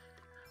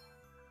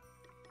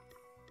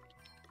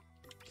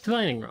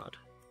 Divining Rod.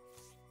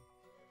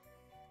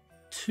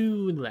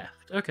 2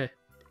 left. Okay.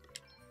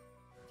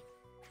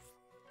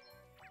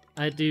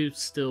 I do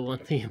still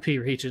want the MP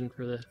region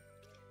for the...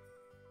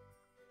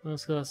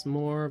 Those cost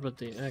more, but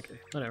the... Okay,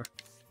 whatever.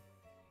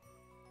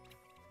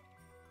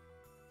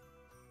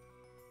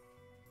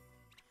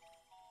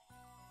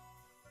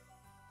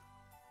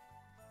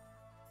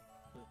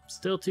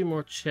 Still 2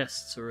 more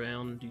chests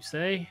around, you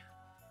say?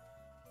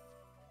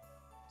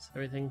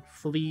 Everything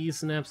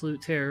flees in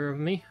absolute terror of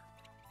me.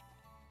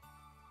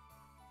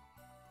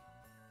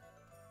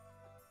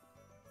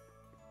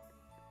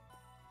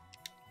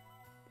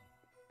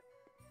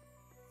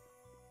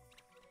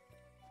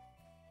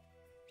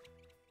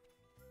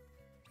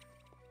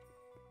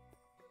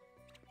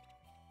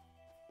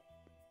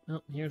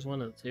 Oh, here's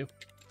one of the two.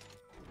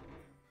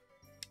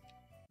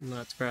 I'm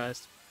not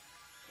surprised.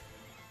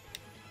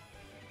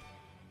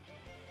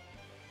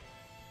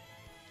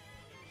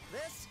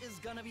 This is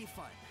gonna be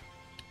fun.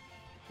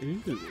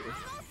 Ooh.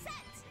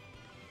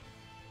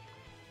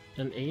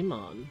 An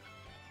Amon.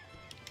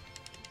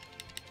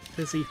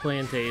 Pissy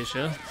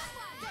Plantasia.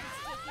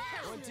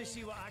 Want to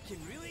see what I can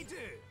really do?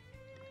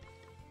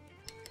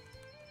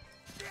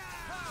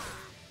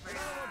 Another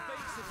one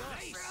bites the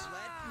dust. Nice.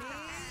 Let me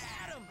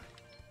at him.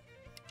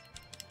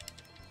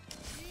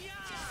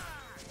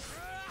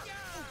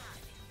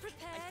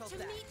 Prepare to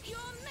that. meet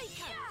your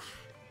maker.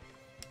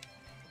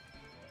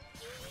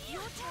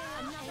 Your tail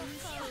another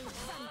foe.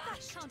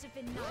 That can't have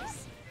been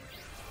nice.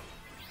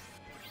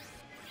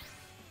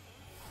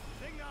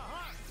 Bring the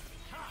heart.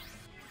 Ha!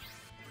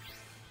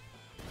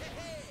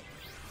 Hey.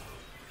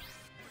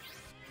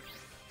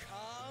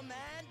 Come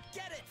and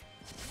get it.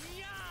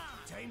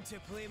 Time to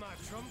play my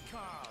trump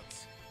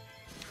cards.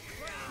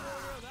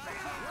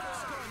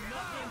 That's got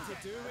nothing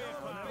to do with.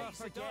 I'll never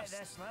forget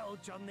this little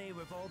journey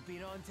we've all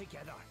been on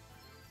together.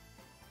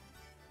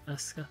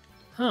 Eska.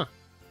 Huh.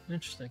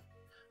 Interesting.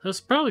 That's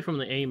probably from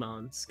the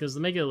Amons, because the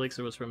Mega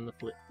Elixir was from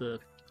the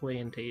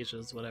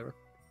Plantasias, whatever.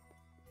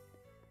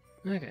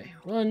 Okay,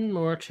 one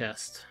more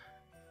chest.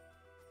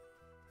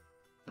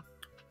 And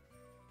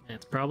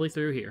it's probably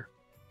through here.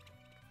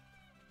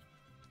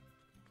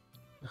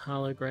 The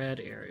Holograd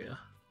area.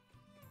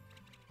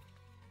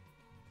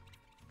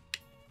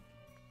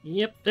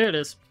 Yep, there it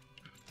is.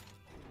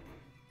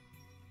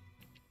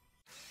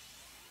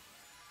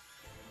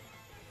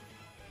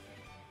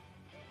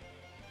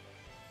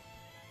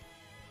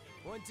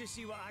 Want to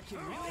see what I can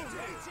really do?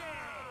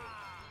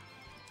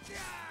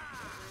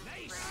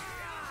 Nice!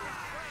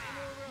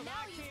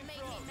 Now you've made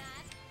me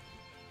mad.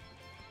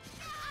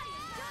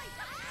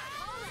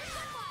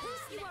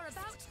 You are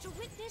about to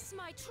witness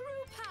my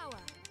true power.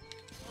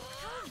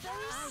 How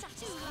very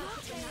subtle your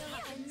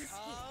tail ends.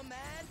 Come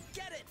and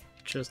get it.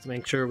 Just to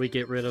make sure we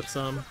get rid of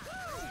some. Nice.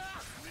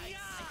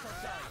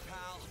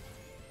 Pal.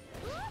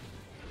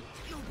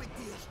 No big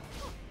deal.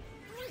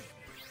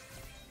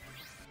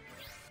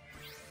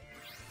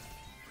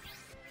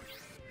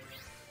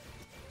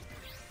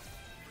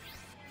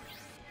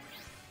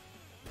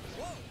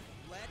 Whoa!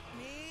 Let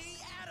me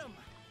at him.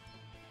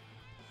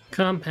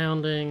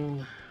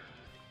 Compounding.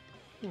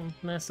 And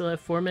I still have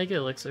 4 Mega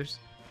Elixirs.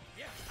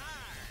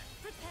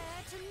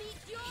 Prepare to meet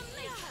your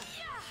maker.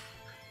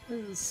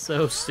 This is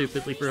so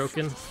stupidly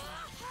broken.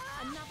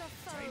 Another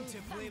foe. Time to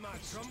play my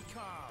trump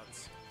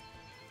cards.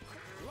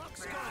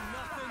 Luck's got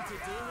nothing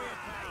to do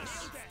with It's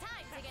this.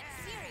 time to get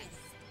serious.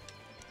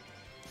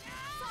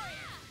 Sorry,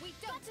 we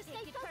don't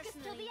take it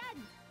personally. Till the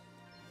end.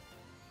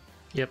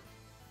 Yep.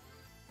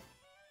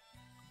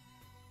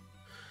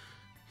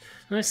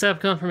 Nice to have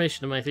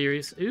confirmation of my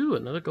theories. Ooh,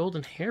 another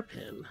golden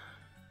hairpin.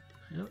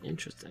 How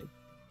interesting.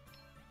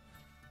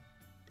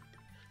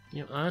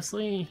 You know,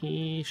 honestly,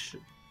 he should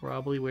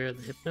probably wear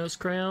the Hypnos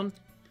crown.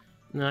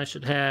 And I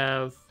should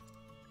have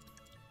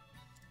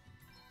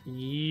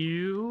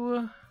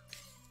you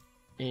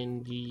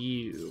and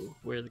you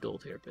wear the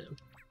gold hairpin.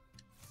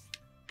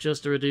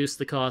 Just to reduce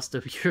the cost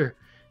of your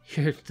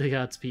the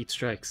Godspeed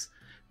strikes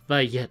by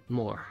yet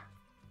more.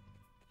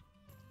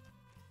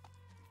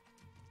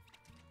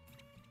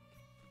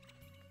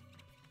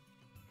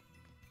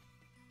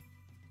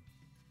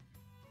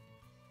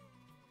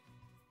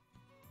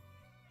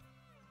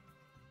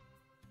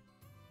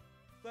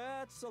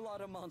 That's a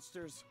lot of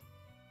monsters.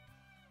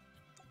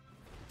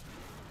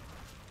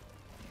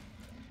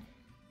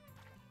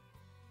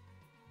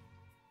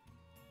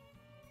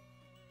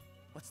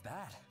 What's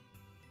that?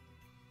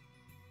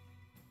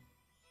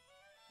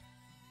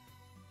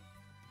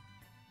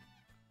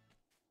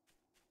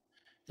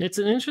 It's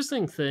an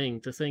interesting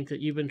thing to think that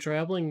you've been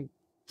traveling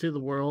to the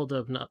world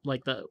of not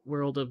like the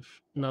world of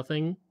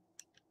nothing.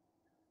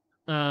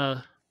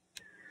 Oh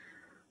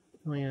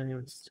yeah,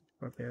 it's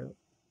barbaric.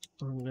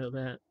 I don't know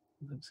that.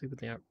 Let's see what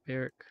they are.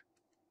 Barbaric.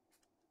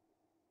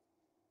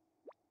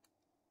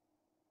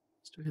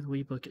 Let's do the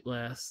wee book at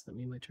last. That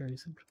means my turn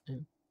is in.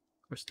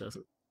 Of course, it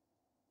doesn't.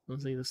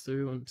 Let's see this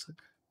through and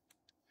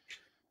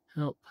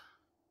help.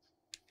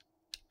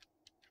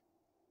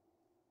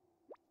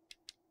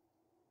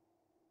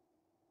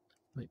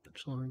 Wait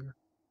much longer.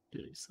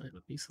 Duty sign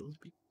of Beasels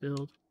be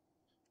filled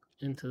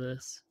into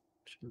this.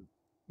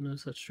 No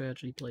such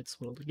tragedy blights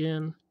the world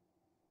again.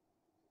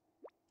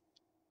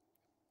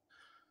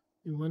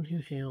 The one who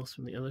hails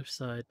from the other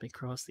side may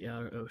cross the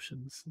outer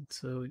oceans, and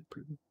so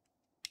prove.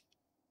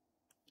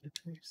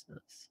 There's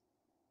this.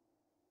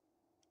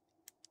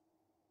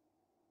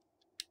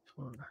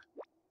 4.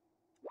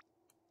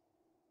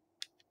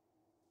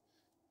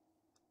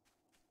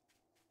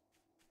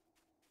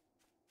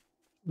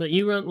 But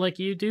you run like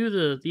you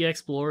do the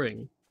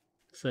exploring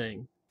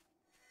thing.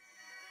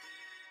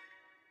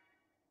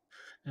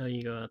 Oh,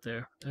 you go out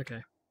there.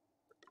 Okay.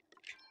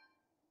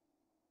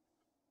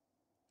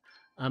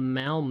 A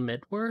Mal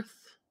Medworth?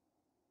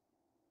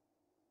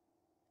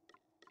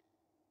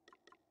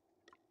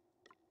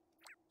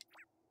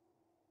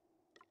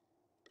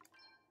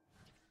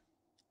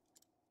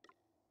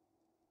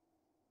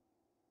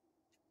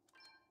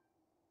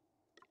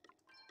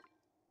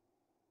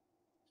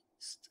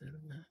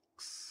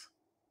 Stereomax.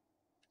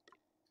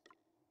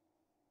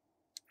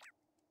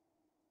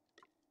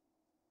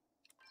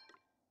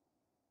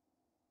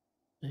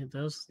 It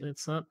does.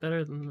 It's not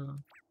better than the.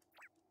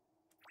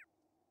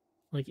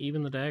 Like,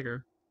 even the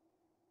dagger.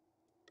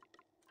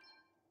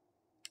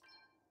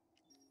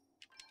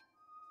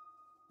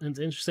 And it's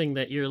interesting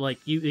that you're like,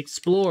 you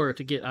explore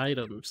to get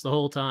items the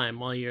whole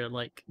time while you're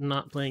like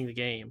not playing the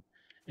game.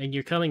 And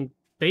you're coming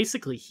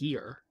basically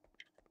here.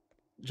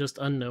 Just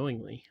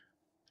unknowingly.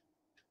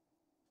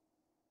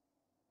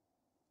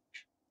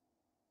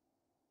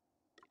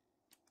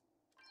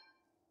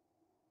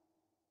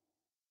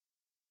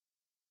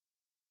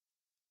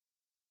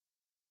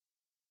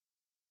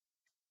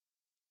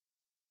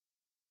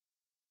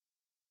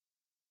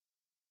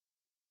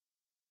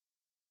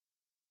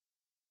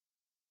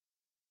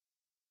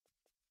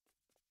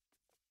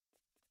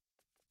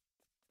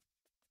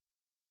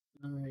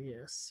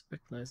 Yes,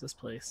 recognize this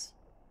place.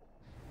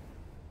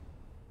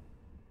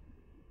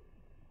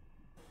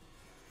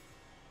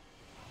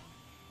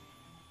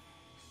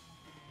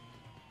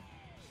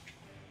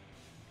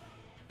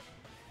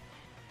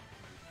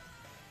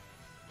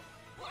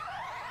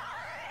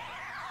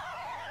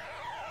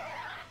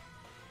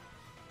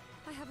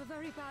 I have a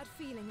very bad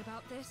feeling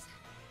about this.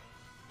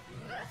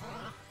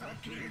 Never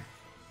forgive.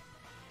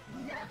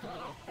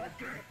 Never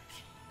forget.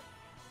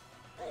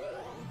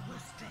 All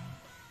wisdom,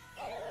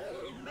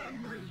 all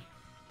memory,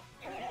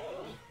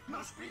 all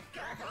must be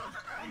gathered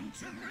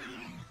unto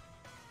me.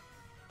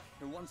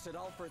 It wants it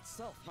all for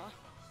itself, huh?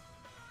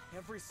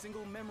 Every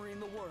single memory in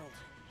the world.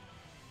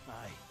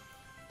 Aye,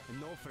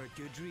 and not for a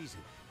good reason.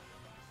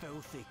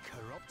 Filthy,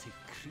 corrupted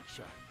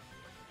creature.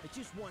 It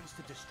just wants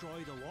to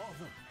destroy the lot of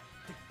them.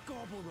 To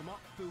gobble them up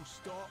full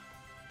stop.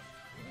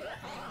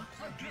 Never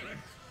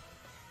forgive.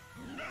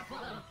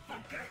 Never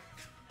forget.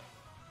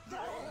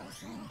 Those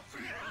who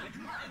feared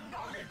my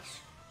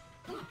knowledge,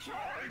 who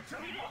tried to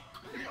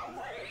lock me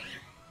away,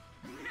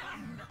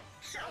 none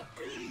shall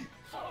be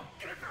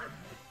forgiven.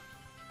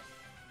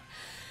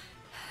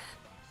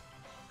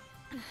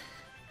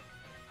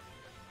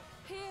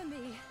 Hear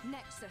me,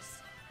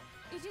 Nexus.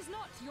 It is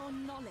not your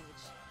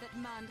knowledge that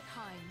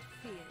mankind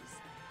fears.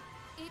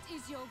 It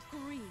is your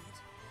greed.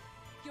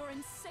 Your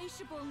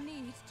insatiable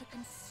need to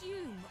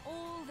consume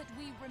all that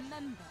we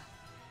remember.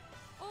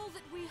 All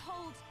that we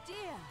hold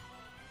dear.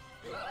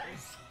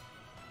 Lies!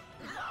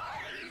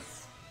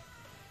 Lies!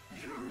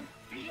 You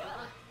fear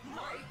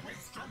my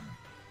wisdom,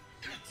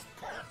 its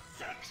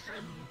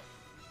perfection.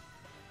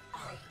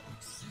 I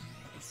would see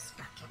the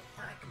scattered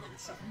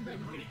fragments of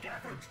memory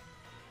gathered,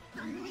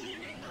 the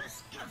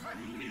meaningless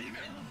given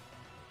meaning.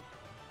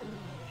 All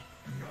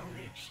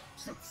knowledge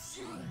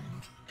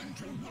subsumed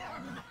into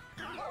one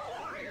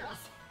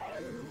glorious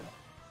whole.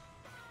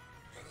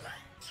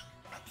 That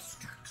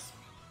obstructs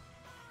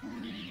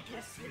me,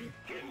 needlessly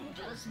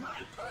hinders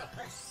my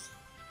purpose.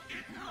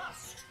 It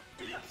must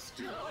be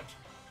obscured,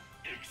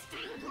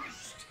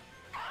 extinguished,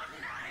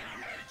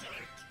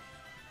 annihilated.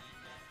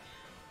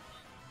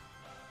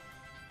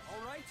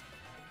 All right?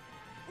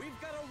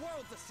 We've got a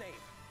world to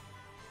save.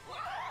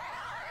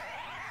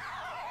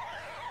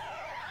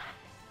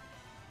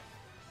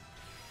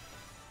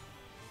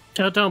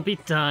 Oh, don't be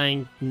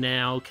dying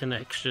now,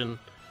 connection.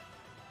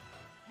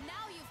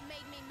 Now you've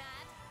made me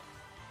mad.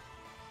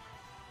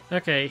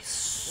 Okay,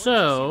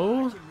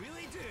 so... Can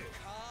really do.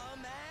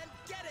 Come and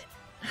get it.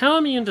 How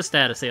immune to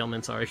status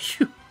ailments are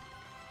you?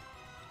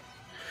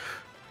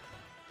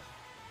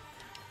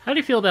 How do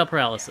you feel about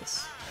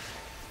paralysis?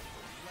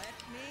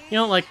 You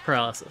don't like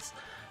paralysis.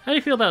 How do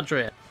you feel about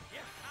dread?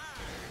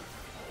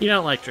 You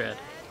don't like dread.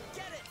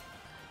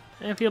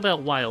 How do you feel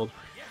about wild?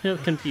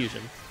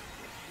 Confusion.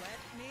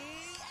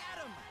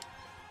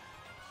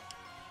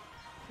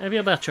 How do you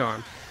feel about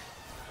charm?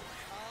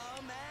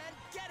 Come and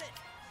get it.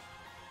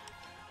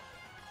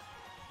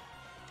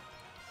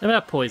 How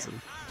about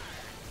poison?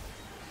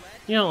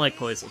 You don't like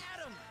poison.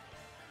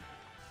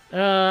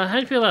 How do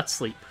you feel about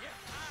sleep?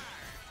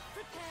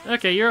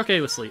 Okay, you're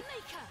okay with sleep.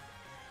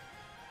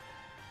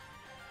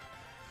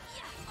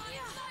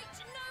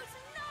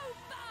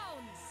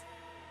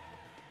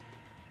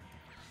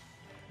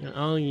 And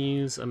I'll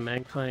use a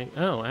magnifying...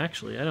 Oh,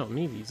 actually, I don't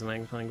need to use a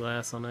magnifying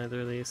glass on either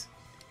of these.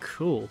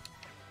 Cool.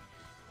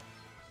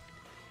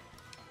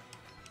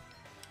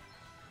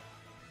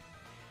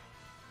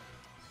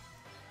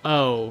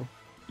 Oh,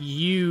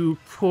 you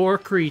poor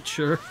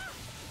creature.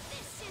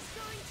 This is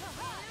going to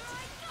hurt.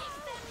 Give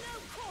them no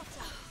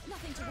quarter.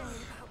 Nothing to worry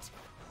about.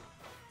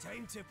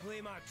 Time to play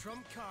my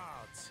trump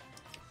cards.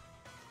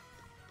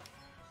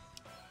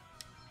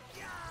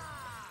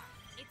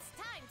 It's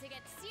time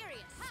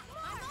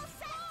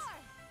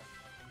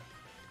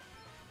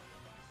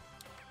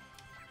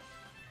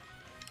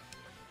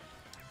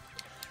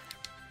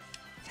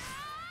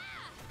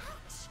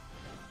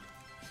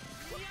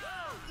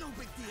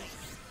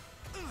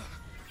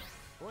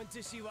Want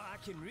to see what I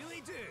can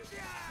really do?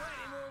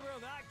 Plenty more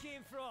where that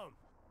came from.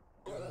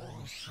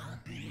 All shall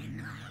be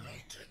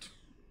annihilated.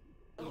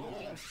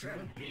 All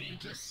shall be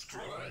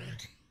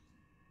destroyed.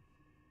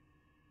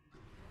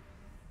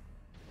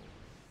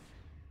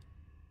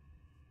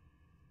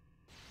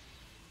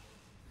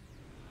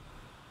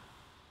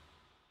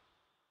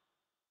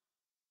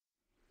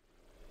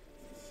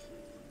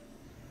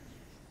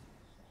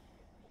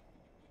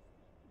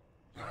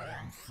 I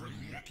am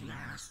free at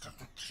last of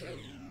the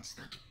chains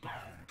that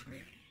bound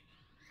me.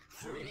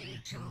 Free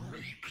to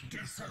wreak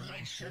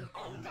desolation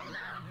on the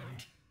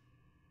land.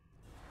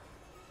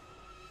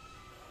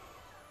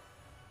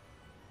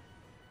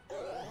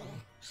 All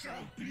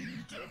shall be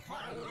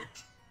devoured.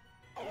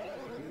 All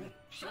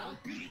shall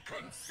be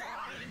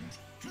consigned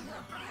to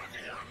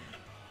oblivion.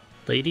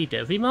 Lady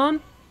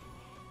Devimon?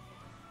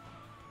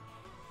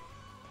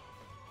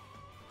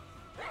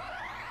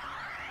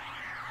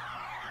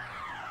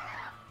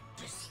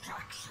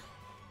 Destruction.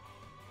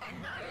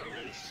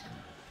 Annihilation.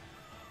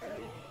 All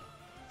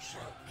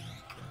shall be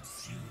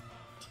consumed.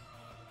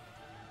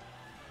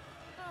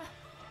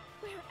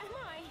 Where am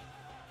I?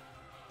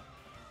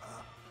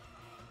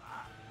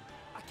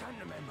 I can't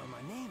remember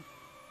my name.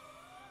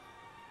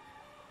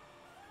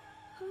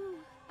 Who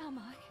am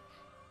I?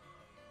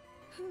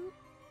 Who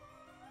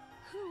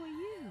are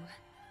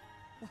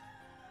you?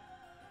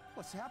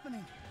 What's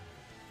happening?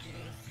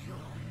 Give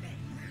your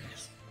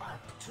memories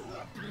up to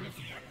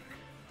oblivion.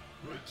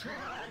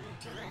 Return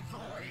to the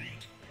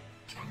void,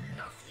 to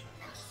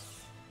nothingness.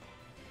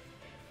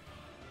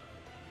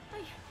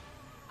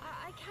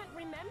 I can't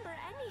remember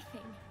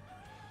anything.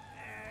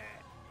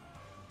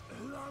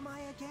 Who am I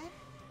again?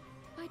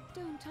 I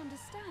don't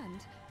understand.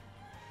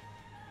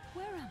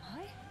 Where am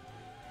I?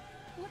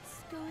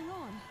 What's going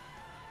on?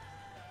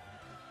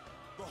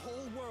 The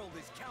whole world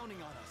is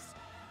counting on us.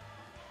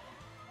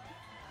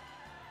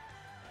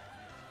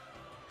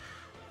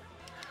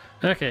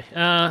 Okay,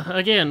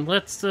 again,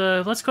 let's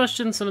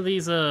question some of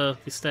these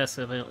stats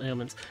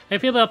ailments. How do you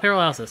feel about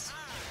paralysis?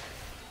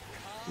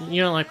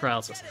 You don't like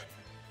paralysis.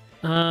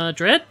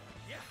 Dread?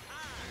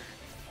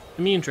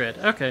 Immune dread,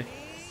 okay.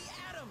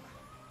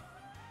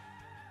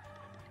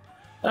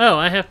 Oh,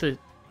 I have to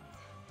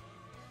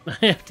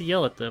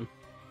yell at them.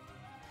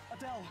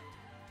 Adele,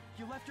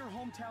 you left your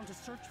hometown to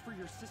search for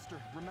your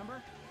sister,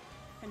 remember?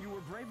 And you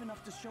were brave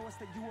enough to show us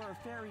that you were a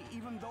fairy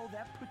even though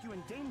that put you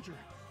in danger.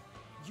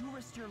 You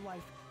risked your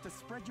life to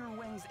spread your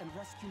wings and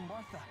rescue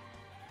Martha.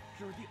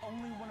 You're the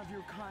only one of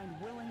your kind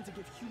willing to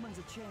give humans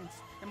a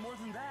chance. And more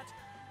than that,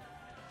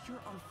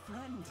 you're our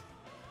friend.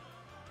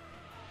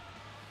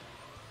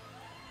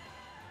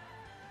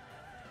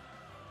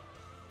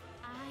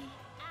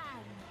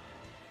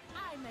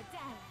 I'm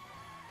Adele,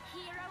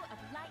 hero of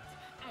light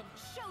and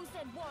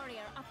chosen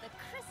warrior of the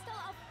Crystal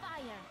of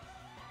Fire.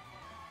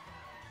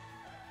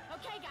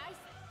 Okay, guys,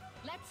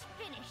 let's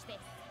finish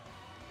this.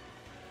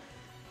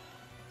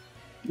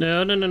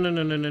 No,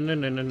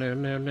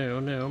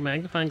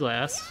 magnifying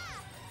glass.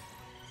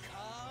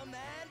 Come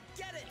and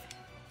get it!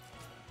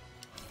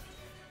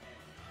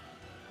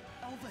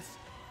 Elvis,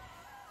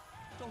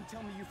 don't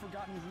tell me you've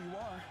forgotten who you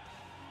are.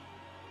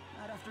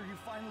 Not after you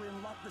finally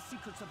unlocked the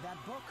secrets of that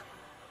book.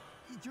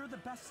 You're the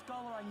best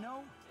scholar I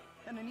know,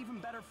 and an even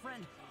better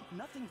friend.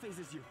 Nothing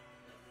phases you,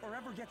 or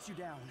ever gets you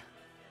down.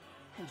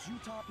 And you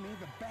taught me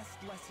the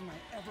best lesson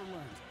I ever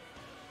learned.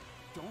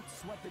 Don't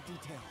sweat the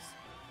details.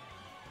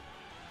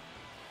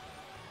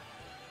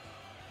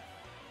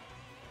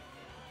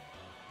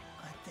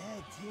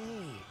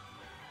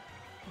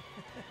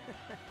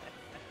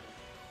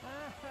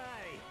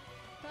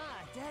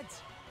 Dead.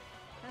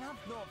 And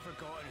I've not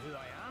forgotten who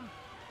I am.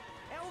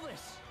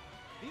 Elvis,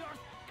 the Earth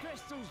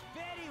Crystal's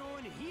very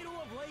own hero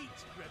of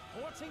light,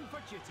 reporting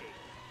for duty.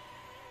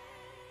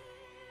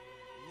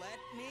 Let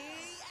me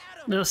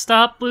at 'em! No,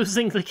 stop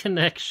losing the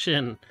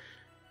connection.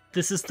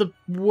 This is the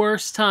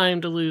worst time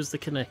to lose the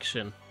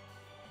connection.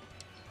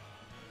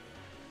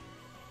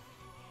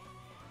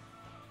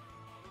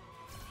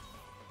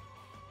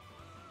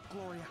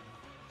 Gloria,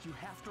 you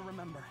have to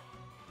remember,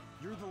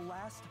 you're the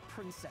last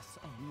princess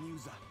of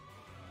Musa.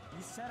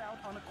 You set out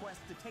on a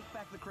quest to take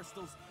back the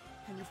crystals,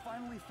 and you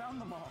finally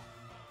found them all.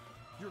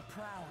 You're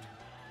proud,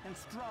 and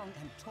strong,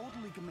 and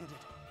totally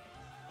committed.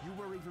 You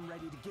were even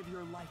ready to give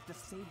your life to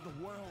save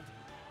the world.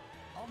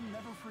 I'll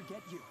never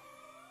forget you,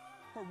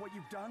 or what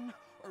you've done,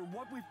 or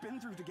what we've been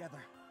through together.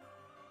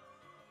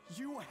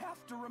 You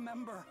have to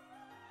remember.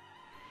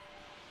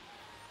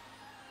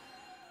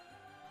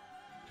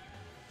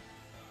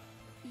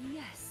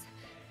 Yes.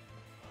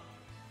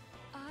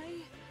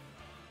 I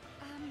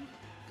am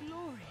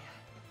Gloria.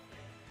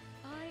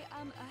 I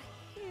am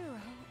a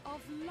hero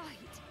of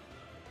light,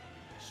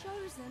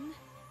 chosen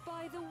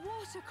by the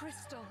Water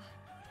Crystal.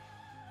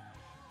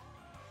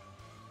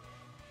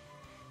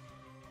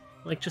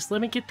 Like, just let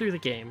me get through the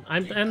game.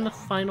 I'm the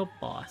final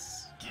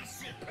boss.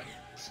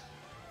 Dissipate.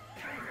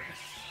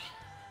 Perish.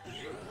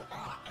 You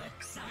are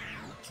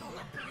exiled to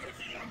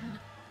oblivion.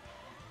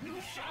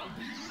 You shall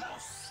be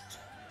lost.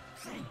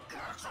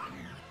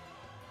 Forgotten.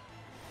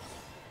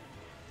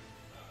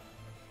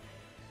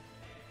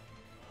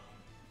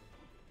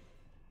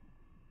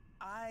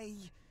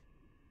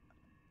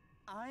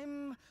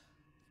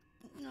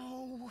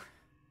 No.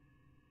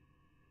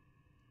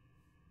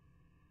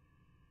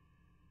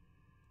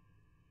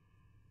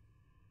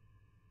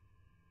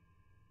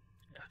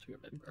 I have to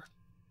remember.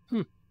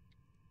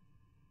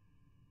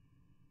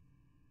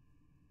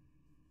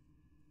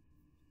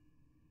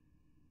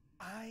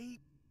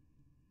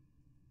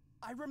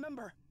 I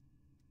remember.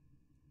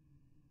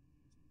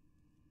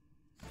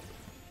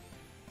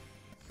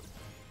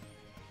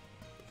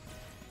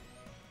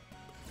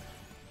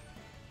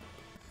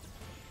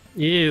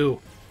 Ew.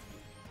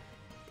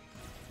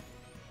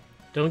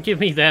 Don't give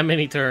me that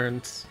many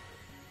turns.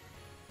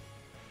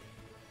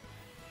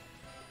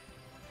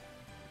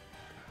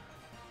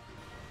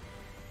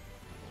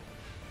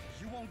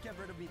 You won't get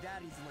rid of me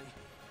that easily.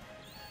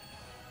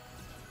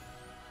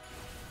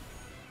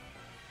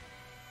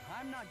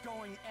 I'm not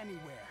going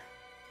anywhere.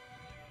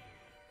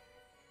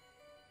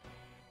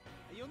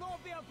 You'll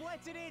not be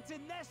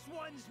obliterating this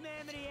one's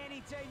memory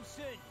anytime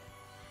soon.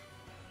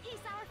 He's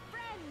our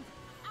friend,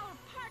 our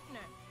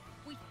partner.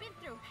 We've been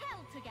through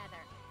hell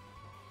together.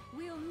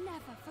 We'll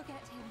never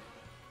forget him.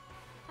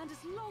 And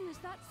as long as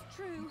that's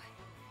true,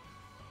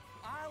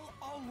 I'll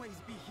always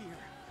be here.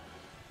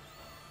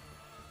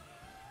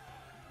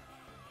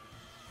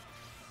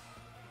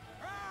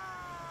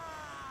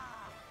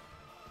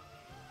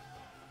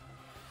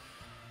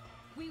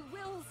 we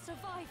will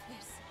survive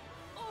this.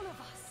 All of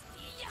us.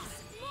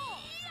 Yes,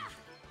 more!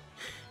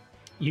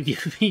 You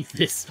give me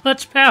this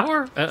much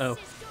power? Uh-oh.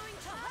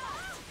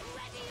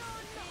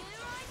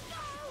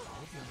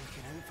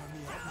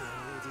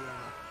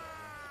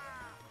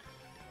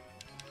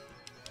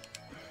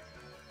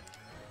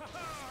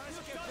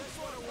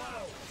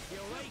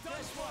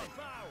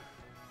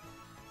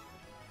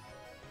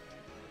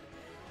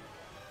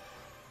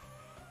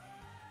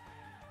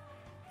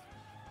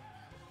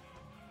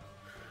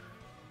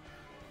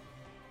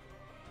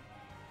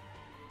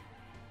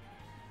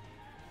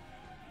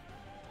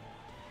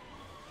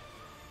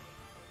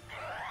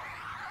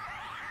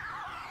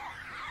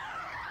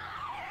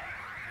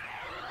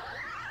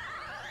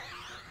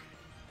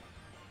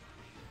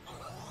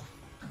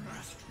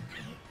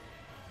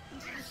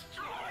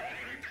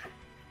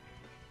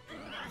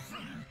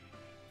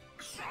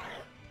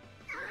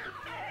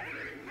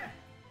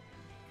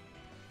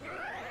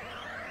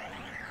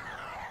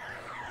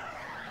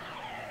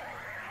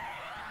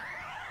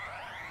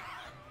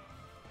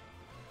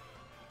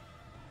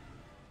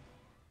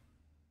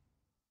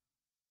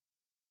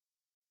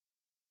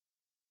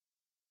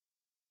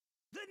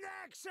 The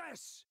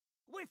Nexus!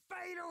 We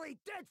finally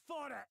did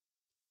for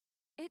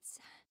it! It's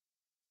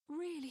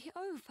really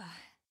over,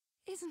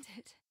 isn't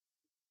it?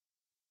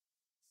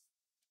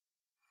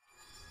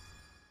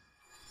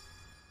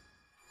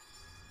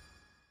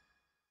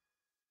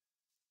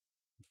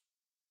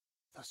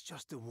 There's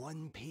just the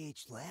one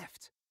page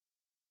left.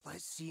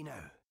 Let's see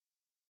now.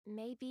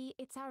 Maybe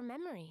it's our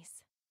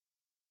memories.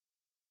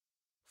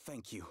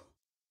 Thank you.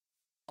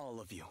 All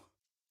of you.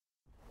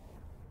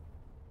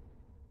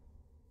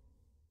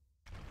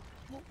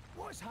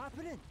 What's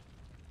happening?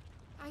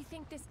 I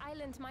think this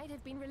island might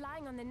have been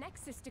relying on the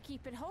Nexus to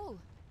keep it whole.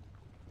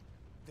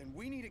 Then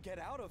we need to get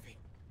out of here.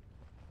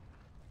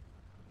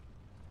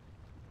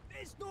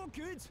 It's not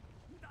good.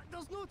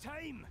 There's no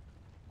time.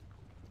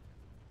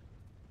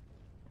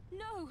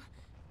 No!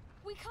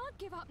 We can't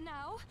give up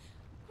now!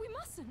 We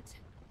mustn't!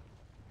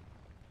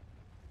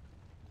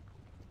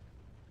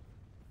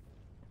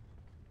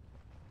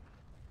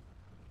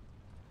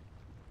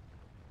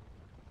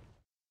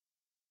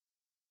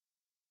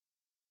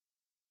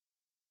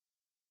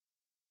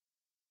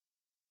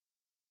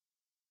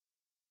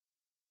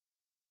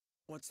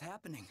 What's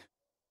happening?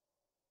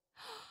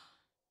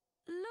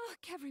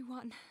 Look,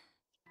 everyone!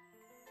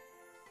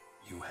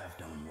 You have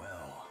done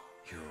well,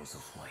 Heroes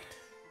of Light.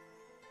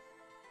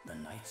 The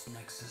Knight's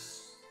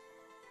Nexus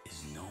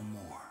is no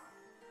more.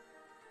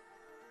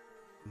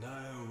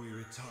 Now we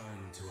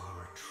return to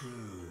our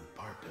true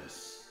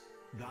purpose.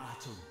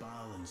 That of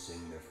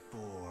balancing the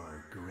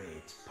four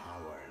great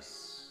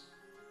powers.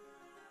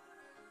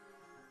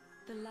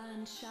 The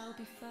land shall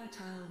be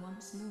fertile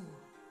once more,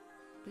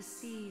 the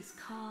seas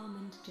calm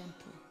and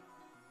gentle.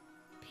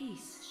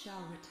 Peace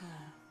shall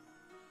return.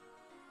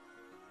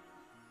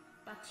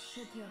 But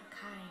should your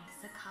kind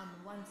succumb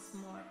once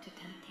more to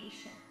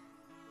temptation,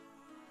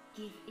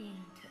 give in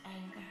to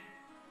anger,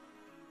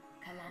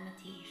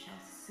 calamity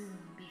shall soon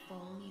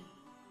befall you.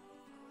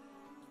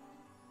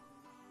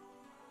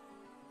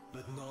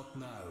 But not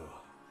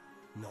now.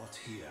 Not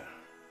here.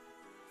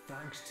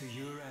 Thanks to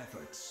your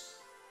efforts,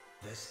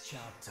 this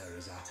chapter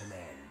is at an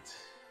end.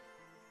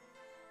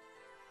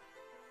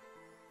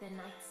 The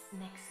Knight's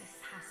Nexus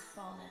has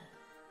fallen,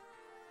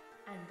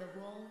 and the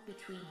wall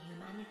between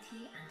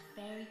humanity and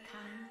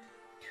fairykind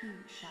too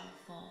shall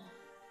fall.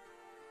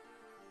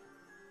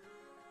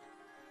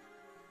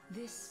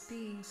 This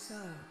being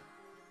so,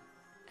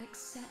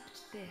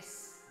 accept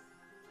this,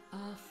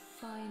 our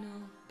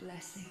final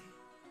blessing.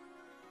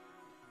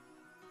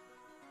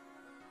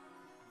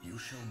 You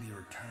shall be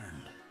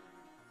returned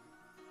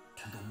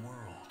to the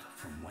world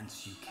from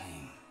whence you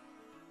came.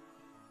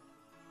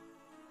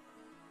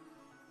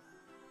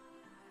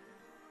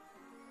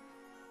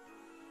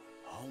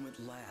 Home at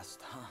last,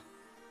 huh?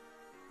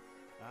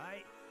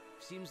 Aye,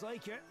 seems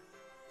like it.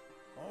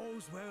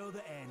 All's well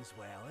that ends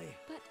well, eh?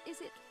 But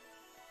is it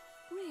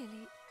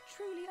really,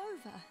 truly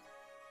over?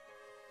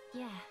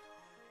 Yeah,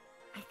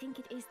 I think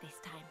it is this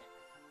time.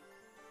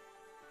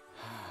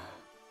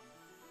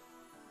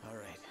 All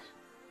right,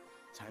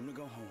 time to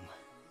go home.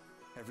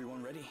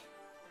 Everyone ready?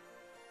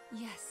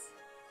 Yes.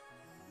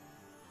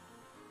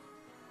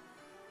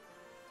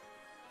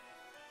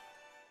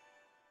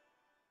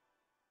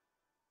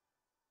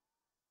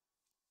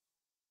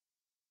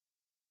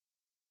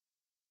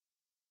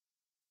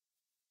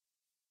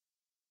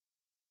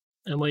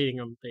 I'm waiting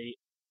on the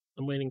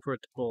I'm waiting for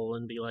it to pull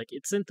and be like,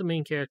 it sent the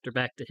main character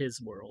back to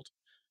his world.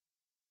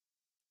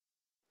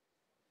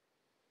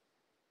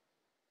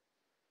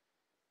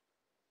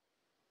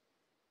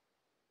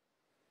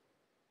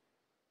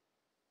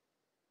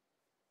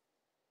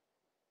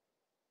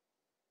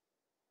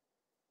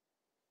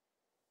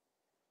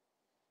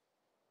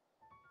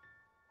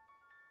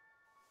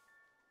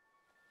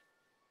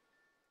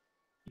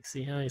 You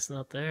see how he's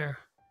not there?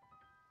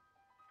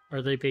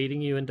 Are they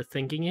baiting you into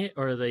thinking it,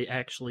 or are they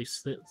actually,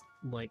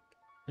 like,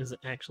 is it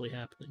actually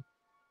happening?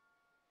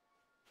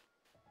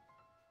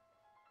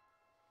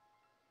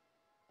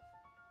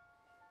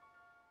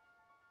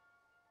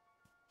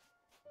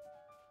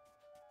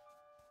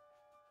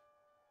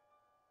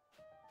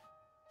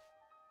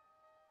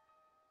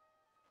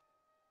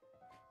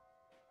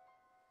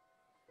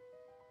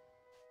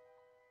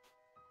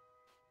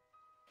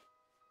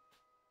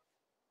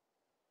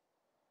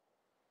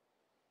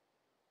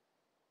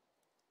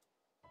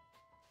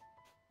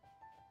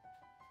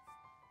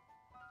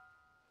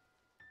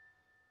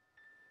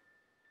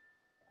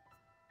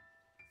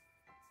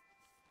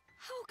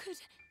 How could...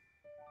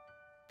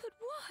 But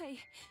why?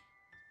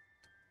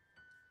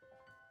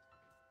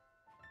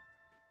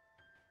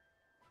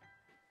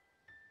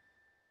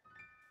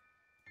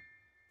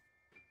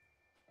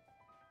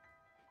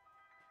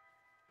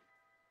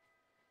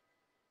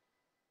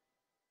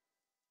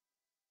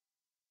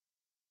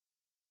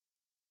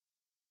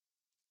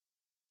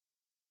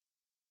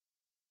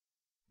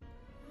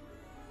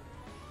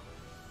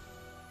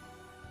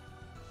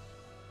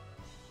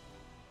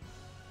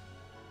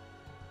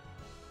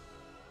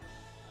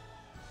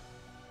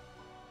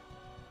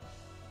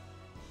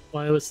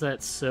 Why was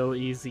that so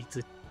easy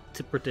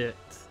to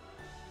predict?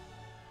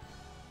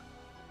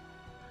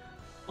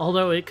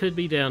 Although it could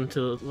be down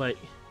to, like,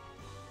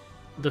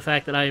 the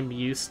fact that I am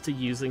used to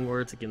using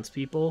words against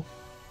people.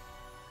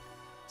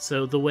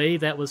 So the way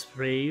that was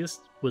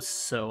phrased was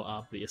so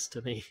obvious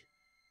to me.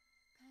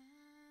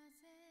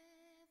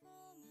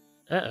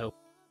 Uh-oh.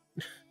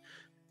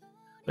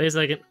 Wait a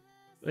second.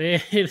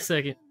 Wait a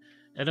second.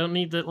 I don't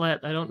need that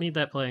I don't need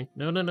that playing.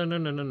 No.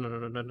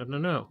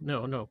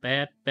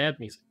 Bad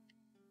music.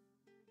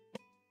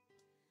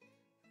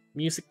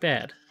 Music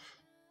bad.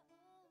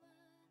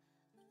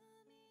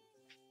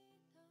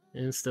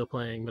 And it's still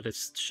playing, but it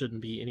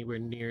shouldn't be anywhere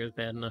near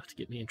bad enough to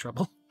get me in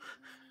trouble.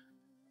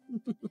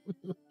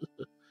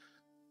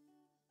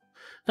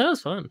 That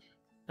was fun.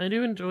 I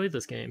do enjoy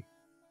this game.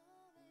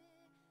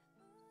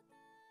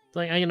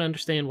 Like, I can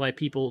understand why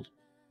people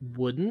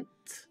wouldn't.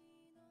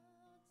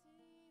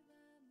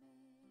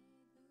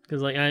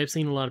 Because, like, I've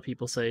seen a lot of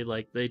people say,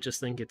 like, they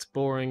just think it's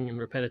boring and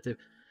repetitive.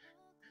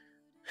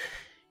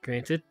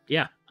 Granted,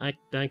 yeah, I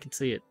can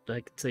see it.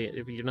 I can see it.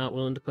 If you're not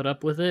willing to put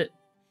up with it,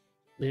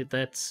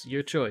 that's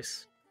your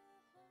choice.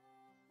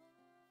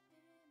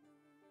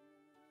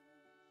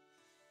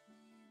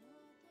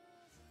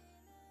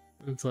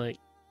 It's like,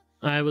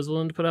 I was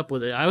willing to put up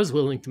with it. I was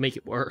willing to make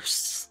it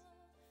worse.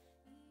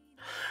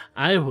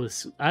 I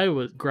was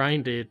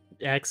grinded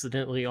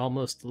accidentally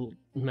almost to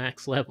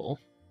max level,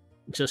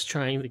 just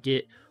trying to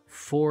get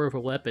 4 of a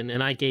weapon,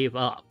 and I gave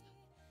up.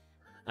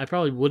 I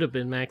probably would have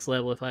been max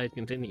level if I had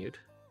continued.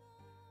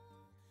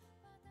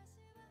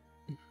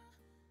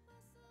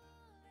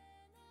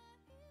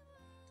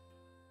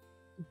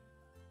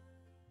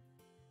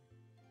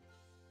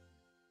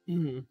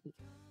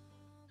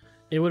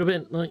 It would have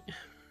been like,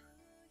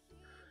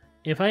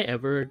 if I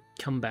ever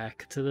come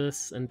back to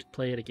this and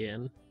play it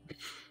again,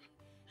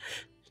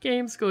 the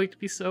game's going to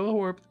be so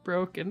horribly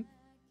broken.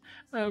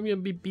 I'm gonna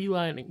be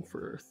beelining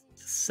for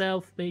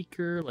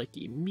Southmaker like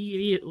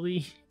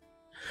immediately.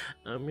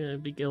 I'm gonna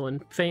be going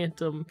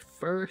Phantom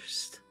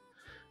first.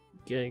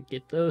 Gonna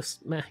get those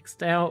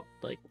maxed out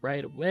like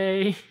right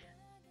away.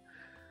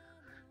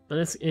 But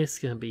it's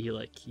gonna be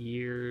like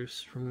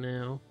years from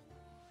now.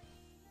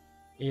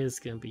 It's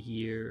gonna be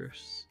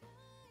years.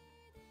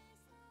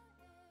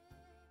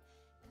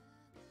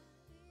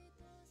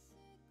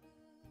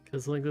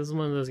 Because, like, this is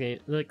one of those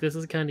games, like, this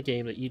is the kind of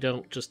game that you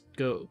don't just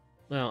go,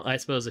 well, I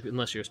suppose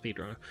unless you're a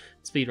speedrunner.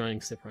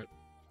 Speedrunning's different.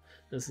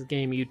 This is a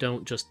game you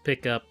don't just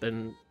pick up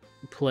and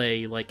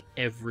play, like,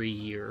 every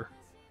year,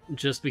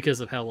 just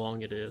because of how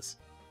long it is.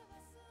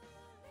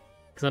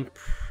 Because I'm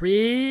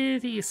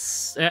pretty...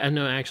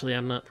 no, actually,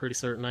 I'm not pretty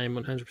certain. I am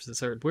 100%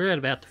 certain. We're at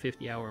about the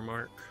 50-hour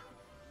mark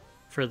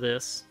for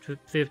this.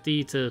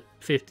 50 to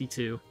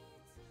 52.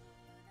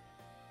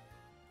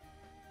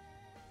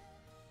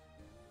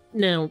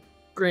 Now,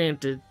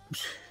 granted,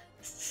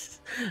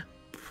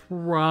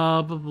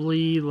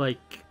 probably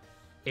like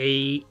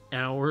 8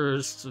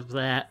 hours of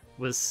that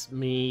was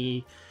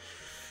me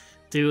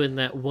doing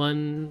that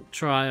one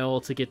trial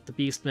to get the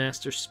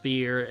Beastmaster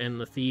Spear and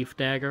the Thief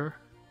Dagger.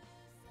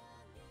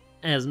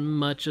 As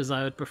much as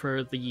I would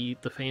prefer the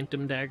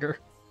Phantom Dagger.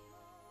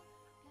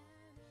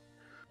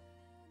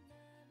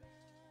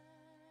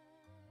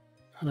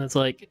 And it's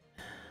like,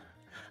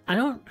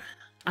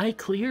 I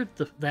cleared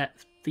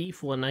that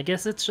Thief one. I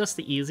guess it's just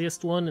the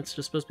easiest one. It's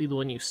just supposed to be the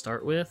one you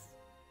start with.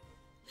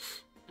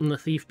 And the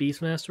Thief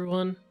Beastmaster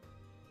one.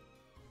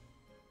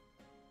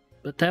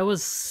 But that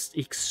was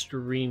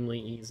extremely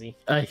easy.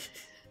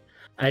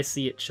 I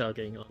see it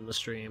chugging on the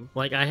stream.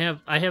 Like I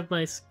have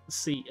my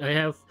I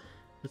have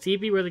the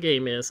TV where the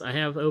game is, I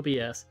have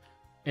OBS,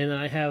 and then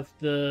I have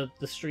the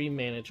stream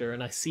manager,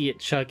 and I see it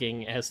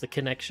chugging as the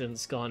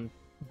connection's gone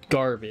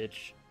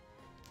garbage.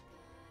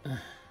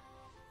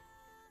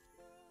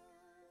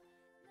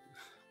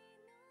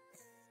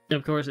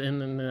 Of course,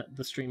 and then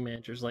the stream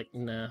manager's like,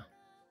 nah.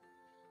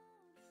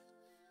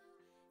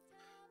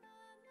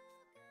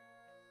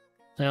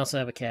 I also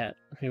have a cat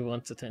who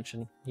wants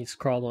attention. He's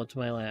crawled onto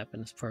my lap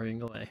and is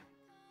purring away.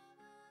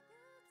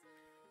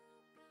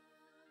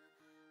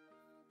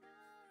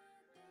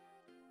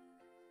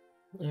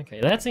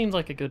 Okay, that seems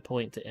like a good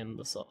point to end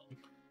the song.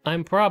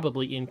 I'm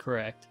probably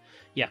incorrect.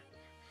 Yeah.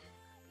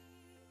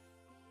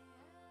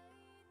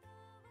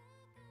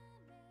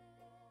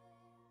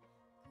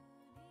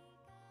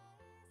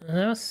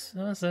 That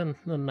was a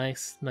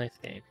nice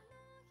game.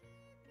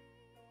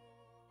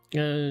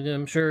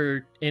 I'm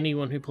sure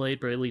anyone who played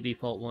Bravely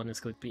Default 1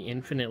 is going to be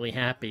infinitely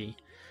happy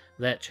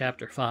that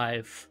Chapter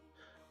 5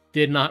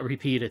 did not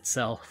repeat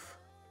itself.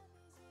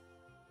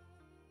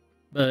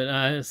 But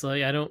it's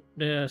like, I don't...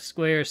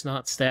 Square's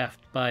not staffed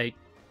by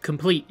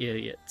complete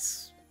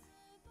idiots.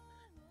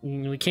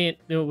 We can't...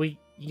 You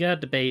gotta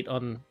debate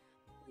on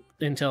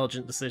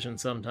intelligent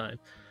decisions sometime.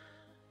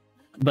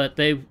 But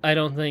I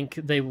don't think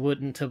they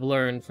wouldn't have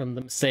learned from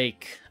the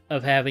mistake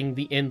of having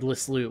the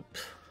endless loop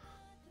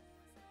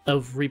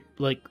of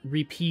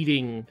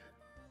repeating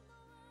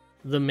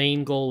the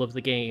main goal of the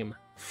game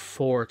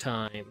 4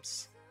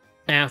 times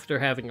after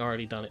having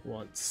already done it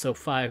once, so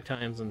 5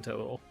 times in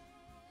total.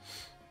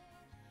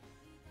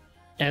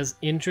 As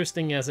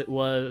interesting as it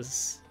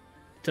was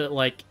to,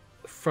 like,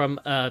 from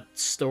a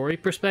story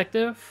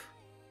perspective,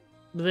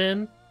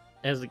 then,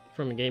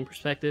 from a game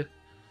perspective,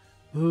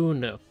 ooh,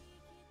 no.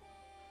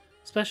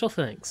 Special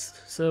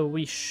thanks. So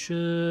we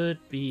should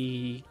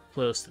be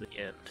close to the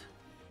end.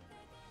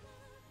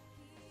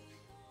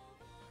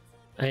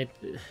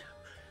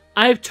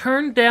 I've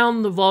turned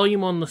down the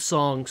volume on the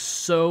song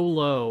so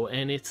low,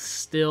 and it's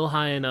still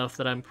high enough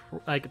that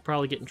I could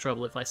probably get in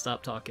trouble if I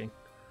stop talking.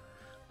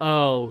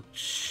 Oh,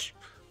 shh.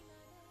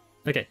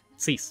 Okay,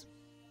 cease.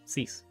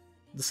 Cease.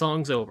 The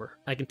song's over.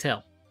 I can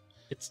tell.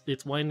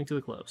 It's winding to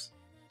a close.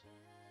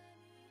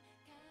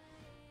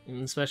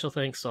 And special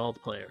thanks to all the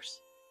players.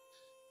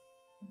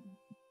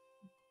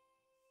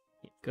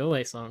 Go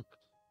away, song.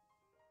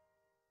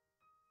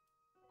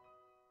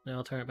 Now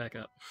I'll turn it back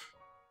up.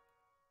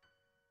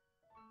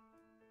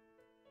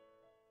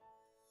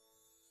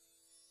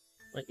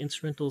 Like,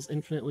 instrumental's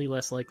infinitely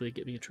less likely to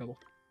get me in trouble.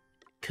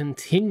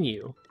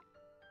 Continue.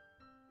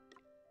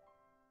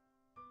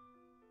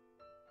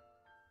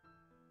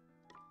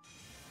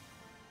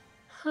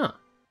 Huh.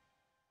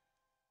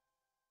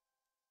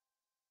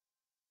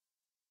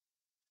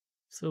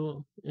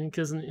 So,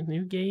 because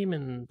new game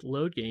and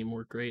load game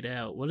work grayed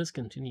out, what does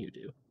continue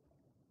do?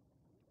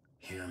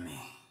 Hear me,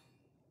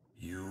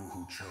 you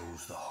who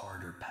chose the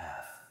harder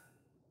path,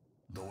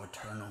 though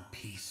eternal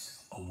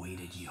peace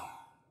awaited you.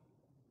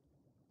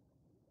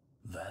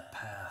 That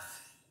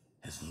path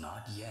is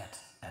not yet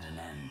at an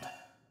end.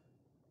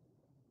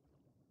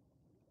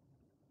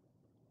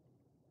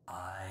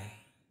 I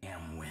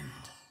am wind,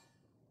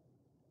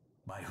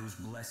 by whose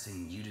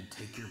blessing you did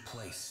take your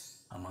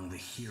place among the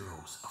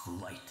heroes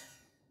of light.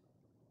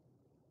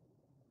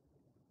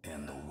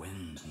 And the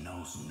wind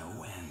knows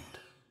no end,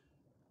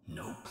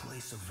 no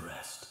place of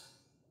rest.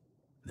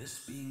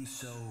 This being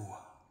so,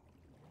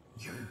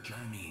 your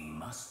journey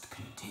must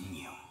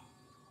continue.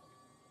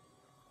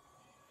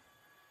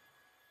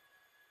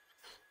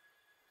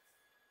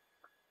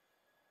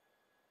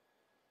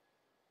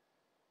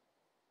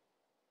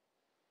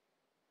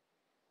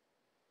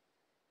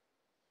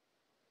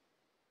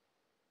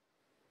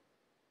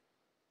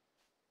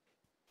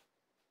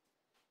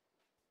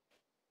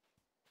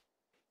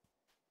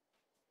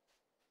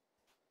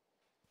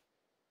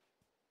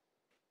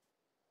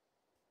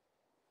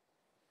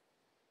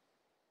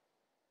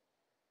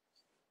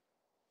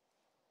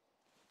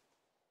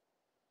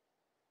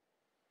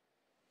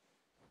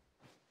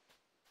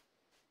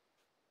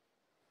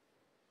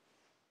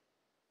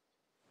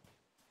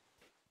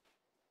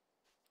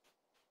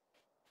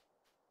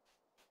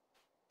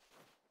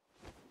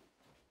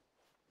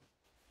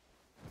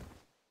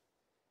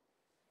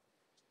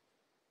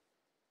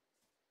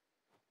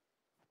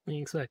 I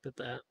expected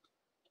that.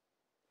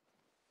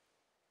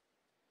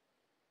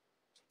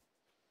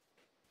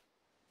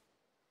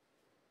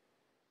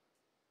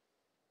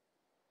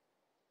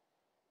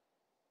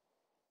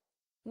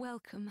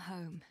 Welcome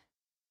home.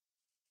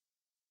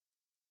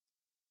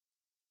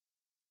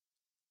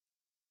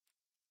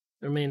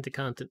 Romantic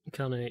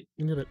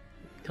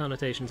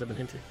connotations have been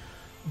hinted.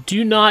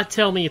 Do not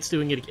tell me it's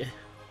doing it again.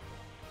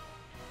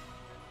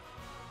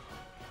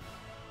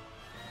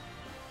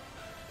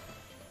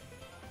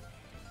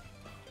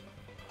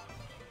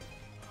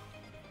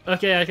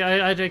 Okay,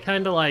 I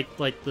kind of like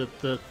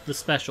the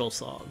special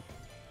song.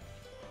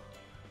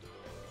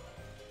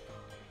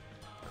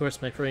 Of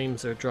course, my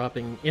frames are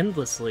dropping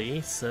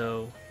endlessly,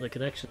 so the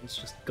connection's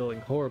just going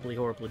horribly,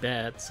 horribly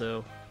bad,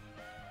 so...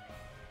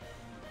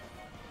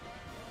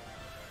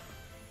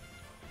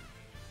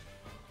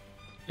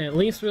 At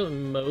least for the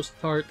most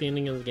part, the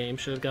ending of the game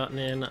should have gotten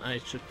in. I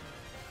should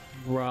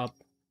rob...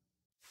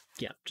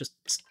 Yeah, just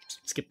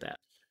skip that.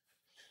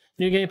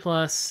 New Game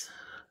Plus.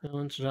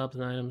 Balance jobs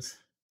and items.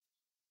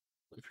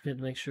 Don't forget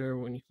to make sure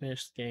when you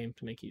finish the game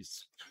to make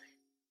use.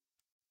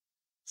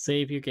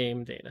 Save your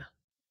game data.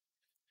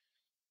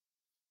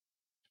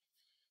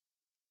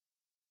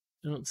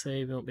 Don't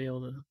save, you won't be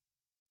able to